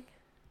thinking.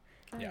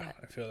 Yeah,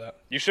 I feel that.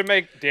 You should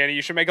make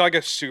like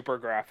a super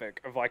graphic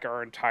of like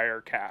our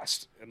entire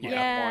cast in like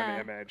Yeah.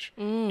 one image.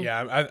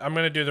 Yeah, I'm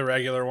going to do the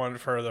regular one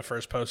for the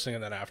first posting,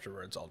 and then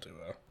afterwards I'll do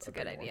It's a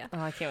good idea. Oh,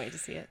 I can't wait to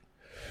see it.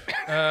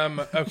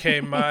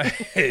 Okay, my...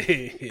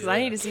 Because I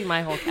need to see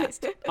my whole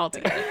cast all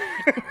together.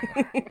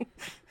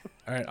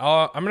 All right,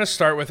 I'm going to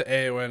start with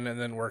Eowyn and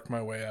then work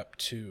my way up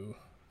to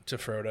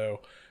Frodo.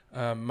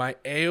 My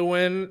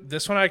Eowyn,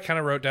 this one I kind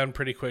of wrote down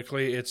pretty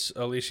quickly. It's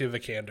Alicia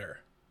Vikander.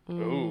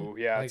 Ooh,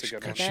 yeah, that's a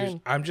good one.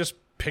 Again. I'm just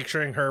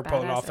picturing her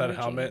pulling Badass off that energy.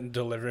 helmet and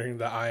delivering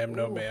the "I am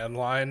no man"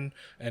 line,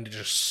 and it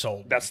just sold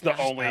me. That's the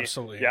Just only.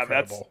 absolutely Yeah,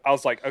 incredible. I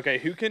was like, okay,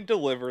 who can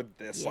deliver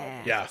this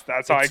line? Yeah,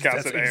 That's how I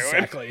casted Eowyn.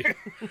 exactly.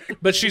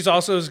 But she's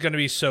also going to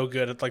be so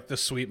good at like the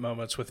sweet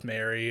moments with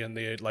Mary and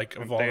the like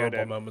vulnerable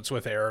Theoden. moments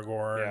with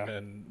Aragorn Yeah.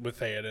 and with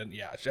Theoden.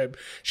 Yeah,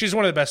 she's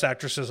one of the best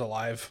actresses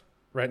alive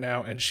right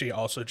now, and she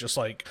also just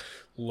like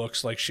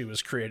looks like she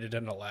was created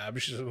in a lab.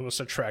 She's one of the most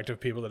attractive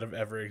people that have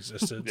ever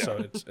existed. So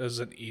it was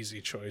an easy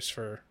choice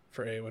for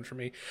Eowyn for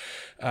me.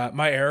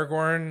 My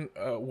Aragorn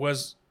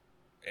was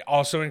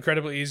also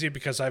incredibly easy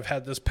because I've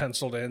had this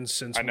penciled in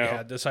since we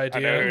had this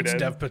idea. who It's did.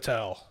 Dev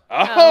Patel.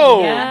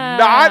 Oh, yeah.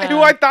 not who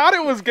I thought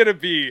it was gonna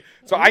be.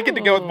 So I get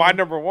to go with my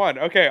number one.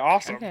 Okay,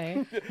 awesome.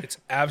 Okay. It's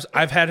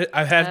I've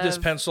had this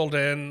penciled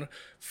in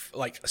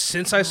like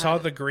since I saw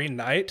The Green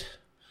Knight.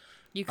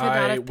 You could not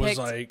I have was picked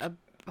like- a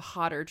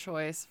hottest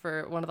choice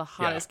for one of the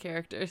hottest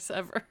characters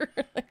ever.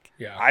 Like,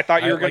 Yeah, I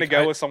thought you were gonna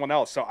go with someone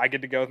else, so I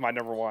get to go with my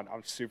number one.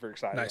 I'm super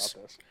excited Nice.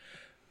 about this.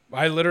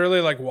 I literally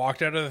like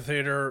walked out of the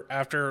theater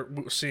after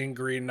seeing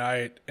Green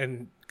Knight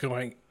and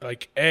going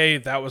like, A,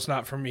 that was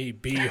not for me.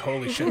 B,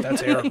 holy shit,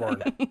 that's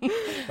Aragorn.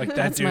 Like that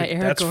That's dude, my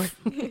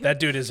Aragorn. that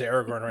dude is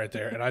Aragorn right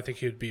there, and I think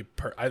he'd be.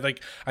 I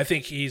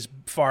think he's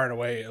far and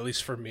away, at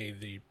least for me,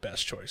 the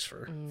best choice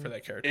for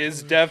that character.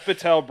 Is Dev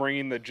Patel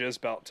bringing the jizz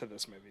belt to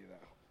this movie though?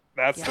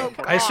 That's Yeah. the Oh,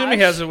 important. I assume he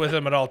has it with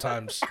him at all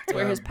times.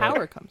 where his but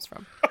power comes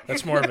from.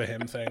 That's more of a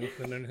him thing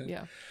than anything.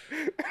 Yeah.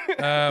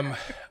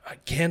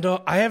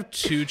 Gandalf. I have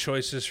 2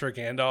 choices for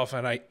Gandalf,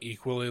 and I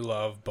equally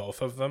love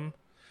both of them.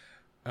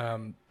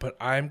 But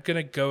I'm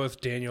gonna go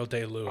with Daniel Oh,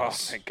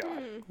 Day-Lewis. thank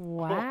God.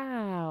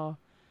 Wow.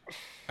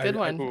 Good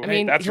one. I hey,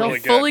 mean, that's he'll really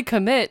good. fully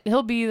commit.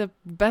 He'll be the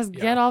best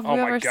Gandalf Oh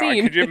we've my ever God!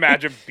 seen. Could you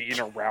imagine being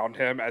around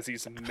him as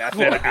he's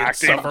method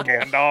acting insufferable.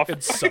 Gandalf?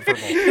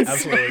 Insufferable.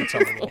 Absolutely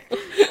insufferable.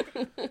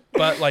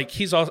 But like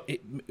he's also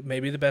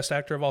maybe the best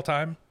actor of all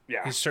time.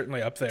 Yeah. He's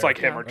certainly up there. It's like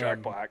him or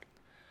Jack Black.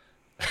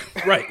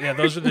 Right. Yeah,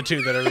 those are the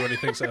 2 that everybody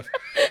thinks of.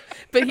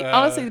 But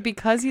honestly,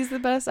 because he's the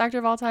best actor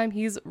of all time,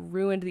 he's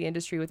ruined the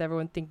industry with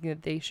everyone thinking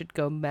that they should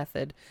go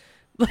method.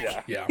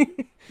 Yeah, Yeah.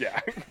 yeah.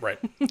 Right.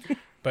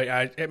 But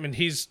I mean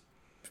he's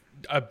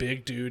a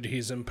big dude.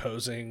 He's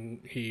imposing.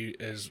 He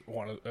is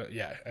one of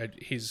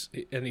he's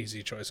an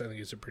easy choice. I think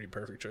he's a pretty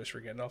perfect choice for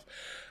Gandalf.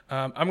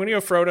 I'm gonna go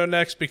Frodo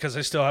next because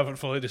I still haven't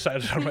fully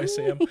decided on my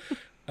Sam.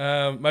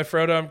 My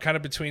Frodo, I'm kind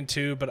of between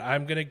 2, but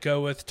I'm gonna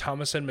go with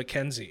Thomasin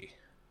McKenzie.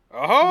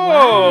 Oh,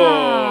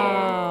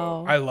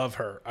 Wow. I love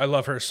her. I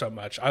love her so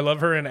much. I love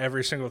her in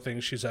every single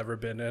thing she's ever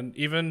been in.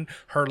 Even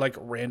her like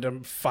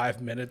random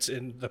 5 minutes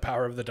in The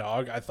Power of the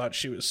Dog. I thought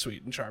she was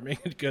sweet and charming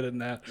and good in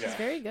that. He's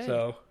very good.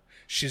 So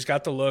she's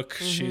got the look.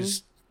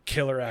 She's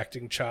killer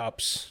acting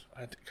chops.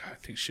 I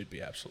think she'd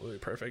be absolutely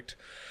perfect.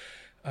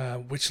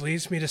 Which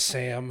leads me to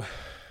Sam.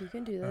 You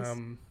can do this.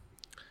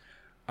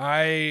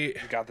 you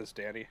got this,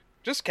 Danny.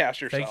 Just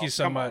cast yourself. Thank you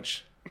so Come on.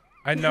 much.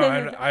 I know.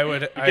 I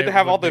would. You get to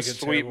have all the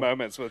sweet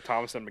moments with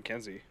Thomas and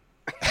Mackenzie.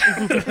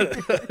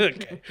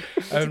 Okay.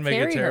 I would make it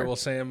carry her. terrible,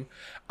 Sam.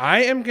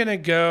 I'm gonna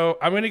go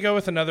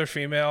with another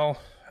female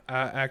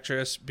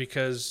actress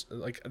because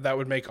like that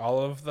would make all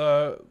of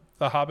the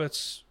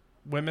Hobbits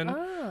women,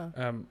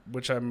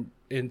 which I'm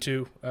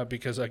into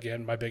because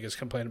again, my biggest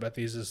complaint about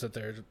these is that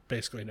there's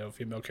basically no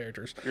female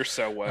characters. You're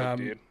so woke,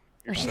 dude.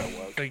 You're so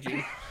woke. Thank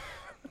you.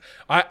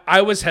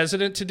 I was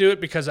hesitant to do it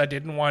because I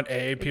didn't want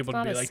people to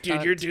not be a like, dude,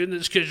 stunt. you're doing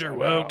this because you're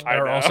woke. I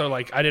Or know. also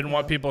like, I didn't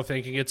want people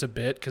thinking it's a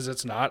bit because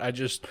it's not. I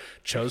just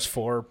chose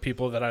 4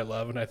 people that I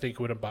love and I think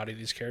would embody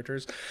these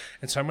characters.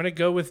 And so I'm going to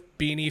go with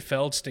Beanie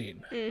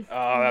Feldstein.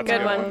 Oh, that's a Good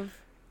good one. one.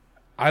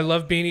 I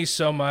love Beanie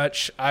so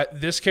much.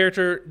 This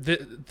character,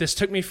 this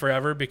took me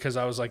forever because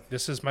I was like,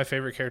 this is my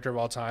favorite character of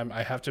all time.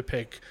 I have to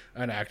pick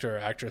an actor or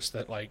actress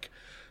that like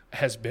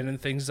has been in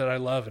things that I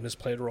love and has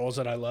played roles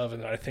that I love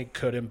and that I think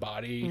could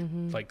embody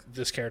like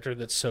this character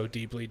that's so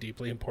deeply,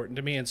 deeply important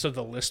to me. And so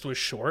the list was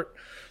short,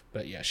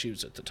 but yeah, she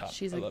was at the top.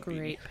 She's I a love Beanie.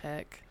 great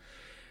pick.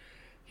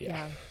 Yeah.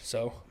 Yeah.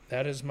 So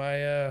that is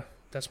my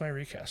that's my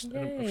recast. And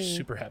I'm Yay.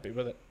 super happy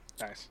with it.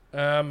 Nice.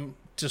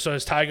 Just so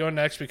is Ty going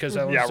next because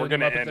Ellen's Yeah, we're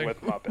doing the gonna Muppet end thing?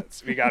 with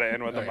Muppets. We gotta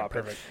end with the Okay, Muppets.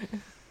 perfect.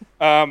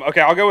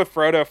 Okay, I'll go with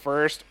Frodo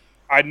first.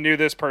 I knew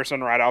this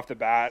person right off the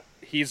bat.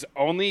 He's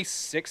only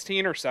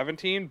 16 or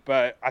 17,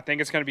 but I think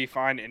it's going to be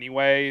fine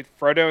anyway.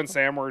 Frodo and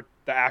Sam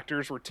the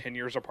actors were 10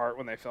 years apart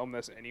when they filmed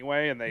this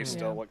anyway, and they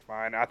still look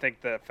fine. I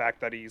think the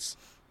fact that he's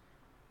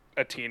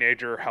a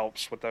teenager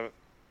helps with the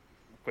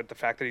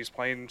fact that he's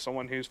playing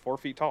someone who's 4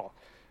 feet tall.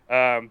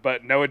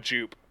 But Noah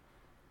Jupe,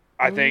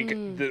 I think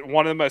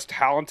one of the most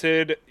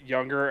talented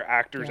younger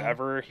actors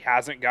ever. He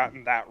hasn't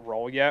gotten that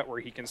role yet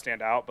where he can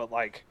stand out, but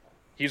like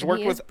he's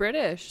worked He is with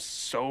British.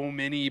 so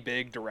many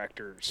big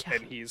directors,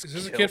 and he's Is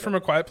this a killed kid it. from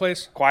A Quiet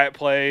Place? Quiet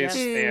Place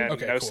Yes. and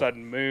Okay, No cool.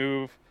 Sudden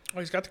Move. Oh,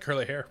 he's got the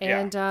curly hair.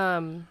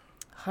 And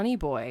Honey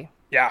Boy.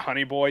 Yeah,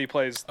 Honey Boy. He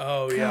plays.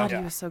 Oh yeah. God, Yeah.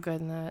 he was so good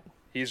in that.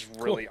 He's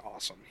really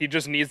awesome. He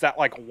just needs that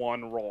like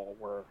one role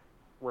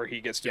where he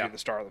gets to Yeah. be the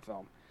star of the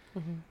film.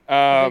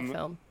 Big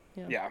film.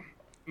 Yeah. Yeah.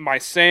 My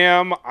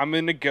Sam, I'm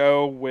going to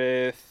go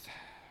with...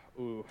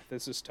 Ooh,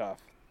 this is tough.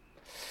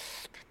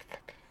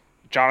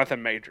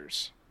 Jonathan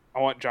Majors. I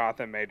want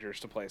Jonathan Majors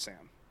to play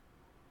Sam.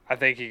 I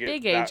think he could...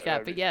 Big age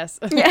gap, but yes.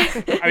 I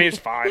mean, it's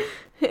fine.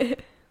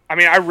 I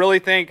mean, I really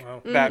think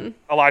that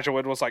Elijah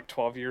Wood was like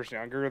 12 years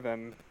younger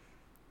than...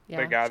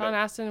 Yeah. guy Sean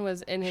that- Astin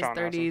was in his Sean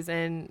 30s,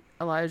 and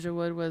Elijah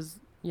Wood was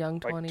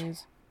young Like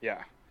 20s.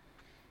 Yeah.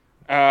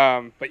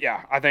 But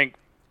yeah, I think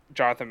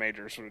Jonathan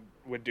Majors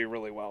would do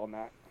really well in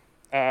that.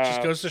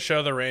 Just goes to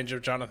show the range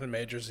of Jonathan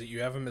Majors that you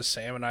have him as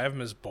Sam and I have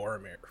him as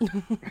Boromir.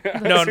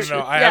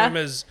 No. I have him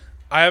as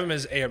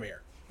Éomer.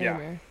 Yeah.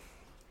 Amir.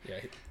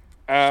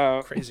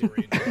 Yeah, crazy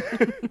range.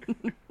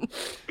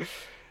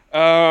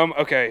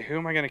 Okay, who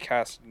am I going to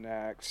cast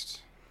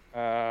next?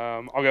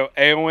 I'll go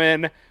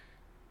Eowyn.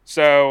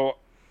 So,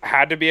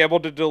 had to be able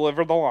to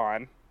deliver the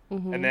line,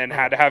 and then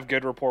had to have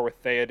good rapport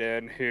with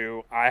Theoden,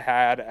 who I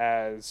had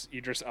as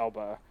Idris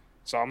Elba.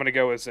 So, I'm going to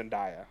go with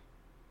Zendaya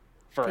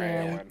for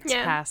Eowyn.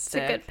 Yeah, it's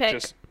a good pick.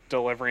 Just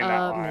delivering that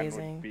line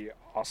Amazing. would be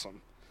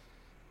awesome.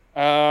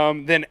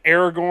 Then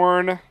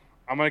Aragorn,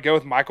 I'm going to go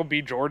with Michael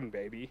B. Jordan,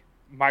 baby.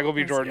 Michael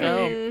B. Jordan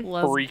go. would be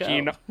Let's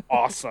freaking go.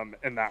 awesome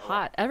in that role.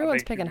 Hot. I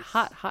Everyone's think picking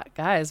he's- hot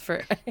guys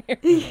for.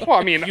 Well,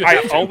 I mean, You I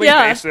have to. only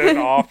Yeah. base it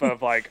off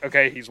of like,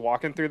 okay, he's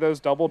walking through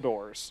those double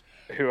doors.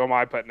 Who am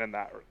I putting in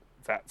that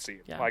scene?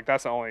 Yeah. Like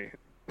that's the only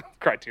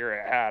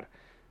criteria I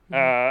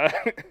had.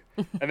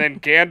 And then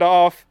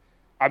Gandalf,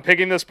 I'm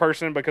picking this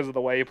person because of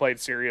the way he played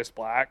Sirius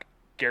Black,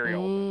 Gary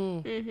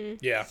Oldman.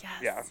 Yeah.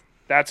 Yeah,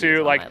 that's He's who.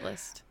 on Like my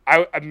list.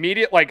 I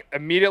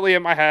immediately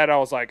in my head, I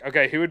was like,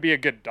 okay, who would be a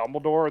good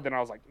Dumbledore? Then I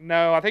was like,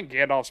 no, I think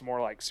Gandalf's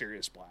more like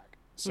Sirius Black.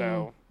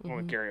 So I went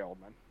with Gary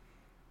Oldman.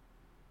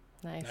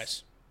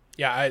 Nice.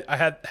 Yeah, I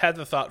had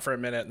the thought for a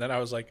minute, and then I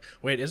was like,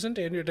 wait, isn't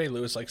Daniel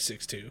Day-Lewis like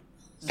 6'2"?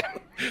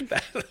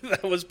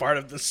 that was part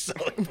of the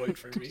selling point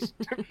for me.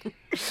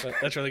 But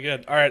that's really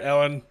good. All right,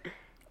 Ellen,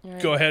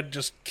 go ahead,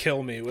 just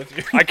kill me with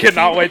your... I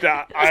cannot wait to.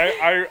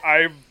 I'm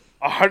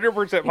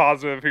 100%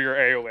 positive who your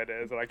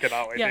Eowyn is, and I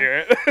cannot wait to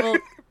hear it. Well,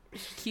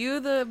 cue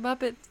the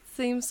Muppet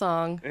theme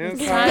song. I'm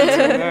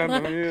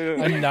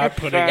not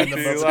putting in the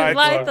Muppet Light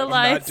Light song. the I'm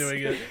lights. not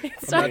doing it.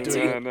 It's I'm time not to-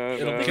 doing it.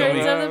 It'll The kill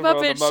me. curtains of the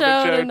Muppet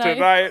Show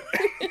tonight.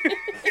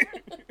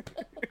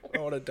 I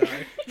want to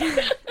die.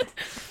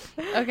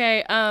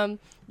 Okay,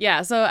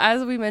 yeah, so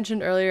as we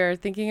mentioned earlier,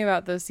 thinking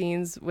about those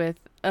scenes with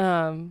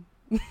Boromir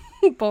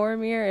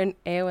and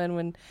Eowyn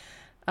when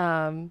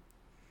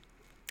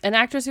an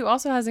actress who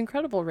also has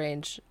incredible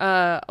range,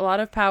 a lot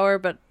of power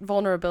but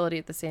vulnerability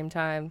at the same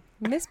time,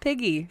 Miss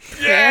Piggy.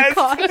 Yes,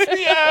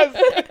 yes.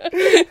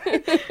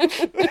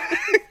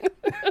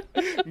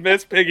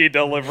 Miss Piggy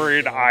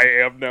delivering "I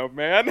Am No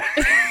Man."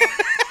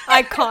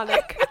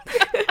 Iconic.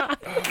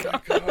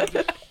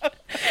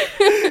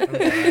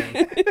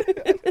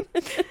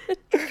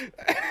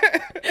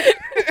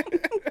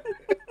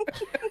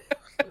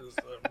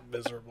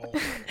 Miserable.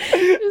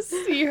 Just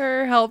see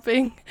her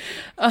helping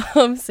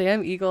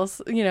Sam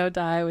Eagles,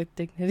 die with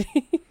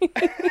dignity.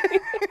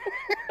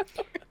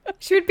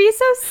 She would be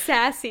so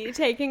sassy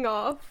taking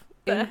off.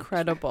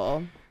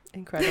 Incredible.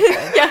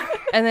 Yeah.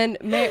 And then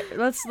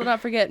let's not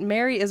forget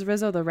Mary is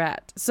Rizzo the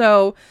Rat.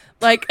 So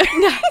like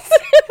Oh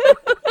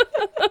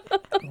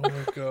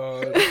my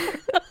god.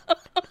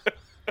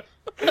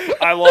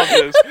 I love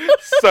this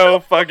so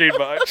fucking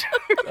much.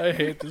 I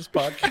hate this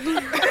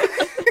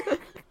podcast.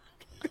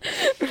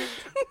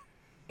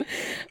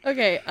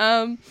 Okay.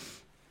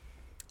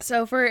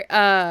 So for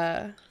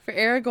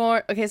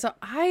Aragorn, okay. So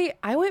I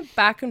went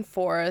back and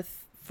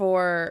forth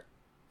for.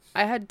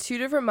 I had two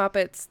different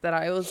Muppets that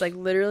I was like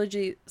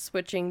literally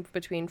switching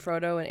between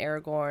Frodo and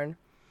Aragorn,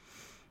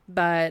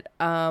 but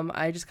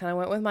I just kind of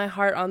went with my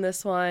heart on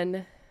this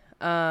one.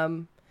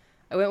 I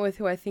went with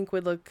who I think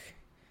would look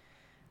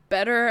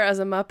better as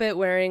a Muppet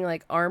wearing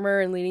like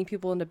armor and leading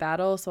people into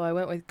battle. So I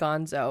went with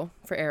Gonzo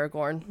for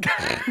Aragorn.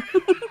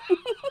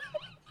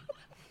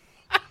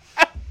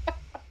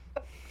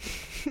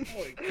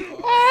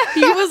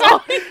 He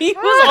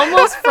was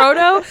almost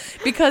Frodo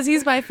because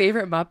he's my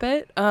favorite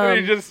Muppet.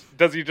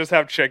 Does he just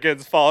have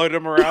chickens following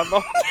him around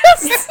the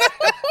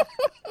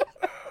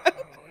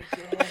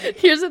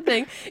Here's the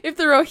thing: if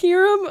the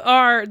Rohirrim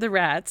are the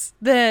rats,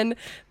 then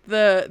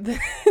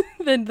the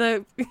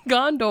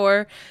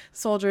Gondor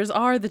soldiers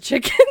are the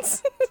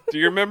chickens. Do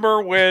you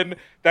remember when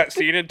that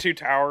scene in Two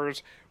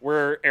Towers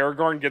where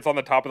Aragorn gets on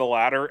the top of the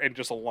ladder and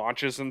just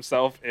launches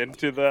himself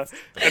into the...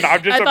 And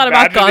I'm just I thought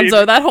about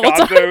Gonzo that whole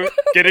time.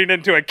 getting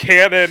into a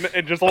cannon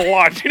and just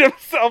launching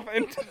himself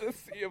into the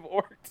Sea of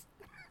Orcs.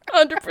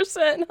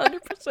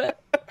 100%.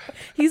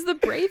 He's the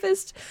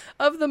bravest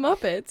of the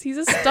Muppets. He's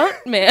a stunt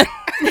man.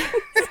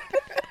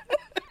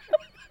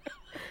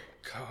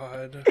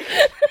 God.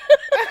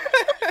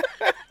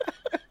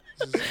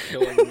 This is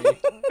killing me.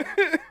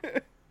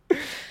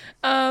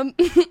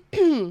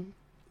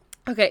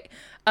 Okay.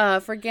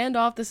 For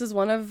Gandalf, this is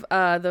one of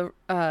the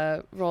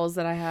roles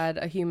that I had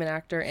a human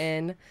actor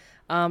in.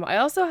 I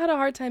also had a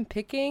hard time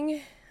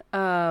picking.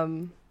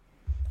 I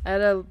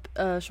had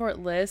a short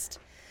list,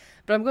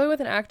 but I'm going with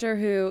an actor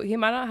who he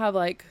might not have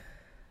like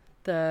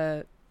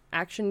the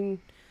action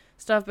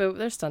stuff, but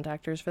there's stunt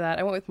actors for that.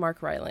 I went with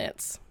Mark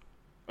Rylance.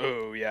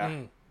 Oh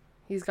yeah,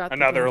 he's got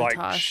another the like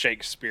toss.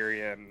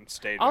 Shakespearean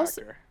stage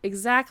Also, actor.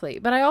 exactly,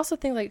 but I also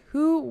think like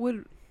who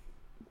would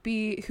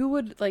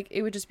like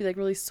it would just be like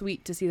really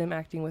sweet to see them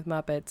acting with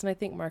Muppets, and I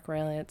think Mark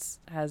Rylance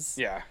has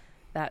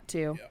that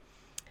too.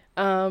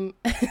 Yeah.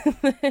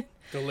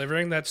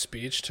 Delivering that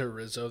speech to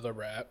Rizzo the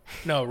Rat.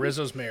 No,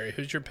 Rizzo's Mary.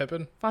 Who's your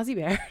Pippin? Fozzie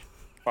Bear.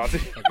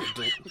 Fozzie.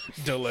 Okay,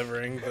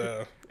 delivering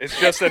the... It's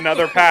just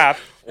another path.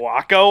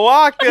 Waka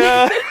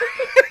waka.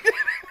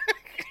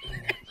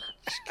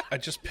 I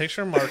just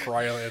picture Mark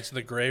Rylance.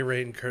 The gray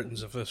rain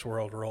curtains of this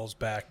world rolls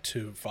back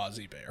to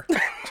Fozzie Bear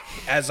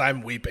as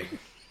I'm weeping.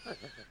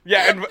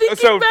 Yeah, and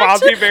so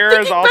Fozzie Bear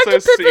is also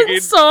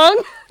singing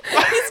song.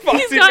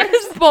 He's got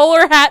his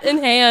bowler hat in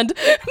hand.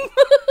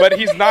 But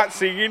he's not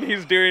singing.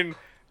 He's doing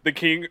the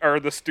king or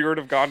the steward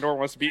of Gondor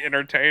wants to be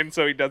entertained,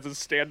 so he does his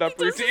stand-up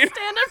routine.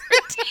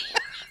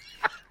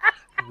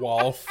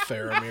 While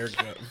Faramir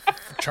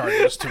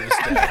charges to his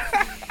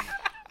death.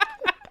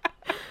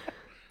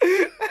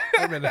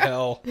 I'm in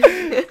hell.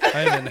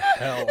 I'm in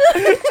hell.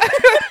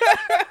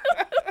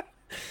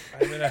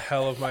 I'm in a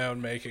hell of my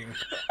own making.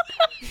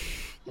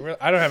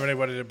 I don't have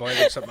anybody to blame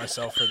except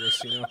myself for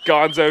this, you know.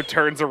 Gonzo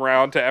turns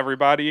around to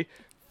everybody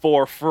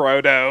for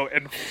Frodo,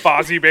 and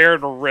Fozzie Bear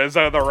and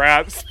Rizzo the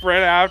Rat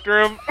sprint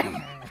after him.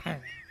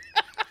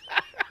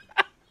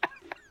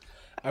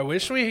 I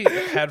wish we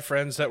had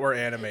friends that were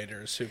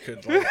animators who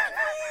could, like,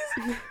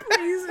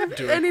 please, if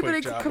do a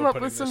anybody quick could job come of up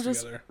putting with some this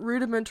just together.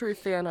 rudimentary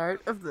fan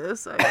art of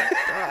this, I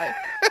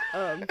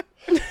would die.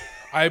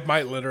 I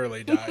might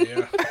literally die,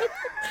 yeah.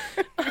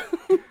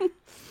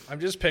 I'm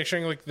just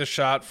picturing like the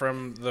shot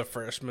from the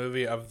first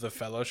movie of the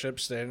Fellowship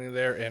standing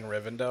there in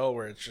Rivendell,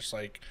 where it's just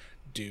like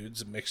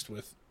dudes mixed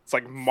with. It's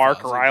like Mark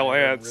Fozzie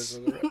Rylance,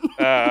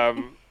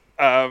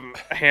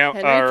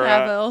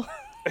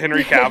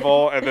 Henry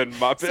Cavill, and then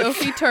Muppets.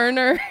 Sophie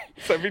Turner.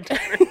 Sophie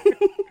Turner.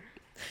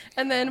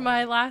 And then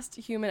my last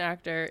human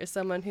actor is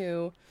someone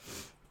who,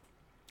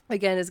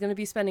 again, is going to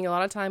be spending a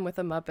lot of time with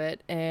a Muppet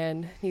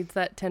and needs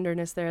that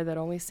tenderness there that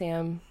only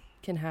Sam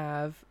can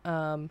have.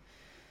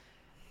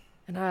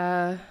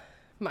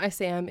 My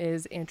Sam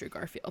is Andrew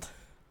Garfield.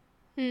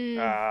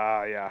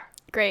 Yeah.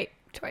 Great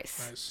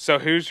choice. Nice. So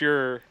who's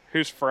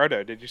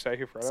Frodo? Did you say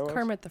who Frodo was?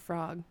 Kermit the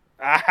Frog.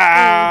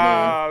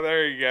 Ah,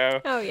 there you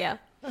go. Oh yeah.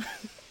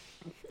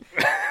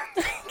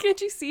 Can't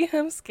you see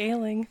him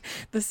scaling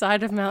the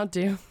side of Mount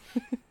Doom?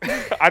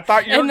 I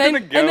thought you were going to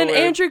go And then with...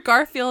 Andrew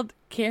Garfield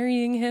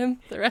carrying him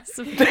the rest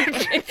of the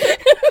day.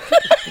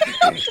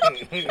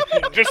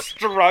 Just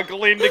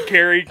struggling to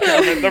carry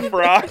Kermit the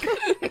Frog.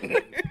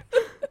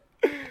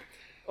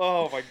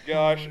 Oh my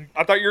gosh.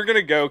 I thought you were going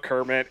to go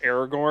Kermit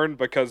Aragorn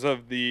because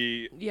of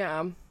the...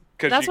 Yeah.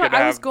 'cause That's you why could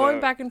I was have going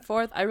the- back and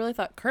forth. I really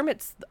thought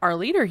Kermit's our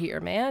leader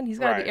here, man. He's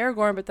got to Right. be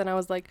Aragorn, but then I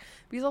was like,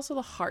 he's also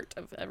the heart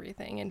of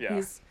everything, and Yeah.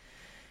 he's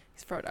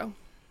Frodo.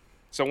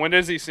 So when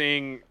does he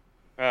sing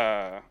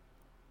over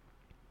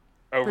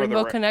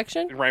Rainbow the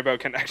Connection? Rainbow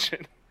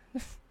Connection?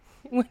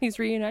 When he's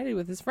reunited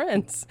with his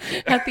friends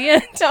at the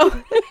end.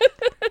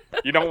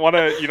 You don't want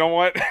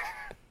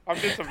I'm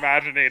just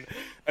imagining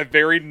a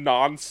very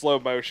non-slow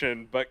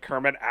motion, but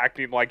Kermit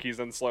acting like he's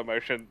in slow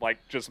motion,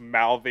 like just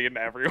mouthing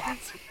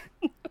everyone's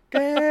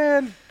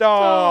Gandalf.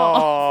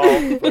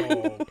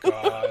 Oh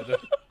God.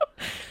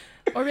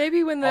 Or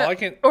maybe when All I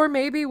can-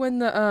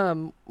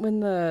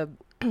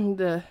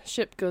 the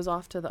ship goes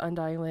off to the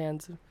Undying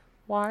Lands.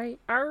 Why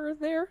are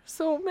there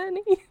so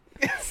many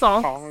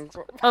songs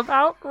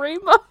about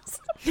rainbows?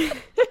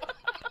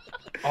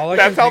 All I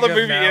That's can how the think of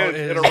movie now ends.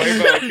 And a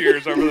rainbow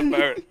appears over the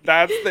boat.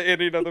 That's the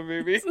ending of the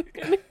movie.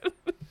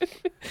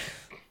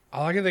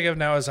 All I can think of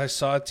now is I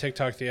saw a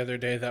TikTok the other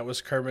day that was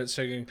Kermit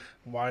singing,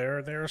 "Why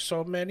are there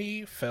so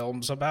many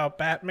films about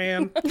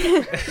Batman?"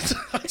 That's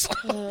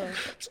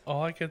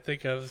all I can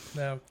think of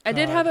now. I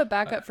did God. have a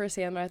backup for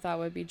Sam that I thought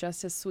would be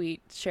just as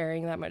sweet,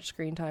 sharing that much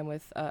screen time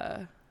with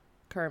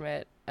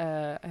Kermit.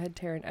 I had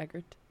Taron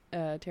Egerton.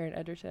 Taron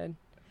Egerton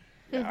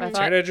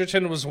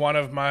was one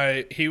of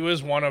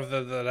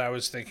the that I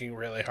was thinking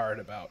really hard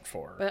about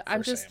for. But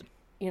I'm just, Sam.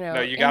 No,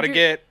 you got to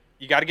get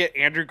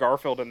Andrew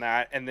Garfield in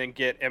that, and then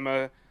get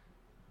Emma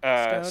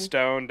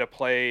Stone to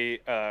play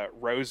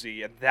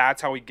Rosie, and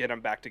that's how we get them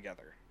back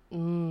together.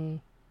 Yeah.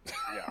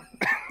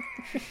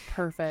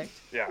 Perfect.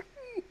 Yeah.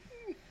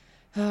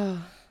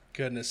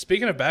 Goodness.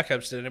 Speaking of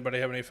backups, did anybody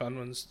have any fun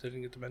ones?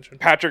 Didn't get to mention.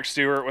 Patrick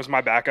Stewart was my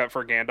backup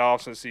for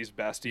Gandalf since he's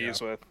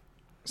besties with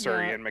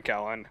Sir Yeah. Ian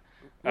McKellen.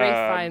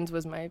 Ralph Fiennes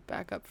was my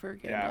backup for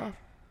Gandalf. Yeah.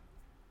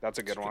 That's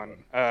a good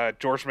one.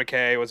 George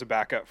McKay was a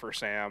backup for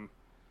Sam.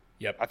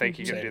 Yep. I think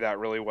he can do that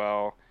really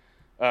well.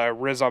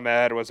 Riz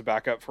Ahmed was a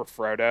backup for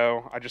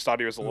Frodo. I just thought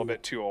he was a little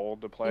bit too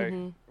old to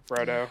play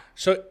Frodo.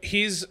 So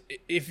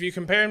if you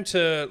compare him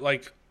to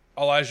like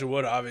Elijah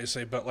Wood,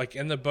 obviously, but like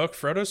in the book,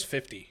 Frodo's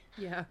 50.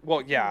 Yeah.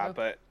 Well, yeah,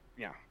 but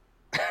yeah.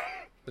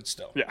 But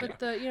still. Yeah. But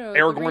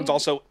Aragorn's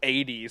also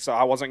 80, so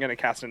I wasn't going to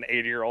cast an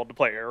 80-year-old to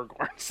play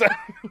Aragorn. So.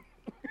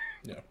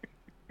 Yeah.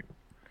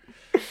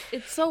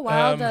 It's so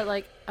wild that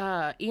like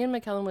Ian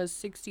McKellen was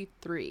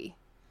 63,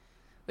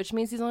 which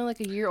means he's only like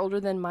a year older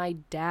than my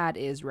dad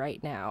is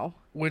right now.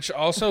 Which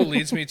also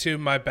leads me to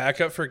my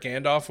backup for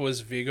Gandalf was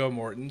Viggo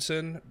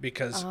Mortensen,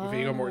 because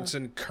Viggo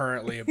Mortensen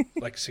currently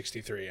like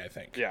 63, I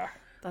think. Yeah.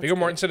 Viggo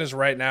Mortensen is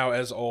right now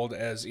as old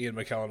as Ian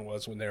McKellen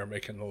was when they were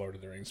making the Lord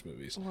of the Rings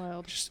movies.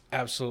 Wild. Just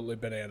absolutely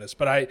bananas.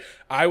 But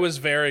I was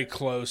very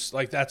close.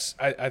 Like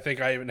I think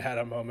I even had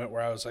a moment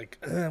where I was like,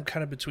 I'm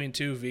kind of between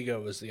two.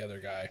 Viggo was the other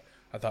guy.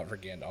 I thought for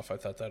Gandalf, I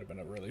thought that would have been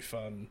a really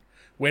fun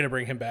way to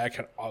bring him back.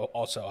 And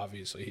also,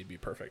 obviously, he'd be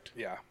perfect.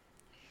 Yeah.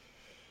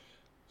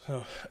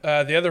 So,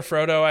 the other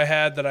Frodo I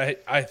had that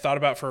I thought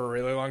about for a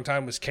really long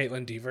time was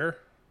Caitlin Dever.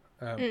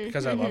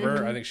 Because I love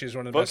her. I think she's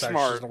one of the best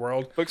actresses in the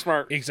world. Book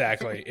smart.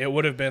 Exactly. It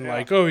would have been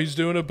like, oh, he's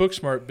doing a book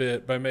smart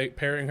bit by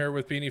pairing her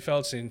with Beanie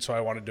Feldstein, so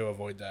I wanted to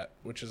avoid that,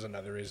 which is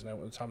another reason I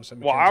went with Thomasin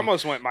McKenzie. Well, I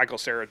almost went Michael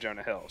Cera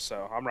Jonah Hill,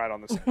 so I'm right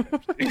on the same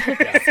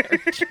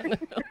page.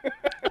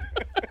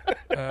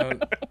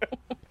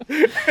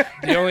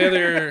 The only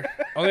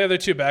other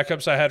two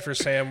backups I had for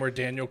Sam were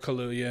Daniel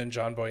Kaluuya and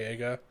John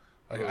Boyega.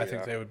 I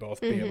think they would both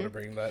be able to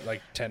bring that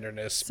like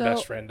tenderness,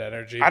 best friend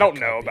energy. I don't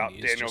know about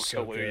Daniel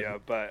Kaluuya,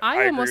 but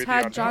I almost agree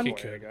had with John you on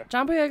Boyega.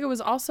 John Boyega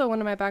was also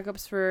one of my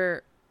backups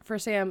for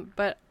Sam,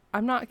 but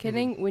I'm not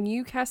kidding. When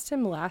you cast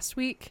him last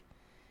week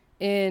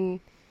in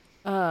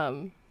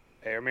Éomer?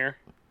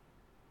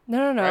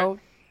 No. Right?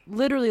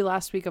 Literally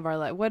last week of our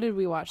life. What did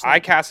we watch? I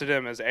casted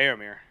him as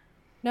Éomer.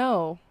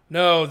 No,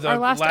 the our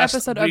last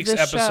episode of week's this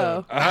episode.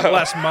 show. Not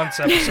last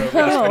month's episode,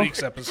 last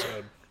week's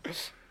episode.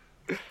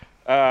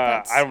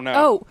 I don't know.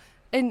 Oh,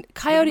 and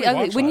Coyote we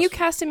Ugly. watch When you last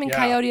cast him in Yeah.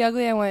 Coyote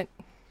Ugly, I went,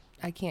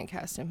 I can't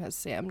cast him as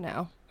Sam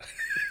now.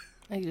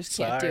 I just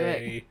can't do it.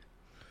 Sorry.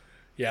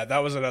 Yeah, that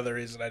was another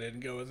reason I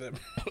didn't go with him.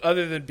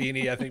 Other than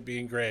Beanie, I think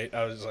being great,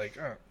 I was like,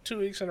 2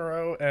 weeks in a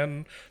row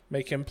and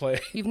make him play.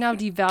 You've now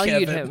devalued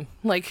Kevin. him.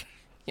 Like,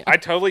 yeah. I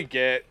totally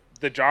get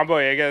the John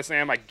Boyega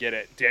Sam. I get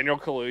it. Daniel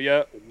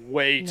Kaluuya,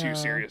 way No. too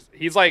serious.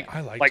 He's like I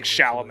like like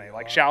Daniel Chalamet. Kaluuya a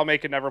Like lot.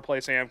 Chalamet could never play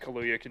Sam.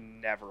 Kaluuya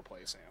can never play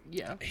Sam.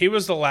 Yeah. He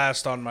was the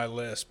last on my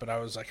list, but I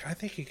was like, I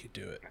think he could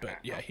do it. But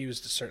yeah, he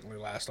was certainly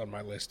last on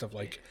my list of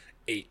like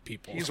 8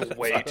 people. He's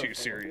way too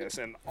serious.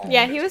 And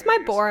Yeah, he was my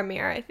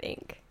Boromir, I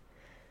think.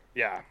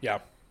 Yeah. Yeah.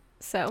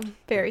 So,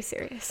 very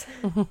serious.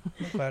 I'm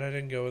glad I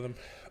didn't go with him.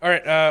 All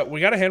right, we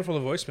got a handful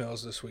of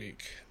voicemails this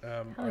week.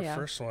 Our yeah.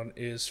 first one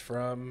is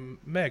from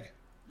Meg.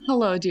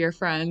 Hello, dear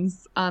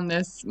friends. On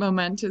this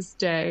momentous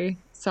day,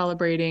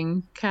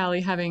 celebrating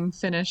Callie having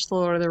finished The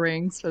Lord of the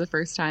Rings for the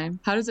first time,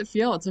 how does it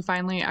feel to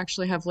finally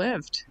actually have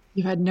lived?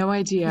 You had no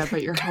idea,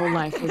 but your whole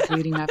life was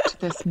leading up to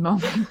this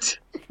moment.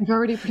 I've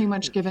already pretty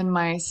much given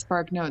my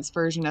Spark Notes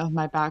version of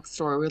my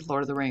backstory with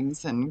Lord of the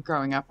Rings and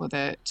growing up with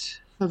it.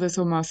 So this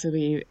will mostly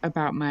be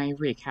about my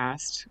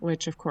recast,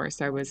 which of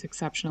course I was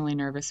exceptionally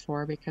nervous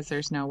for because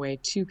there's no way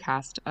to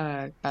cast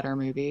a better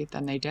movie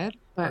than they did.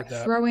 But Heard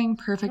that. throwing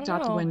perfect I out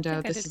don't the know. I window,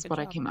 think I this did a is good what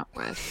I job. came up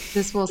with.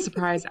 This will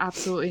surprise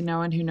absolutely no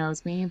one who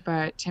knows me,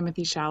 but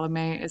Timothy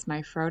Chalamet is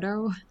my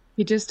Frodo.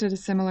 He just did a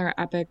similar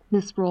epic.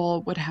 This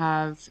role would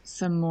have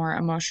some more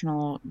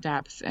emotional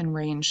depth and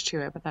range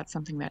to it, but that's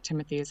something that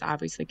Timothy is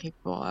obviously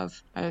capable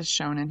of, as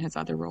shown in his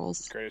other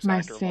roles. Greatest My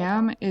actor of all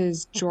Sam time.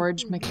 is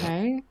George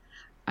McKay.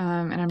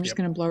 And I'm just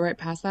going to blow right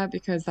past that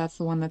because that's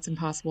the one that's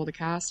impossible to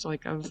cast.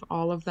 Like, of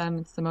all of them,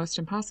 it's the most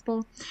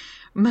impossible.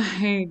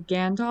 My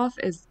Gandalf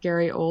is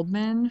Gary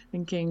Oldman,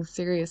 thinking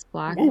Sirius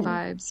Black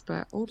vibes,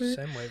 but older.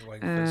 Same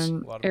wavelength as a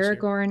lot of us here.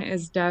 Aragorn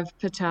is Dev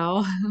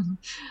Patel.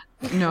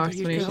 No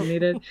explanation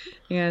needed.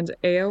 And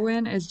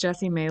Eowyn is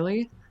Jessie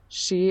Maley.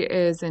 She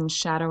is in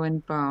Shadow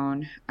and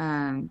Bone.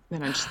 And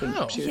I just think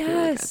she would be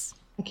really good.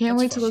 I can't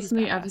wait to listen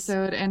to the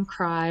episode and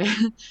cry.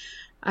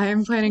 I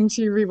am planning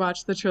to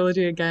rewatch the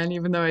trilogy again,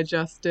 even though I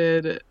just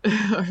did a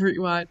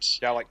rewatch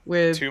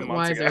with 2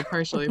 months Wiser ago.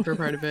 partially for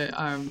part of it.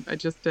 I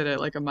just did it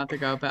like a month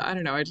ago, but I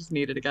don't know. I just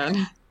need it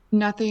again.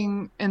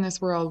 Nothing in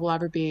this world will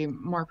ever be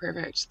more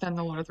perfect than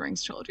the Lord of the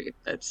Rings trilogy.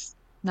 It's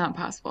not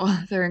possible.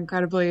 They're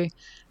incredibly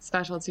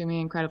special to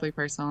me, incredibly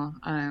personal.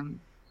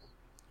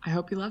 I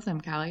hope you love them,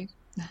 Callie.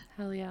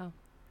 Hell yeah.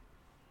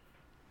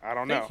 I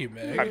don't know. Thank you,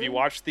 Meg. Have you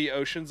watched the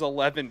Ocean's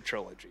 11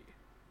 trilogy?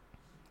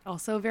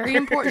 Also very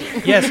important.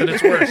 Yes, and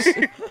it's worse.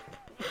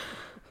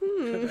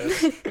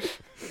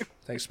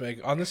 Thanks, Meg.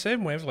 On the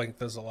same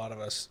wavelength as a lot of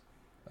us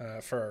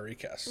for our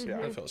recasts.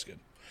 Yeah, that feels good.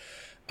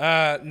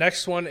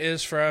 Next one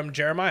is from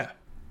Jeremiah.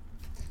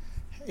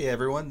 Hey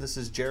everyone, this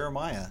is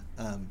Jeremiah.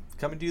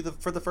 Coming to you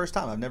for the first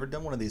time. I've never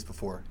done one of these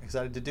before.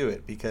 Excited to do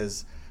it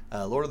because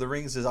Lord of the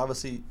Rings is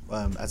obviously,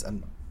 as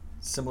I'm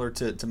similar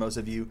to most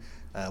of you,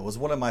 was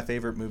one of my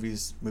favorite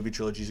movie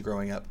trilogies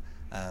growing up.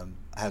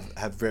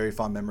 Have very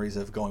fond memories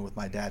of going with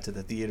my dad to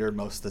the theater.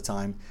 Most of the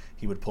time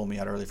he would pull me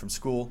out early from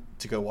school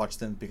to go watch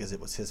them because it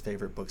was his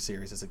favorite book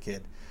series as a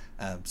kid.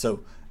 So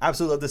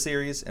absolutely love the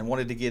series and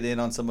wanted to get in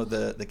on some of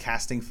the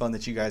casting fun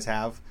that you guys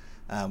have.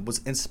 Was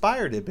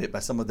inspired a bit by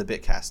some of the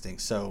bit casting,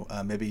 so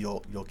maybe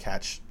you'll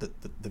catch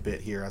the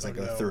bit here as I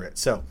go through it.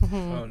 So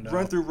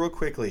run through real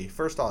quickly.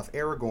 First off,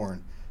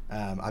 Aragorn.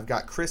 I've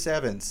got Chris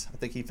Evans. I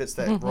think he fits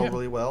that role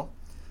really well.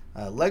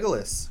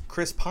 Legolas,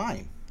 Chris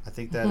Pine. I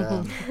think that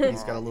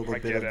he's got a little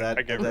bit of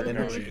that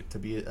energy to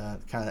be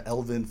kind of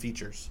elven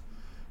features.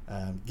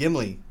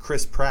 Gimli,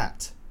 Chris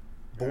Pratt.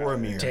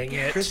 Boromir, Dang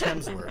it. Chris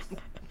Hemsworth.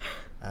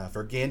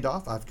 For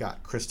Gandalf, I've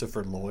got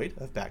Christopher Lloyd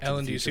of Back to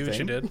Ellen, the do you see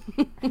Future what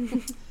you fame.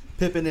 did?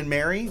 Pippin and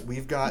Merry,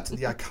 we've got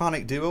the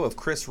iconic duo of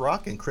Chris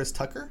Rock and Chris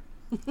Tucker.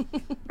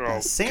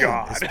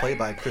 Sam is played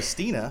by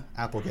Christina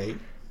Applegate.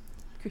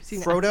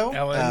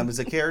 Frodo is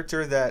a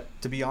character that,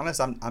 to be honest,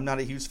 I'm not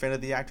a huge fan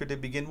of the actor to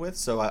begin with,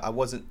 so I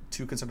wasn't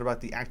too concerned about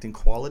the acting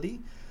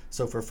quality.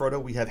 So for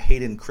Frodo, we have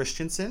Hayden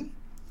Christensen.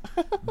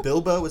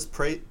 Bilbo is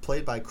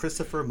played by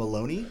Christopher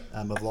Maloney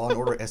of Law &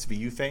 Order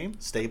SVU fame,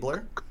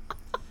 Stabler.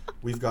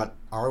 We've got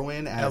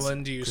Arwen as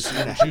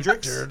Christina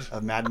Hendricks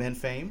of Mad Men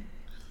fame.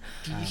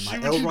 My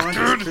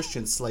Elrond is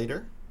Christian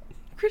Slater.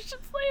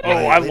 Oh,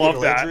 I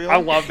love that. I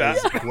love that.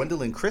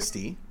 Gwendolyn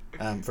Christie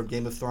from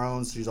Game of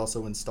Thrones. She's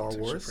also in Star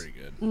Wars. Pretty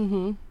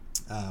good.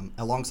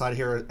 Alongside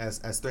here as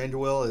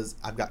Thranduil is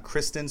I've got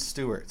Kristen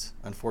Stewart,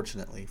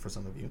 unfortunately for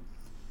some of you.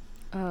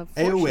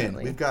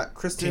 Eowyn, we've got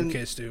Kristen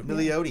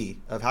Milioti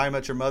of How I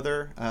Met Your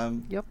Mother.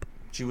 Yep.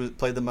 She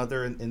played the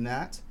mother in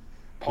that.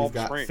 We've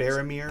got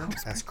Faramir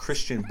as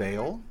Christian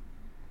Bale.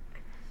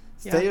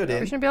 Theoden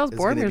Christian Bale's is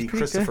going to be pretty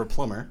Christopher good.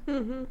 Plummer.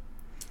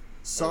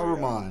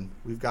 Saruman,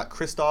 we've got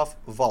Christoph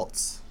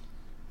Waltz.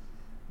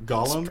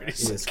 Gollum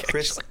is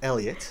Chris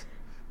Elliott,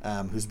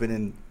 who's been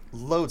in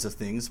loads of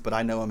things, but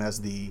I know him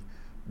as the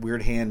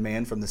Weird Hand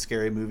Man from the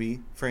Scary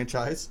Movie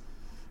franchise.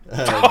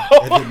 And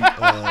then,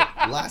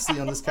 lastly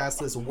on this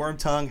cast list,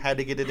 Wormtongue, had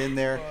to get it in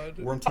there.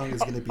 Wormtongue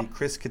is going to be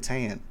Chris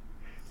Kattan.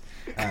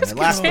 And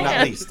last but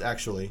not least,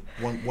 actually,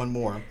 one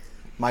more.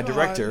 My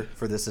director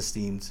for this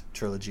esteemed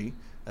trilogy,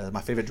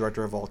 my favorite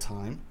director of all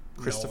time,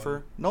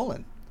 Christopher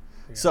Nolan.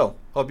 Yeah. So,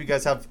 hope you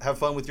guys have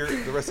fun with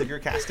the rest of your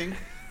casting.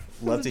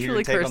 Love to hear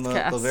your take on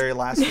the very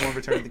last one,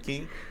 Return of the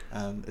King.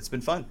 It's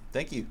been fun.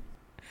 Thank you.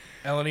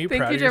 Ellen, are you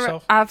proud of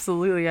yourself?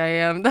 Absolutely, I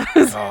am.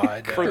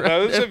 For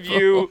those of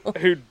you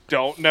who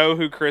don't know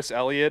who Chris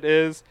Elliott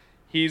is,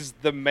 he's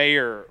the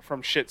mayor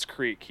from Schitt's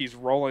Creek. He's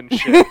rolling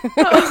shit.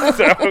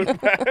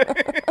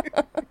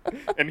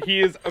 And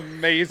he is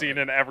amazing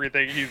in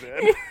everything he's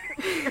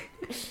in.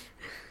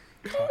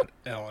 God,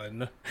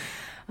 Ellen.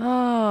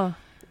 Oh,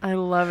 I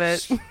love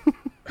it.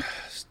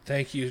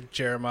 Thank you,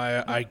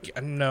 Jeremiah.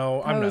 I'm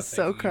not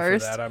so thanking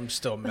cursed. you for that. I'm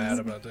still mad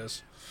about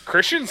this.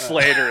 Christian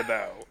Slater,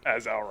 though,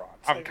 as Elrond.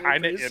 I'm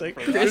kind of in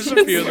for that. There's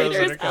a few of those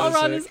that are kind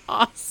Elrond of is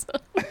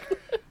awesome.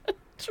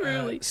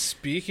 Truly.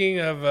 Speaking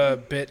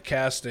of bit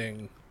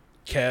casting,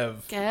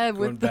 Kev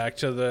going back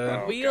to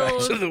the wheel.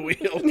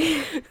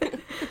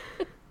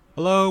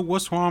 Hello,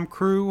 Waswam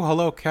crew.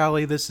 Hello,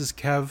 Callie. This is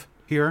Kev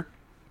here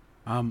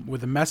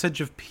with a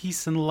message of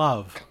peace and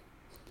love.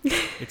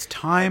 It's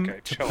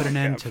time to put an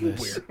end to this.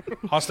 Weird.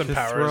 Austin to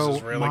Powers throw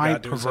is really my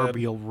got to his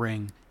proverbial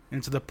ring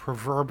into the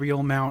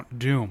proverbial Mount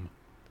Doom.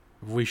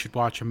 If we should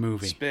watch a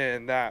movie.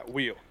 Spin that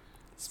wheel.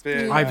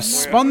 Spin. I've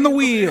spun the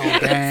wheel,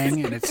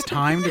 gang, and it's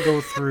time to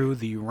go through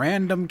the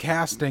random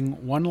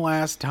casting one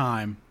last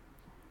time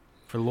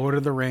for Lord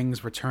of the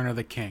Rings: Return of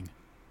the King.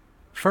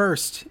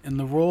 First, in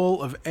the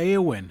role of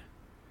Eowyn,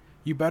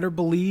 you better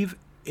believe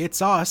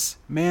it's us,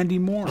 Mandy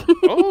Moore.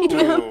 Oh,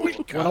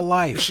 what a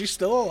life! Is she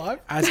still alive?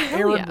 As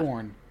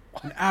Aragorn,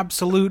 an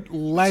absolute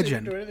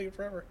legend. Do anything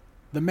forever.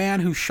 The man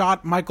who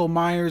shot Michael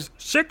Myers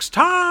 6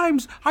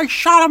 times. I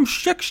shot him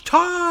 6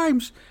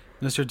 times.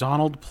 Mr.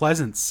 Donald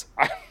Pleasance.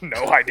 I have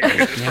no idea who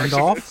this person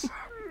Gandalf. is.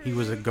 He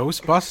was a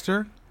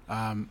Ghostbuster.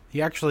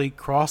 He actually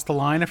crossed the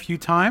line a few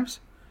times.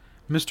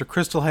 Mr.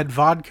 Crystalhead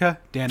Vodka,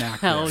 Dan Aykroyd.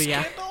 Hell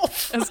yeah.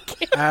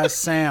 As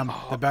Sam,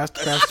 the best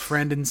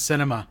friend in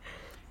cinema.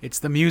 It's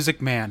the Music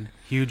Man,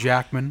 Hugh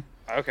Jackman.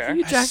 Okay.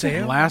 Hugh Jackman. Sam?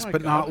 And last Oh my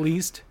but God. not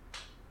least,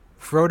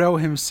 Frodo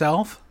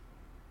himself.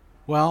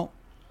 Well,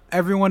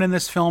 everyone in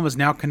this film is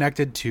now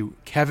connected to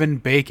Kevin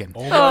Bacon.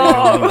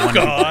 Oh my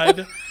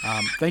God.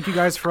 Thank you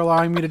guys for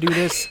allowing me to do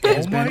this. It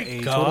has been my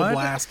a God. total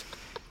blast.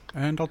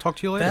 And I'll talk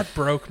to you later. That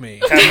broke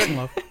me. Peace and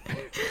love.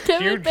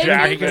 Kevin Hugh Bacon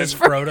Jackman. is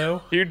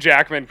Frodo. Hugh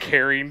Jackman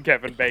carrying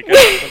Kevin Bacon out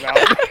of the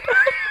mountain.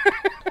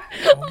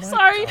 Oh my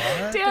Sorry,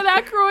 God. Dan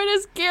Aykroyd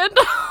is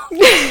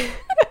Gandalf.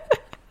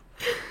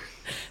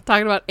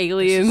 Talking about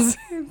aliens.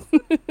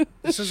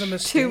 This is a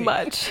mistake. Too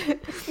much.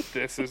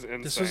 This is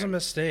insane. This was a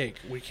mistake.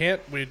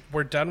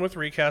 We're done with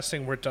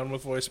recasting. We're done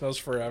with voicemails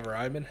forever.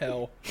 I'm in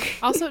hell.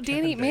 Also,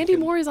 Danny, Kevin Mandy Bacon.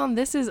 Moore is on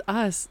This Is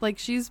Us. Like,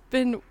 she's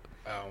been...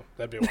 Oh,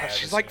 that'd be why I haven't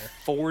She's like seen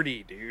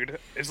 40, dude.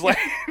 It's like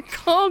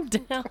Calm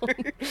down.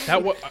 it.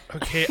 That was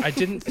okay. I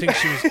didn't think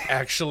she was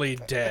actually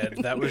dead.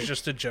 That was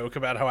just a joke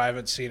about how I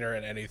haven't seen her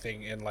in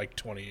anything in like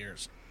 20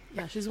 years.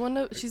 Yeah, she's one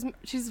of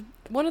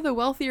the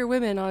wealthier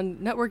women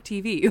on network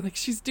TV. Like,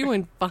 she's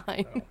doing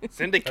fine.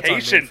 That's on me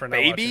syndication, for not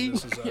watching baby.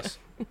 This Is Us.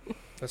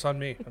 That's on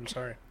me. I'm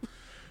sorry.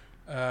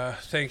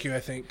 Thank you. I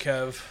think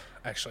Kev.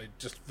 Actually,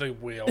 just the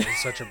wheel is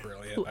such a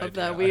brilliant Love idea.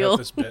 that wheel.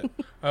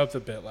 I hope the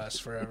bit lasts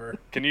forever.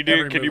 Can you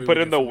Every Can you movie put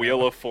we in do the from Wheel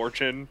now. of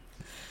Fortune?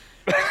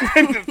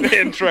 The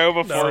intro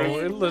before.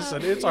 No,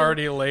 listen, it's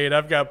already late.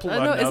 I've got I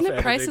don't know, isn't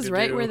it Price editing is to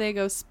Right do. where they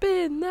go,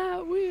 spin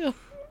that wheel?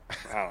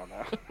 I don't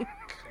know.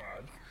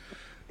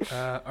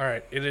 All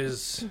right, it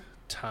is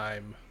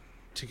time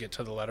to get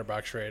to the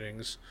letterbox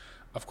ratings.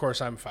 Of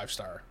course, I'm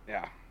 5-star.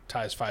 Yeah.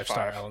 Ty's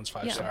 5-star. 5. Ellen's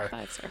 5 Yeah, star.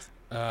 5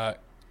 stars.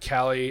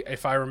 Callie,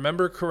 if I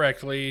remember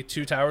correctly,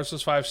 Two Towers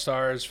was 5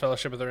 stars.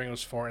 Fellowship of the Ring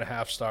was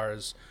 4.5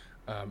 stars.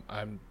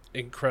 I'm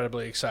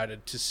incredibly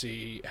excited to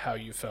see how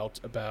you felt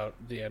about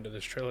the end of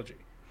this trilogy.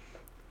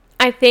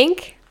 I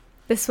think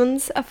this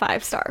one's a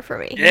 5-star for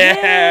me.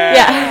 Yeah.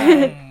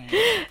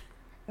 Yeah.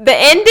 The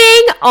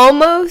ending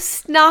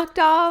almost knocked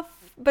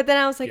off, but then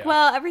I was like, Yeah.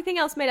 well, everything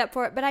else made up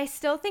for it. But I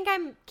still think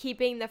I'm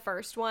keeping the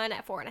first one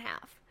at 4.5.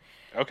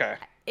 Okay.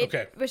 It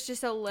Okay. was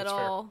just a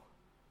lot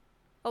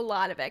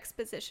of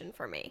exposition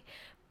for me.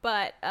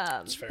 But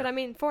fair. I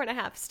mean,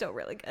 4.5 is still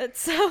really good.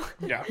 So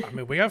Yeah. I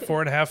mean, we got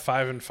 4.5,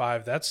 5, and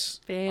 5. That's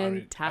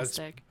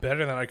Fantastic. that's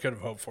better than I could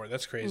have hoped for.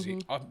 That's crazy.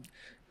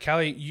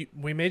 Callie,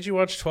 we made you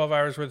watch 12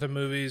 hours worth of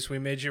movies. We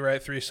made you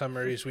write 3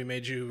 summaries. We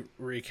made you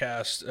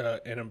recast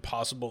an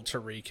impossible to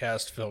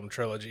recast film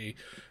trilogy.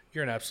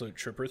 You're an absolute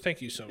trooper.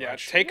 Thank you so Yeah,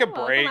 much. take a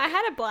welcome. break. I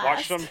had a blast.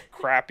 Watch some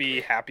crappy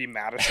Happy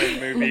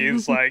Madison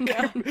movies. Like,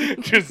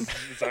 just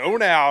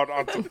zone out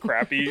on some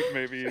crappy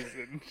movies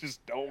and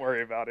just don't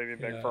worry about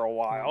anything for a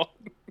while.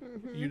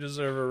 You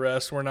deserve a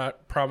rest. We're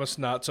not promised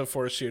not to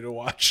force you to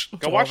watch.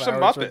 Go watch 12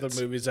 some hours worth Muppets.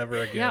 of movies ever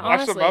again. Yeah,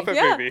 Watch the honestly. Muppet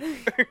Yeah.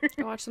 movie.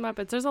 Go watch the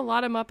Muppets. There's a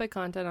lot of Muppet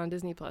content on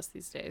Disney Plus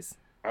these days.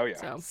 Oh, yeah.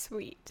 So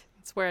sweet.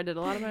 that's where I did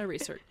a lot of my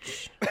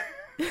research.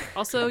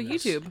 Also,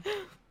 YouTube.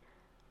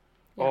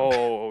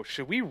 Oh,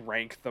 should we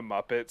rank the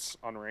Muppets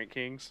on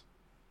rankings?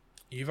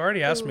 You've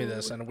already asked me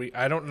this, and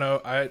I don't know.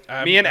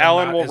 Me and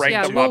Ellen will rank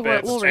Yeah, the we'll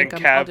Muppets, rank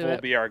and 'em. I'll Kev do will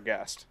it. be our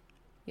guest.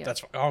 Yeah.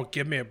 That's oh,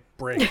 give me a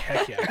break.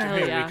 Heck yeah, give Hell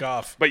me a yeah. week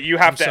off. But you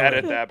have I'm to so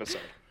edit in. the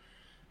episode.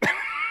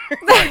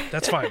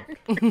 That's fine.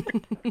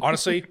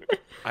 Honestly,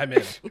 I'm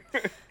in.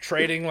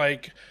 Trading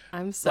like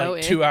I'm so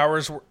in. 2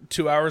 hours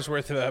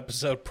worth of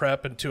episode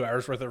prep and 2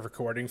 hours worth of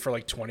recording for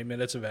like 20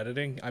 minutes of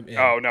editing. I'm in.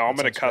 Oh, no, I'm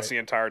That going to sounds cuss great. the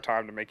entire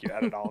time to make you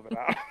edit all of it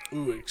out.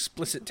 Ooh,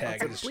 explicit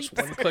tag is just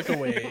one click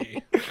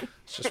away.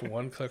 It's just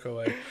one click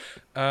away.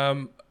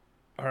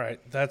 All right,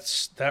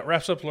 that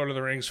wraps up Lord of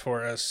the Rings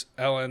for us.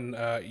 Ellen,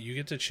 you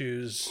get to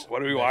choose.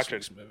 What are we next watching?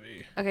 week's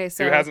movie. Okay,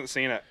 so Who hasn't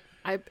seen it?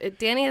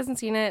 Danny hasn't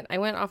seen it. I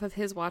went off of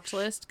his watch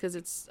list because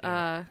it's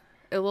a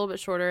little bit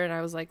shorter, and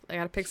I was like, I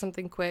gotta pick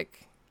something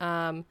quick.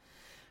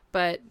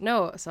 But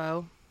no,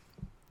 so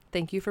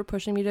thank you for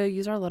pushing me to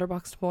use our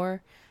Letterboxd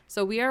more.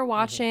 So we are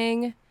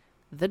watching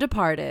The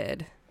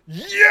Departed.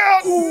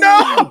 Yeah,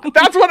 no,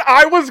 that's what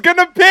I was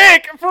gonna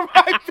pick for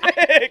my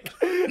pick.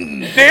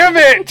 Damn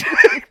it!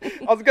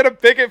 I was gonna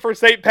pick it for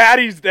St.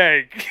 Patty's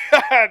Day.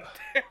 God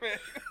damn it!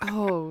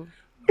 Oh,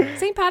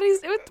 St. Patty's.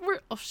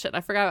 Oh shit,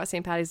 I forgot about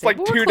St. Patty's Day. It's like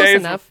But we're 2 close days.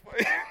 enough.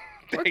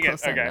 Dang We're it.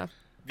 close Okay. enough.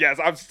 Yes,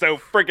 I'm so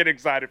freaking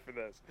excited for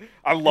this.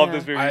 I love Yeah.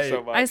 this movie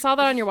so much. I saw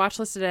that on your watch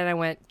list today, and I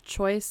went,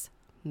 choice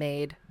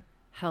made.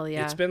 Hell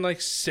yeah. It's been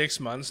like 6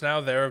 months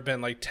now. There have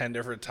been like 10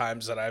 different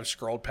times that I've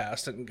scrolled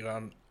past it and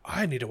gone,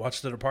 I need to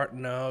watch The Departed.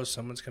 No,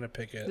 someone's gonna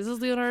pick it. This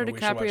is Leonardo So we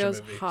should watch a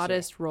DiCaprio's movie, so-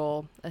 hottest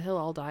role, a hill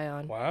I'll die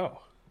on.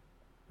 Wow.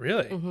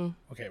 Really? Mm-hmm.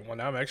 Okay, well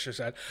now I'm extra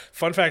sad.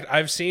 Fun fact: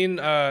 I've seen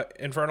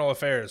Infernal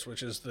Affairs,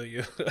 which is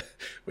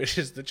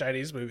the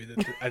Chinese movie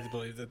that I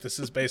believe that this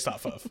is based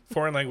off of.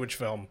 Foreign language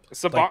film.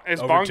 Is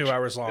over 2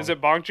 hours long. Is it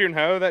Bong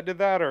Joon-ho that did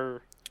that,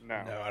 or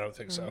no? No, I don't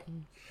think so.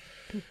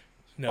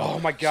 No. Oh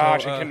my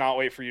gosh, So, I cannot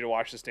wait for you to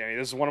watch this, Danny.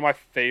 This is one of my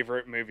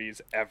favorite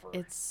movies ever.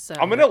 It's so.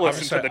 I'm gonna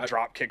listen sorry, to the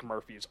Dropkick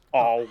Murphys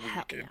all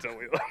week until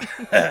we.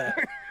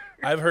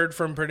 I've heard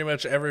from pretty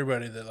much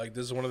everybody that like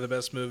this is one of the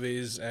best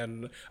movies,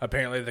 and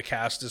apparently the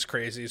cast is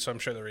crazy. So I'm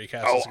sure the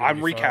recast. Oh, is gonna I'm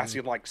be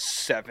recasting fun. like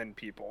 7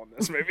 people in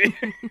this movie.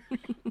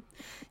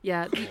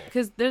 Yeah,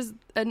 because there's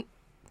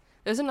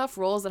enough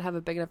roles that have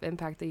a big enough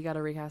impact that you got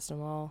to recast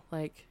them all.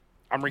 Like,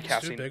 I'm Let's do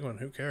recasting a big one.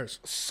 Who cares?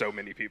 so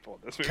many people in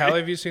this movie. Callie,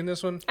 have you seen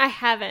this one? I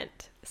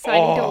haven't, so I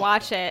need to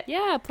watch it.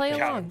 yeah, play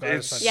Yeah, along.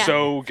 it's Yeah.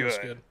 so Feels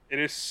good. good. It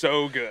is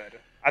so good.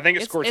 I think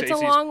it's Scorsese's It's a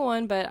long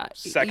one, but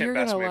second you're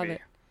best gonna movie. love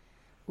it.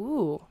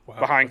 Ooh, Wow,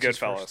 behind what's his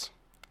Goodfellas. first?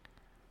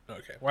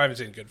 Okay, well I haven't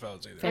seen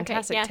Goodfellas either.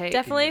 Fantastic yeah, take.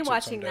 definitely Watch it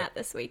watching someday. that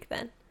this week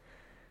then.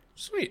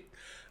 Sweet.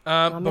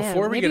 Oh, man.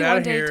 Before we Maybe get out one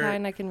of day, here, Ty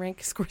and I can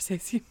rank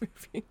Scorsese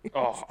movies.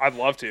 Oh, I'd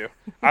love to.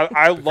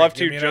 I love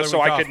give to me another just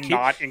so week I off. could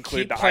not include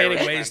keep the planning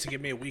Irishman. ways to give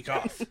me a week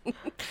off.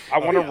 I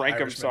want to yeah, rank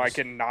them so Irishman I is-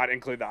 can not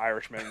include the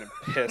Irishman and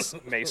piss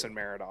Mason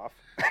Merritt off.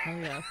 Oh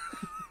yeah.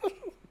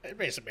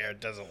 Mason Merritt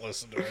doesn't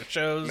listen to our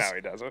shows. No, he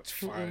doesn't. It's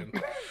fine.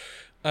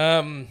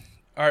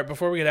 All right,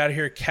 before we get out of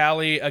here,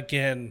 Callie,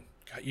 again,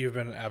 God, you've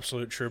been an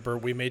absolute trooper.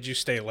 We made you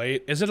stay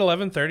late. Is it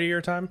 11:30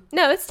 your time?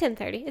 No, it's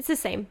 10:30. It's the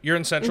same. You're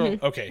in Central?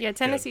 Okay. Yeah,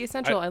 Tennessee good.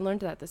 Central. I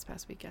learned that this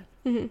past weekend.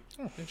 I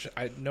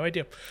had no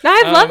idea. No,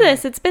 I love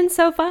this. It's been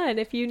so fun.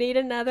 If you need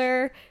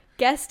another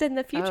guest in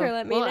the future, Oh,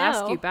 let me we'll know.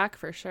 ask you back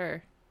for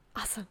sure.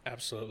 Awesome.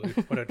 Absolutely.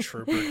 What a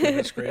trooper.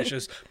 Goodness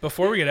gracious.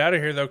 Before we get out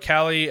of here, though,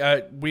 Callie,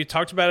 we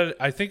talked about it.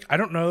 I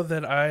don't know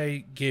that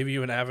I gave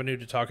you an avenue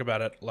to talk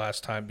about it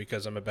last time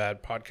because I'm a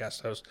bad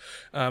podcast host.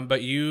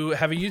 But you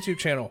have a YouTube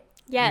channel.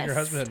 You and Yes. your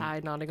husband. Ty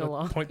nodding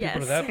along. Point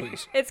people to that,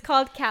 please. It's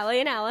called Callie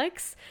and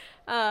Alex.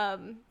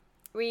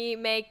 We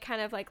make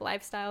kind of like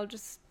lifestyle,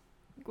 just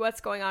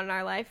what's going on in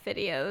our life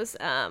videos.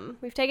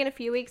 We've taken a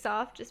few weeks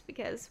off just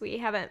because we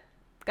haven't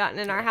gotten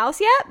in our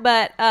house yet,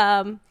 but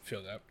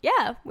Feel that.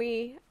 yeah,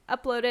 we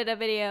uploaded a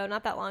video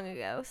not that long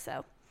ago,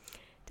 so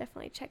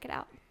definitely check it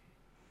out.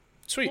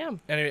 Sweet. Yeah.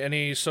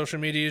 Any social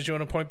medias you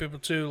want to point people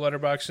to?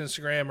 Letterboxd,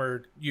 Instagram,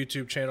 or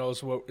YouTube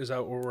channels? What is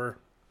that where we're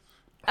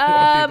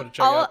want people to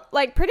check out?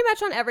 Like pretty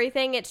much on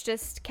everything. It's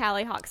just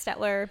Callie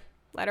Hochstetler,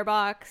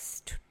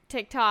 Letterboxd,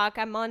 TikTok.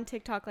 I'm on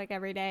TikTok like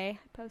every day.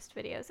 I post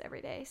videos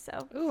every day,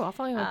 so Ooh, I'll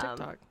follow you on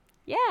TikTok.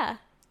 yeah,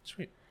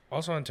 Sweet.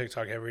 Also on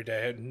TikTok every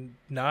day.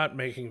 Not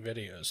making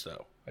videos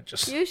though. I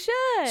just you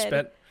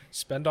should.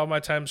 spend all my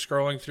time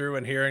scrolling through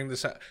and hearing the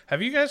sound.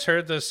 Have you guys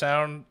heard the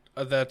sound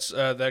that's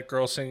that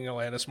girl singing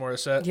Alanis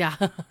Morissette? Yeah.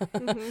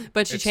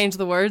 But she changed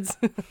the words.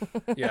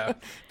 Yeah. I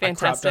crop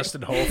Fantastic.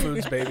 dusted Whole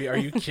Foods, baby. Are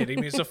you kidding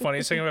me? It's the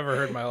funniest thing I've ever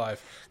heard in my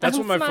life. That's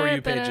what my For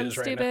You page is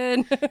right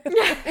now.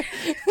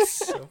 It's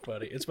so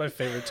funny. It's my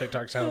favorite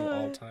TikTok sound of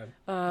all time.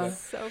 Yeah.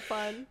 So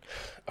fun.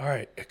 All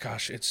right,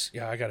 gosh,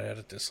 I gotta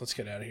edit this. Let's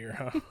get out of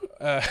here,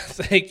 huh?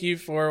 Thank you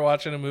for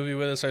watching a movie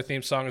with us. Our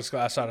theme song is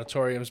Glass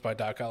Auditoriums by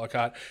Doc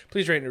Alacott.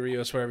 Please rate and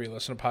review us wherever you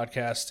listen to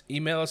podcasts.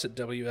 Email us at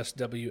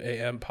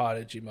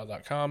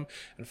wswampod@gmail.com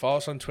and follow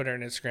us on Twitter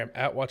and Instagram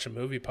at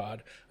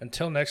WatchAMoviePod.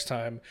 Until next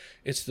time,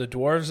 it's the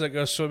dwarves that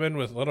go swimming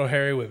with little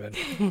hairy women.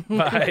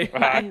 Bye.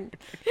 Bye.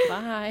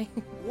 Bye.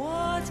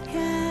 What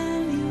can